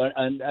 and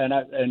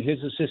his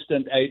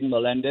assistant, Aidan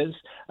Melendez,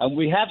 and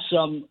we have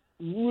some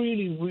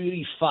really,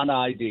 really fun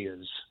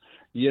ideas.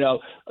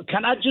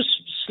 Can I just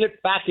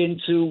slip back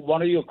into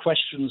one of your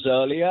questions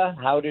earlier?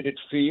 How did it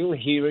feel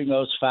hearing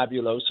those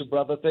Fabulosa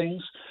Brother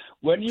things?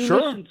 When you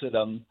listen to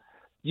them,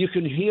 you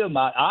can hear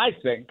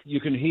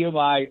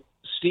my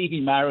Stevie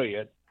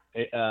Marriott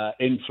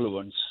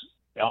influence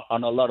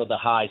on a lot of the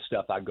high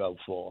stuff I go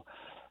for.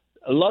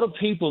 A lot of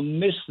people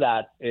miss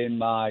that in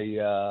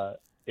my,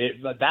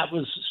 but that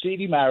was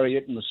Stevie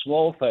Marriott and the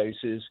Small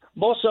Faces,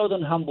 more so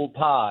than Humble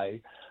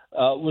Pie,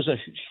 was a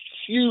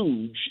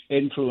huge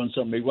influence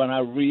on me when I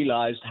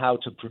realized how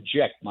to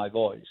project my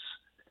voice.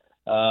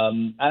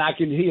 And I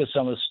can hear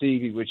some of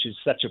Stevie, which is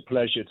such a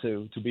pleasure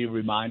to be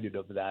reminded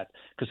of that,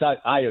 because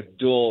I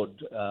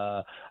adored.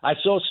 I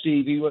saw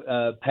Stevie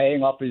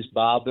paying off his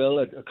bar bill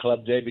at a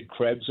club David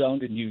Krebs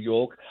owned in New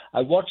York.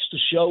 I watched the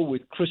show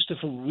with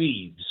Christopher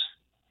Reeves,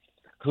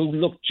 who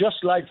looked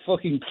just like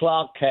fucking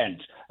Clark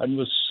Kent and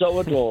was so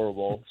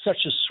adorable,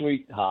 such a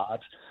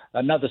sweetheart.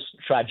 Another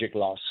tragic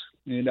loss,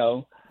 you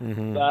know.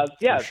 Mm-hmm.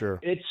 Yeah, sure.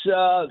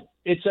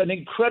 It's an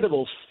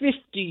incredible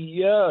 50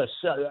 years.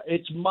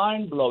 It's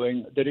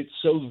mind-blowing that it's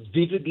so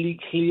vividly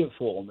clear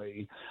for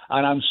me.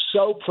 And I'm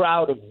so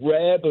proud of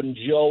Reb and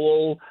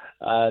Joel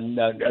and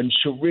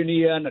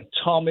Sharinian and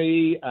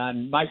Tommy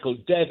and Michael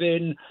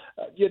Devin.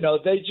 You know,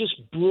 they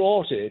just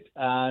brought it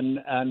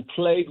and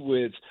played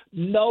with.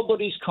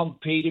 Nobody's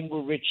competing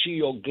with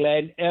Richie or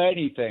Glenn,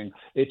 anything.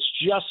 It's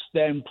just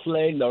them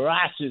playing their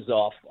asses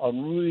off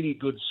on really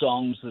good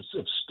songs that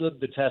have stood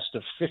the test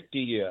of 50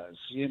 years,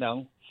 you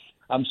know.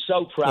 I'm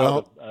so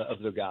proud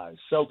of the guys.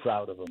 So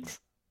proud of them.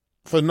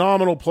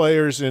 Phenomenal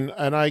players, and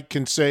I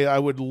can say I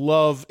would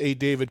love a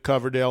David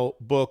Coverdale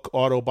book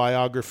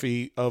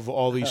autobiography of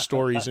all these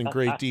stories in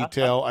great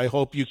detail. I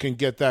hope you can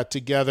get that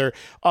together.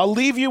 I'll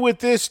leave you with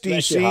this,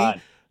 DC.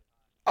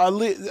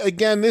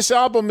 Again, this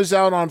album is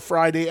out on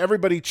Friday.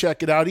 Everybody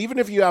check it out. Even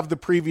if you have the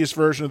previous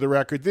version of the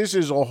record, this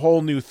is a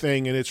whole new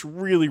thing, and it's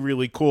really,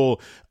 really cool.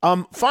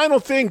 Final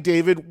thing,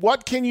 David,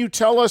 what can you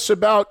tell us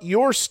about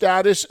your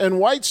status and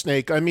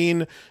Whitesnake? I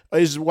mean,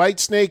 is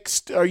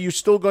Whitesnake, are you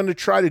still going to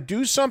try to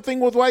do something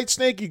with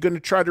Whitesnake? Are you going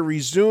to try to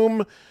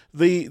resume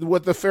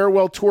the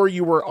farewell tour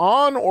you were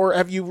on, or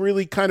have you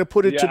really kind of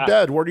put it to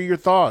bed? What are your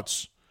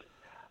thoughts?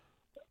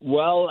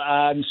 Well,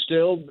 I'm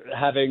still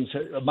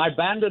my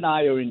band and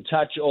I are in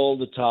touch all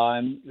the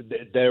time.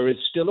 There is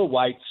still a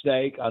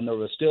Whitesnake, and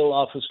there are still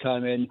offers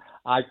coming.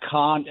 I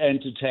can't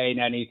entertain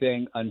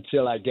anything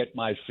until I get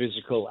my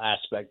physical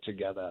aspect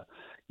together.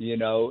 You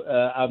know,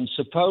 I'm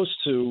supposed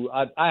to.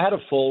 I had a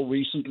fall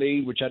recently,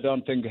 which I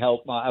don't think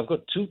helped I've got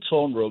 2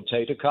 torn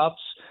rotator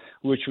cuffs,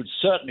 which would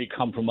certainly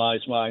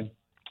compromise my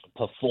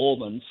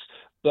performance.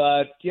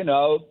 But, you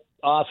know,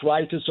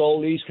 arthritis, all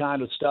these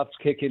kind of stuff's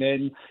kicking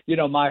in. You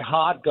know, my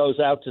heart goes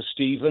out to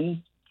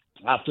Stephen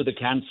after the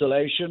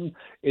cancellation.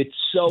 It's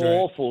so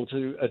awful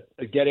to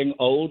getting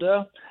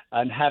older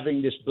and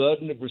having this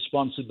burden of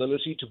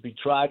responsibility to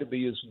try to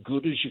be as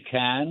good as you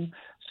can.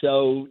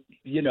 So,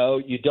 you know,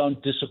 you don't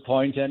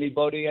disappoint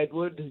anybody,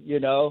 Edward, you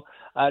know,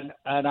 and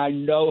I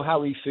know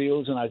how he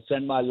feels, and I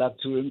send my love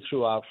to him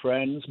through our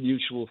friends,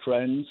 mutual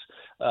friends.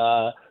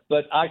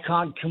 But I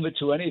can't commit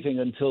to anything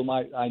until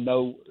I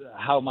know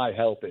how my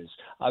health is.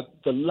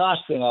 The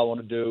last thing I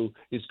want to do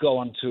is go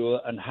on tour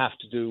and have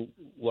to do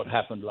what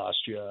happened last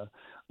year,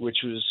 which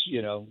was,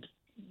 you know,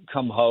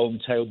 come home,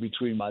 tail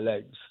between my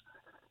legs.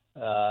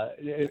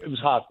 It was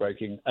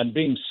heartbreaking. And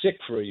being sick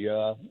for a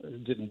year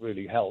didn't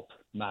really help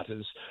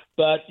matters.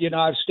 But, you know,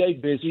 I've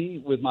stayed busy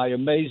with my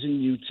amazing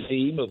new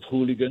team of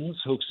hooligans,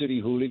 Hook City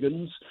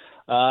Hooligans.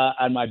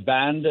 And my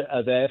band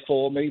are there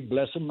for me,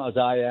 bless them, as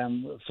I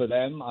am for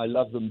them. I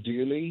love them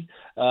dearly.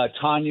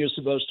 Tanya's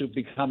supposed to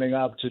be coming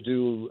up to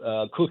do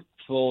cook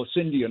for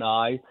Cindy and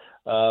I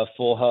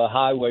for her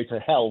Highway to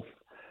Health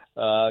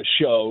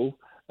show,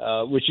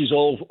 which is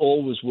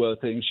always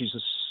worth it. She's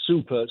a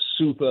super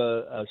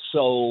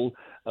soul,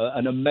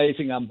 an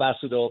amazing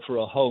ambassador for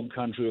her home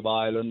country of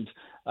Ireland,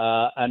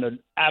 and an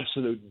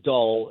absolute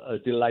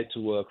delight to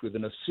work with,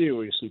 and a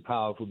seriously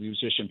powerful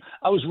musician.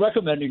 I was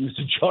recommending this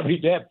to Johnny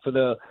Depp for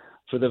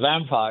the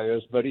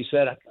Vampires, but he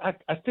said,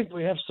 I think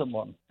we have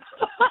someone.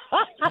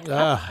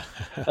 I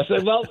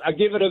said, well, I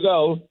give it a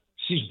go.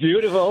 She's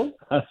beautiful.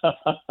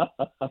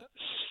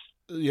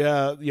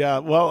 Yeah.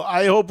 Well,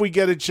 I hope we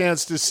get a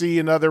chance to see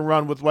another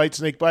run with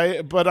Whitesnake,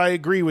 but I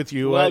agree with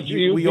you. Well,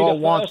 you'll be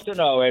the first to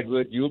know,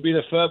 Edward. You'll be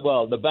the first.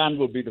 Well, the band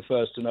will be the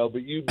first to know,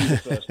 but you'll be the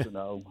first to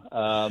know.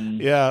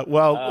 Yeah.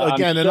 Well,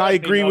 again, and I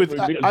agree with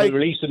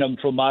releasing them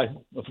from my.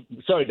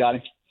 Sorry,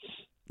 Danny.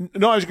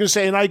 No, I was going to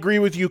say, and I agree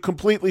with you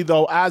completely,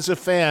 though. As a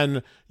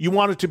fan, you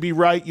want it to be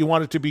right. You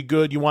want it to be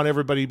good. You want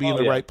everybody to be in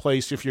the right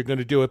place if you're going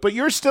to do it. But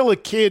you're still a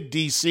kid,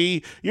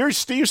 DC. You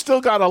still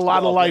got a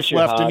lot of life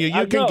left in you.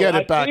 You can get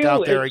it back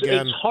out there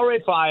again. It's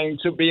horrifying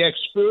to be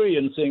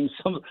experiencing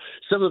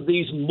some of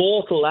these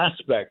mortal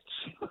aspects.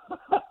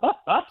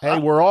 Hey,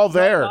 we're all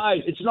there.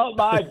 It's not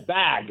my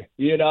bag,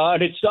 you know,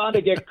 and it's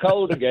starting to get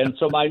cold again.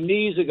 So my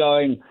knees are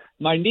going.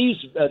 My knees,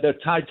 the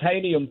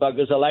titanium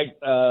buggers are like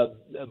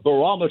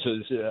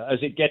barometers. As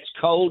it gets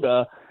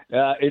colder,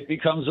 it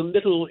becomes a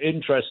little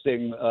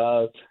interesting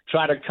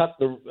trying to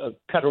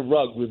cut a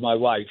rug with my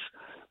wife.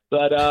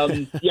 But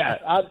yeah,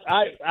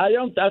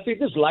 I think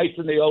there's life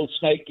in the old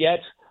snake yet,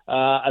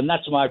 and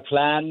that's my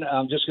plan.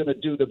 I'm just going to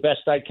do the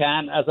best I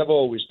can, as I've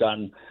always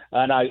done.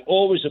 And I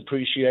always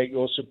appreciate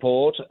your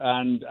support.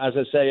 And as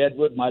I say,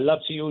 Edward, my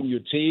love to you and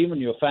your team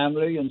and your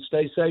family, and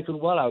stay safe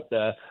and well out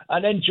there.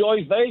 And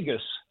enjoy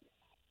Vegas.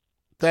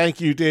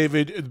 Thank you,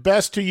 David.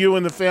 Best to you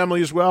and the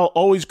family as well.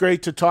 Always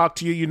great to talk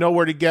to you. You know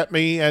where to get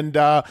me. And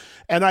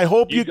I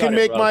hope you can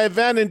make my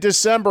event in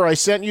December. I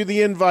sent you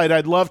the invite.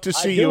 I'd love to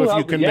see you if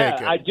you can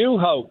make it. I do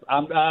hope.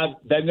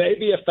 There may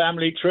be a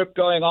family trip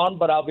going on,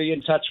 but I'll be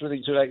in touch with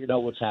you to let you know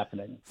what's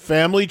happening.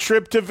 Family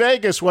trip to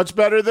Vegas. What's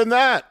better than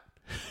that?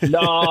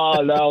 No,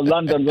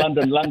 London.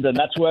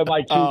 That's where my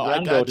two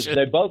granddaughters,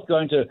 they're both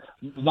going to,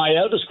 my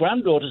eldest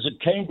granddaughter's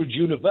at Cambridge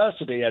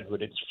University,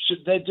 Edward.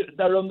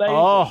 They're amazing.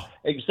 Oh,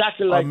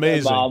 exactly like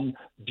their mom.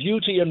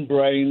 Beauty and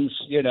brains,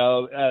 you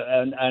know,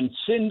 and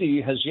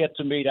Cindy has yet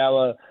to meet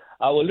our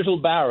little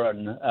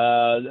Baron,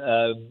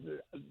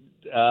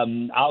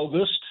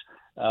 August.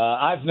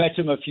 I've met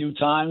him a few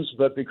times,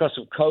 but because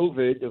of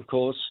COVID, of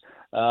course,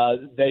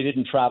 they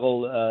didn't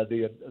travel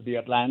the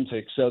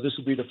Atlantic. So this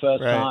will be the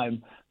first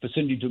time for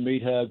Cindy to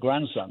meet her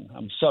grandson.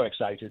 I'm so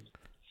excited.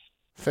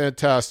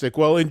 Fantastic.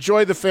 Well,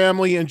 enjoy the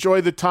family, enjoy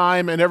the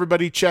time, and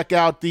everybody check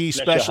out the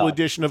special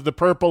edition of the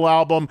Purple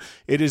Album.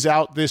 It is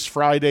out this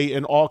Friday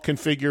in all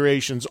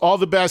configurations. All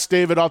the best,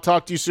 David. I'll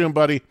talk to you soon,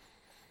 buddy.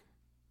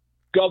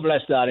 God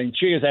bless, darling.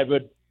 Cheers,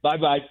 Edward.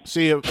 Bye-bye.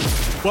 See you.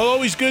 Well,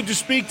 always good to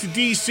speak to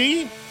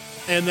DC.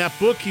 And that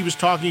book he was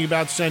talking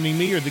about sending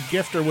me, or the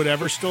gift or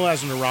whatever, still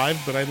hasn't arrived,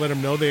 but I let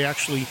him know they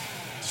actually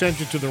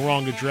sent it to the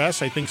wrong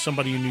address. I think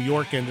somebody in New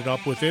York ended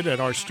up with it at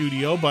our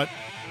studio, but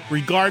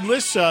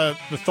regardless, the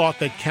thought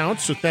that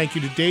counts. So thank you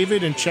to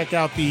David, and check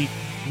out the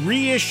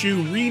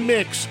reissue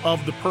remix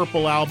of the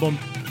Purple Album.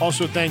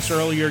 Also, thanks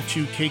earlier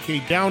to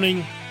KK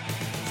Downing,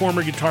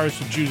 former guitarist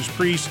of Judas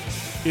Priest.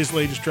 His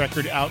latest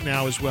record out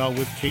now as well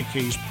with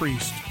KK's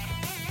Priest.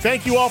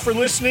 Thank you all for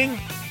listening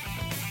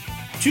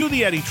to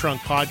the Eddie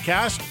Trunk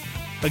Podcast.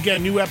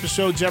 Again, new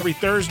episodes every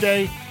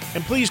Thursday.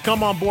 And please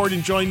come on board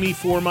and join me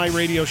for my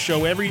radio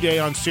show every day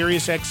on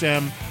Sirius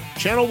XM,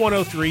 Channel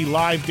 103,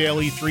 live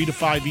daily, 3 to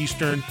 5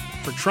 Eastern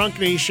for Trunk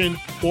Nation,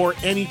 or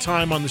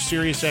anytime on the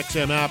Sirius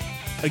XM app.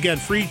 Again,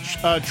 free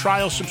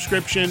trial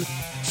subscription,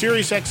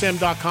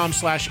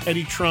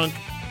 SiriusXM.com/Eddie Trunk.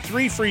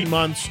 3 free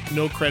months,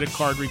 no credit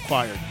card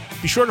required.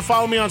 Be sure to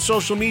follow me on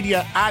social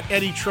media at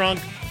Eddie Trunk,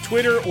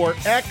 Twitter or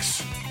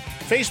X,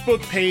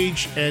 Facebook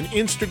page, and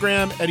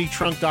Instagram.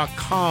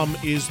 EddieTrunk.com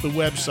is the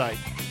website.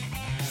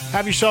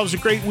 Have yourselves a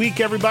great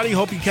week, everybody.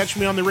 Hope you catch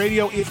me on the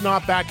radio. If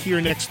not, back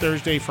here next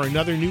Thursday for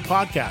another new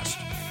podcast.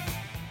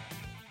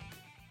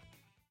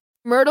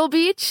 Myrtle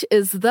Beach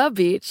is the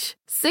beach.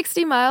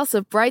 60 miles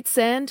of bright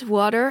sand,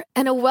 water,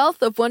 and a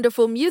wealth of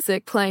wonderful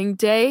music playing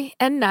day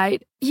and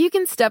night. You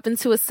can step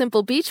into a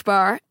simple beach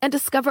bar and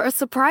discover a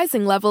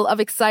surprising level of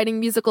exciting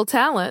musical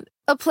talent.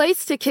 A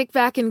place to kick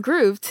back and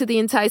groove to the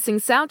enticing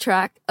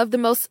soundtrack of the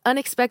most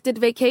unexpected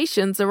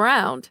vacations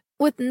around,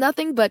 with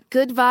nothing but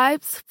good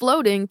vibes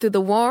floating through the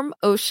warm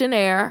ocean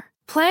air.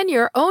 Plan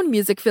your own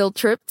music-filled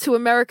trip to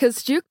America's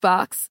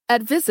Jukebox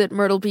at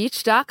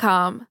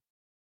visitmyrtlebeach.com.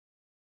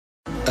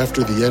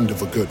 After the end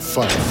of a good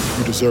fight,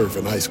 you deserve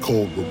an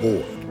ice-cold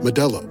reward.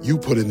 Modelo, you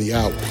put in the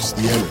hours,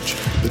 the energy,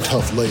 the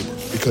tough labor,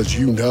 because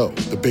you know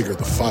the bigger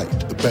the fight,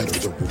 the better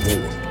the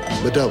reward.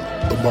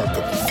 Modelo, the mark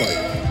of the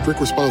fighter. Drink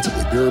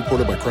responsibly. Beer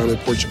imported by Crown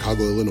Imports,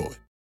 Chicago, Illinois.